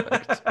 Okay,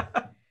 perfect.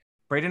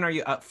 Brayden, are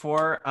you up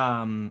for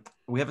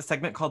we have a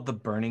segment called the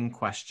burning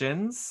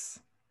questions.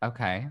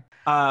 Okay.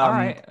 All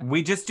right.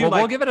 We just do Well, like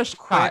we'll give it a shot.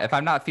 quick- If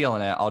I'm not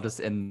feeling it, I'll just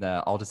end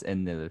the You'll just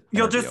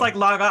interview. like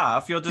log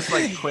off. You'll just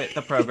like quit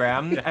the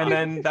program and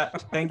then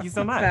thank you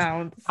so much.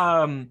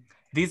 Bounce.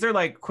 These are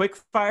like quick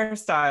fire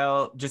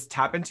style, just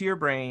tap into your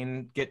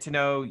brain, get to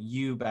know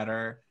you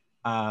better.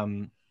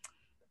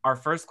 Our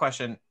first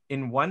question,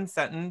 in one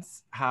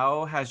sentence,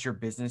 how has your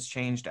business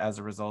changed as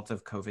a result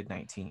of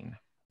COVID-19?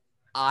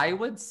 I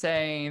would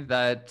say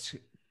that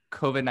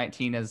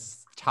COVID-19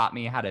 has taught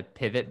me how to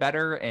pivot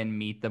better and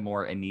meet the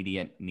more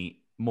immediate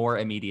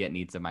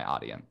needs of my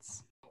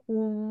audience.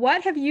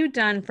 What have you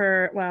done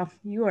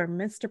you are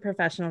Mr.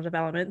 Professional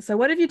Development. So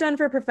what have you done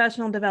for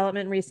professional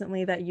development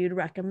recently that you'd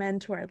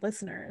recommend to our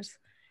listeners?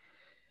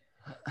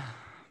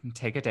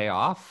 Take a day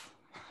off.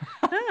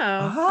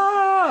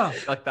 Oh,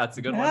 Like that's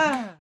a good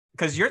one.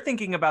 Because you're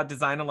thinking about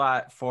design a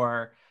lot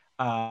for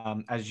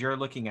as you're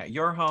looking at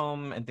your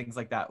home and things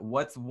like that.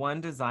 What's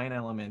one design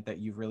element that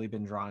you've really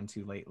been drawn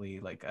to lately,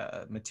 like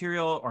a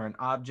material or an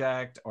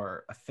object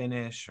or a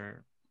finish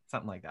or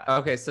something like that?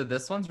 Okay, so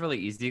this one's really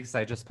easy because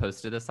I just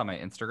posted this on my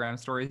Instagram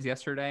stories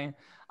yesterday.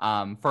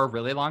 For a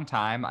really long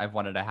time, I've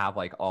wanted to have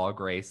like all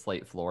gray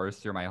slate floors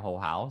through my whole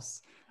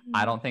house.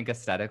 I don't think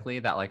aesthetically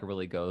that like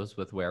really goes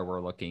with where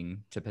we're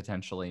looking to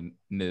potentially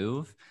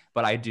move,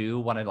 but I do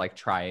want to like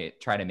try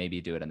to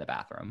maybe do it in the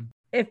bathroom.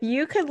 if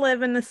you could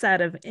live in the set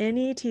of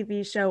any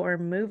TV show or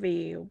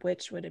movie,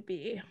 which would it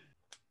be?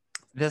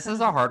 This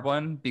is a hard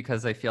one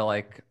because I feel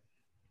like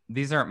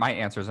my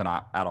answers are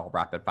not at all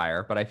rapid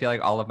fire, but I feel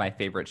like all of my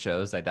favorite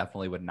shows, I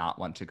definitely would not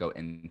want to go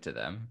into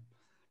them.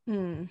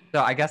 So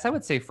I guess I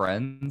would say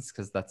Friends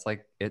because that's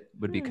like, it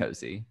would be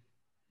cozy.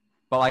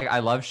 But like, I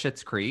love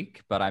Schitt's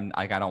Creek, but I'm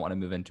like, I don't want to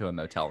move into a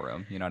motel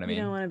room. You know what I mean?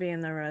 You don't want to be in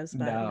the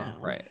Rosebud. No.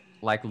 Right.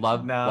 Like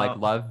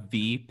love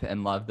Veep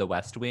and love The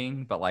West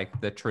Wing, but like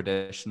the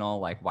traditional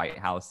like White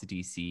House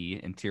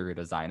DC interior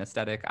design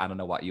aesthetic. I don't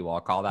know what you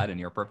all call that in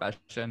your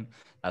profession.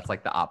 That's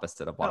like the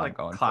opposite of what I'm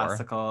going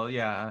classical, for.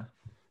 yeah.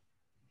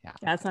 Yeah.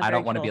 That's not I don't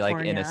very want to be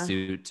like in a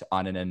California. suit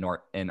on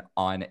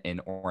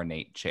an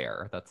ornate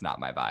chair. That's not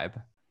my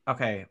vibe.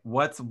 Okay,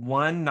 what's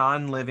one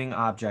non-living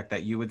object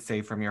that you would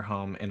save from your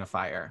home in a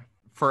fire?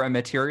 For a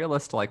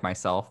materialist like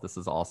myself, this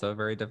is also a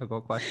very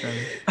difficult question.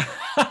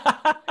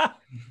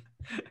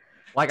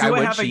 Like Do I I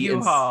would have a cheat and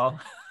U-Haul?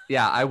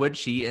 yeah, I would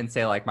cheat and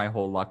say like my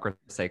whole Le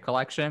Creuset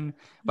collection,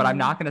 but I'm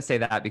not going to say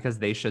that because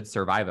they should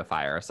survive a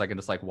fire. So I can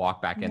just like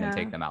walk back in and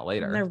take them out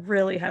later. And they're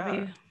really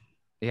heavy.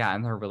 Yeah,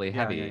 and they're really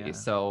heavy. Yeah.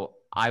 So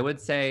I would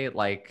say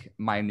like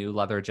my new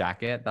leather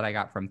jacket that I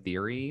got from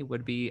Theory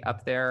would be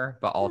up there,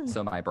 but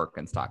also my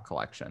Birkenstock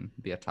collection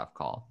would be a tough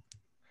call.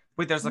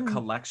 Wait, there's a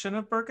collection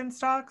of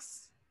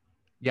Birkenstocks?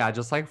 Yeah,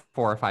 just like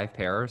 4 or 5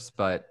 pairs,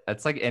 but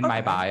it's like in my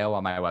Okay. bio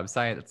on my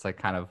website. It's like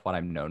kind of what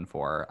I'm known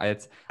for.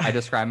 I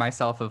describe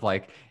myself of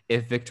like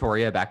if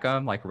Victoria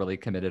Beckham like really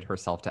committed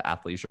herself to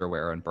athleisure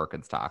wear and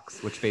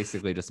Birkenstocks, which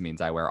basically just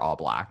means I wear all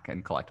black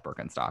and collect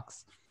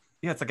Birkenstocks.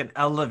 Yeah, it's like an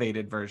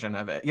elevated version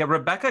of it. Yeah,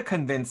 Rebecca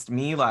convinced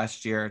me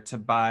last year to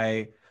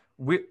buy.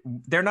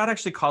 They're not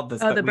actually called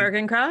this. Oh, but the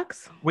Birkin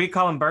Crocs? we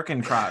call them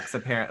Birkin Crocs,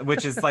 apparently,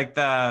 which is like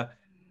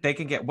they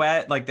can get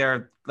wet, like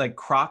they're like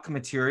Croc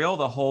material.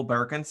 The whole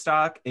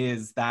Birkenstock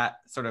is that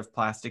sort of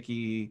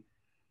plasticky.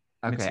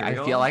 Okay,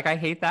 material. I feel like I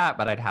hate that,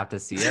 but I'd have to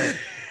see it.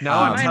 No,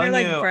 I'm Mine are telling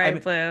like you,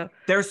 bright blue.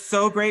 they're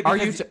so great. Are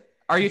you because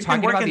are you you can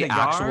talking work about in the the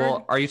actual?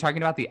 yard. Are you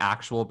talking about the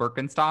actual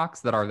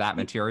Birkenstocks that are that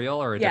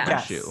material or a Yes.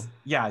 different yes, shoe?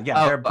 yeah, Oh,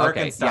 they're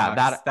okay. Birkenstocks Yeah,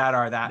 that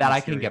are that. That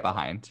I can get material.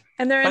 behind.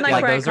 And they're in But, like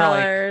like, bright those are,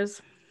 like-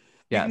 colors.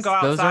 You can Yes, go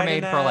those are outside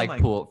made in for them, like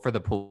pool for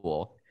the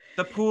pool.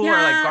 the pool or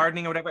Yeah. like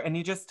gardening or whatever, and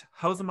you just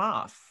hose them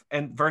off.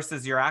 And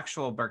versus your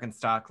actual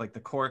Birkenstock, like the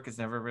cork is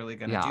never really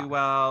gonna Yeah. do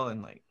well,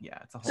 and like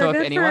it's a whole. So if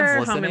They're good anyone's for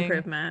home listening-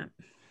 improvement.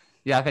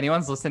 Yeah, if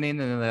anyone's listening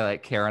and they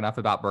like care enough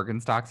about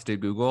Birkenstocks to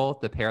Google,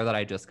 the pair that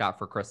I just got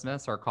for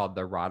Christmas are called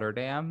the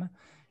Rotterdam.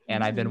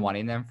 And I've been Mhm.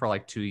 wanting them for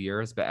like 2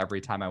 years, but every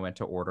time I went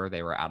to order,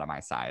 they were out of my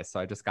size. So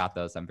I just got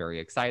those. I'm very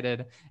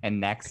excited. And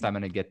next, I'm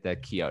going to get the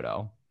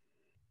Kyoto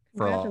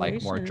for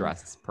like more Congratulations.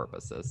 dress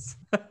purposes.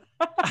 For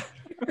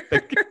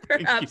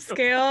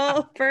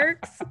upscale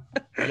perks.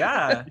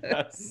 Yeah.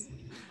 Yes.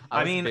 I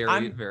I was mean, very,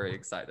 I'm- very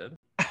excited.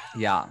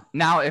 Yeah.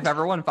 Now, if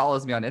everyone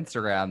follows me on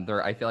Instagram,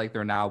 I feel like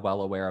they're now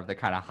well aware of the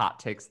kind of hot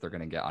takes they're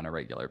going to get on a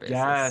regular basis.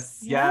 Yes,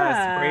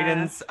 Yeah.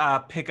 Braden's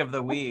pick of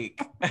the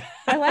week.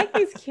 I like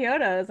these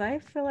Kyotos. I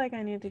feel like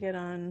I need to get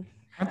on.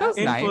 Aren't those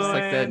nice?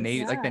 Like the Influence.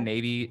 navy, like the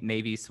Yeah.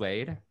 navy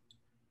suede.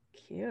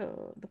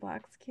 Cute. The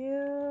black's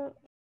cute.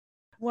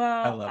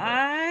 Well, love it.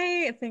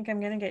 I think I'm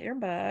gonna get your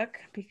book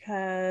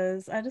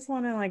because I just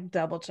want to like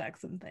double check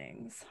some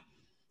things.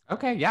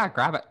 Okay, yeah,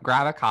 grab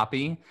a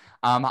copy.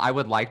 I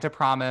would like to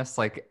promise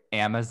like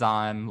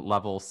Amazon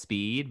level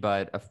speed,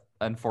 but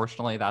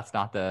unfortunately, that's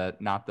not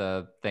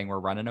the thing we're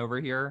running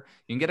over here.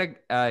 You can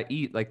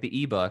get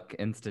the ebook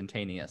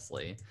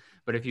instantaneously,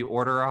 but if you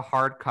order a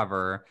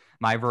hardcover,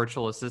 my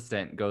virtual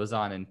assistant goes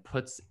on and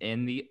puts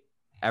in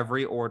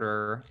every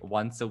order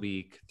once a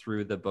week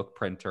through the book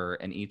printer,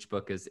 and each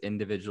book is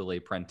individually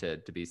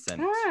printed to be sent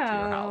to your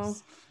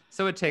house.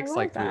 So it takes love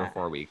like 3 or that.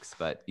 4 weeks,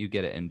 but you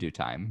get it in due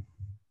time.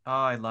 Oh,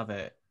 I love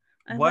it.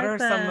 I What like are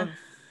some the of?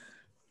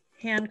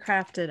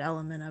 handcrafted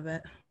element of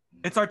it?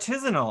 It's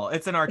artisanal.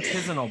 It's an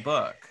artisanal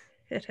book.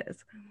 It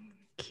is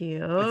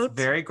cute. It's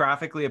very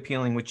graphically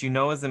appealing, which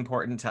is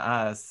important to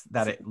us.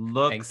 That it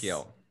looks Thank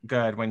you.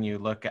 good when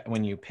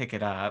you pick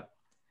it up.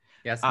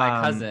 Yes,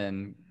 my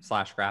cousin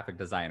 / graphic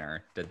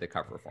designer did the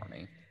cover for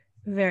me.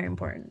 Very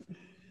important.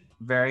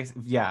 That's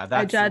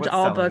I judge what's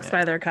all selling books it.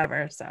 by their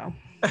cover, so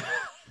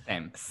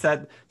Same.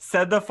 Said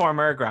the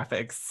former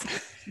graphics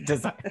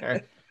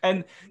designer,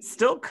 and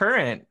still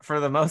current for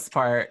the most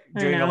part, I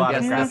doing a know. lot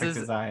of Yes, graphic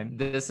design.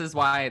 This is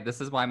why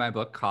my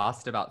book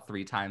cost about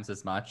 3 times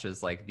as much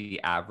as like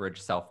the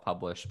average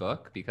self-published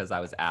book, because I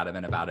was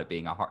adamant about it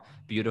being a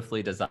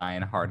beautifully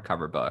designed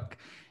hardcover book.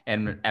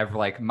 And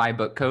my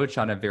book coach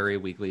on a very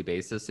weekly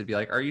basis would be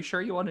like, "Are you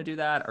sure you want to do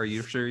that? Are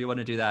you sure you want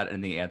to do that?"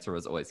 And the answer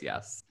was always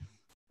yes.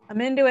 I'm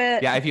into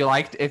it. Yeah, if you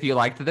liked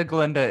the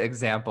Glinda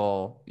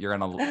example, you're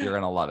gonna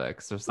love it,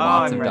 because there's Oh,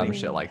 lots I'm of dumb ready.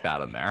 shit like that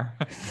in there.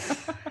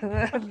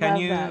 Can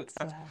you-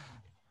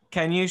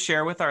 Can you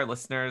share with our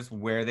listeners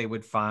where they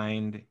would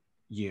find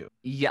you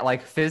Yeah,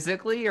 like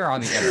physically or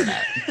on the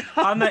internet?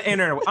 on the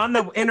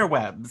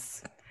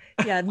interwebs?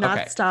 Yeah, not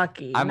Okay.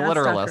 stocky. I'm a not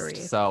literalist,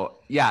 stalkery. so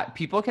yeah,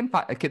 people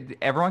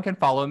everyone can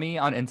follow me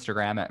on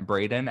Instagram at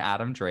Braden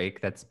Adam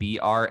Drake. That's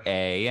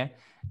BRADEN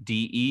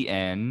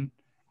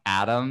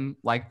Adam,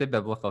 like the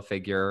biblical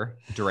figure,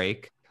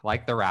 Drake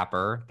like the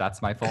rapper.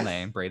 That's my full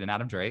name, Braden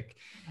Adam Drake.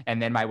 And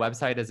then my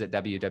website is at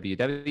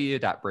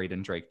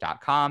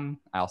www.bradendrake.com.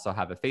 I also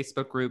have a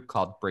Facebook group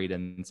called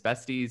Braden's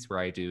Besties, where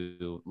I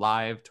do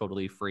live,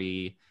 totally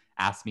free,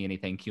 ask me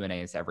anything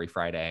Q&As every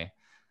Friday.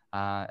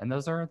 And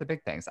those are the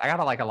big things. I got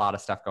a lot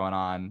of stuff going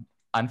on.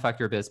 Unfuck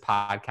Your Biz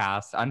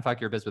podcast,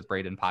 Unfuck Your Biz with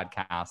Braden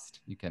podcast.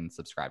 You can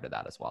subscribe to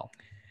that as well.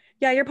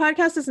 Yeah, your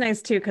podcast is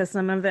nice too, because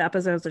some of the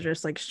episodes are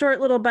just like short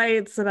little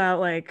bites about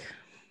like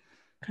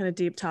kind of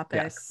deep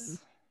topics. Yes.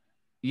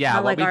 Yeah.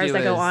 Not what like we ours do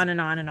that go is- on and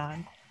on and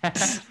on.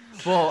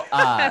 Well,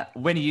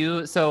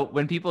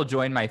 when people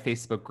join my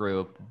Facebook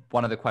group,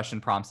 one of the question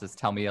prompts is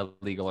tell me a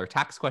legal or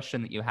tax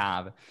question that you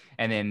have.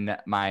 And then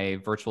my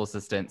virtual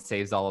assistant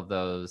saves all of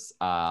those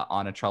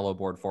on a Trello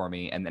board for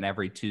me. And then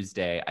every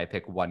Tuesday, I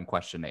pick one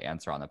question to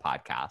answer on the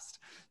podcast.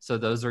 So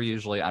those are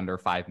usually under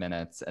 5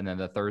 minutes. And then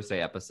the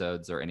Thursday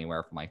episodes are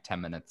anywhere from like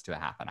 10 minutes to a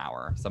half an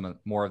hour.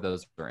 More of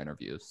those are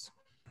interviews.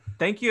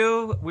 Thank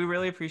you. We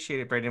really appreciate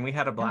it, Braden. We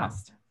had a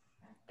blast.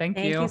 Thank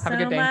Thank you Have so a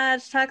good day.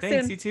 much. Talk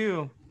Thanks, soon. you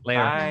too.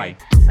 Later. Bye.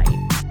 Bye.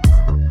 Bye.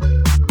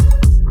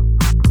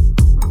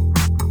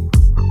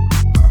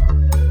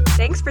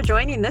 Thanks for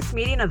joining this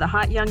meeting of the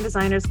Hot Young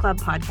Designers Club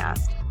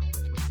podcast.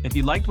 If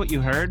you liked what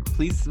you heard,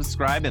 please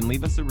subscribe and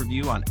leave us a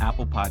review on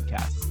Apple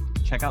Podcasts.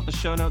 Check out the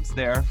show notes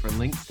there for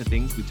links to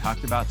things we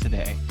talked about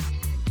today.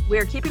 We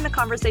are keeping the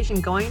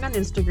conversation going on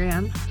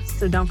Instagram,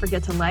 so don't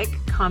forget to like,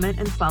 comment,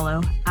 and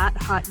follow at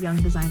Hot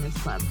Young Designers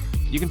Club.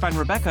 You can find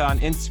Rebecca on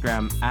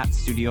Instagram at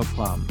Studio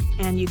Plum.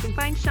 And you can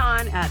find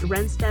Sean at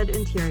Renstead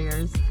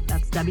Interiors.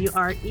 That's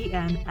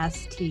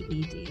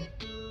WRENSTED.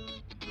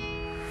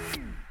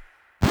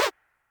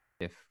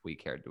 If we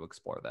cared to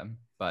explore them,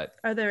 but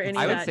Are there any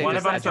I would that say One you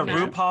of them is a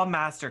recommend? RuPaul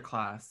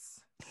masterclass.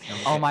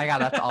 oh my god,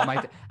 that's all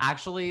my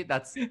actually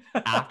that's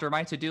after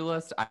my to-do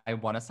list. I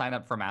want to sign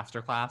up for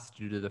masterclass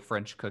due to the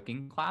French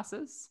cooking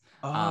classes.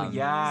 Oh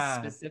yeah.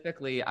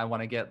 Specifically, I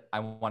want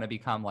to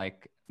become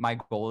like, my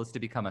goal is to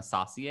become a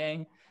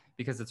saucier,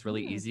 because it's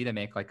really easy to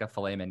make like a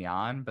filet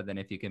mignon. But then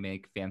if you can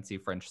make fancy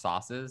French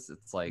sauces,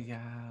 it's like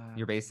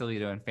you're basically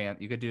doing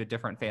you could do a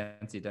different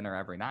fancy dinner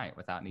every night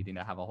without needing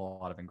to have a whole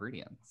lot of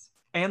ingredients.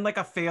 And like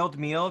a failed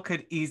meal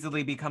could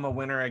easily become a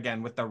winner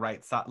again with the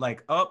right sauce.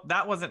 Like, oh,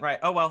 that wasn't right.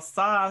 Oh well,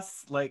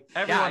 sauce. Like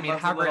everyone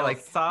loves a little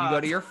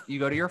sauce. You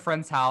go to your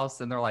friend's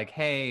house and they're like,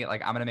 hey,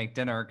 like I'm gonna make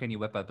dinner. Can you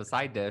whip up a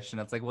side dish?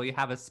 And it's like, well, you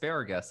have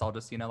asparagus. I'll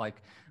just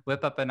like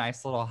whip up a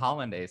nice little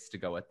hollandaise to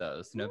go with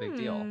those. No big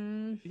deal.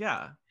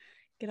 Yeah.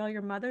 Get all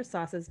your mother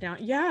sauces down.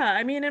 Yeah,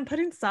 I mean, and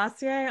putting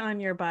saucier on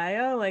your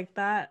bio, like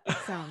that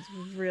sounds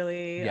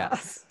really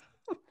yes.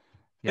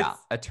 Yeah,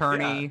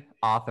 attorney,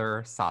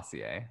 author,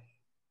 saucier.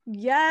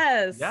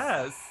 Yes.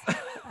 Yes.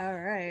 All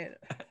right.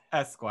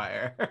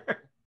 Esquire.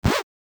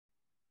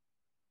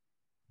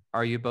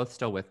 Are you both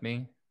still with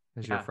me?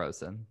 Because you're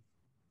frozen.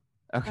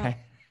 Okay.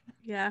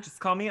 Yeah. Just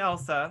call me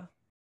Elsa.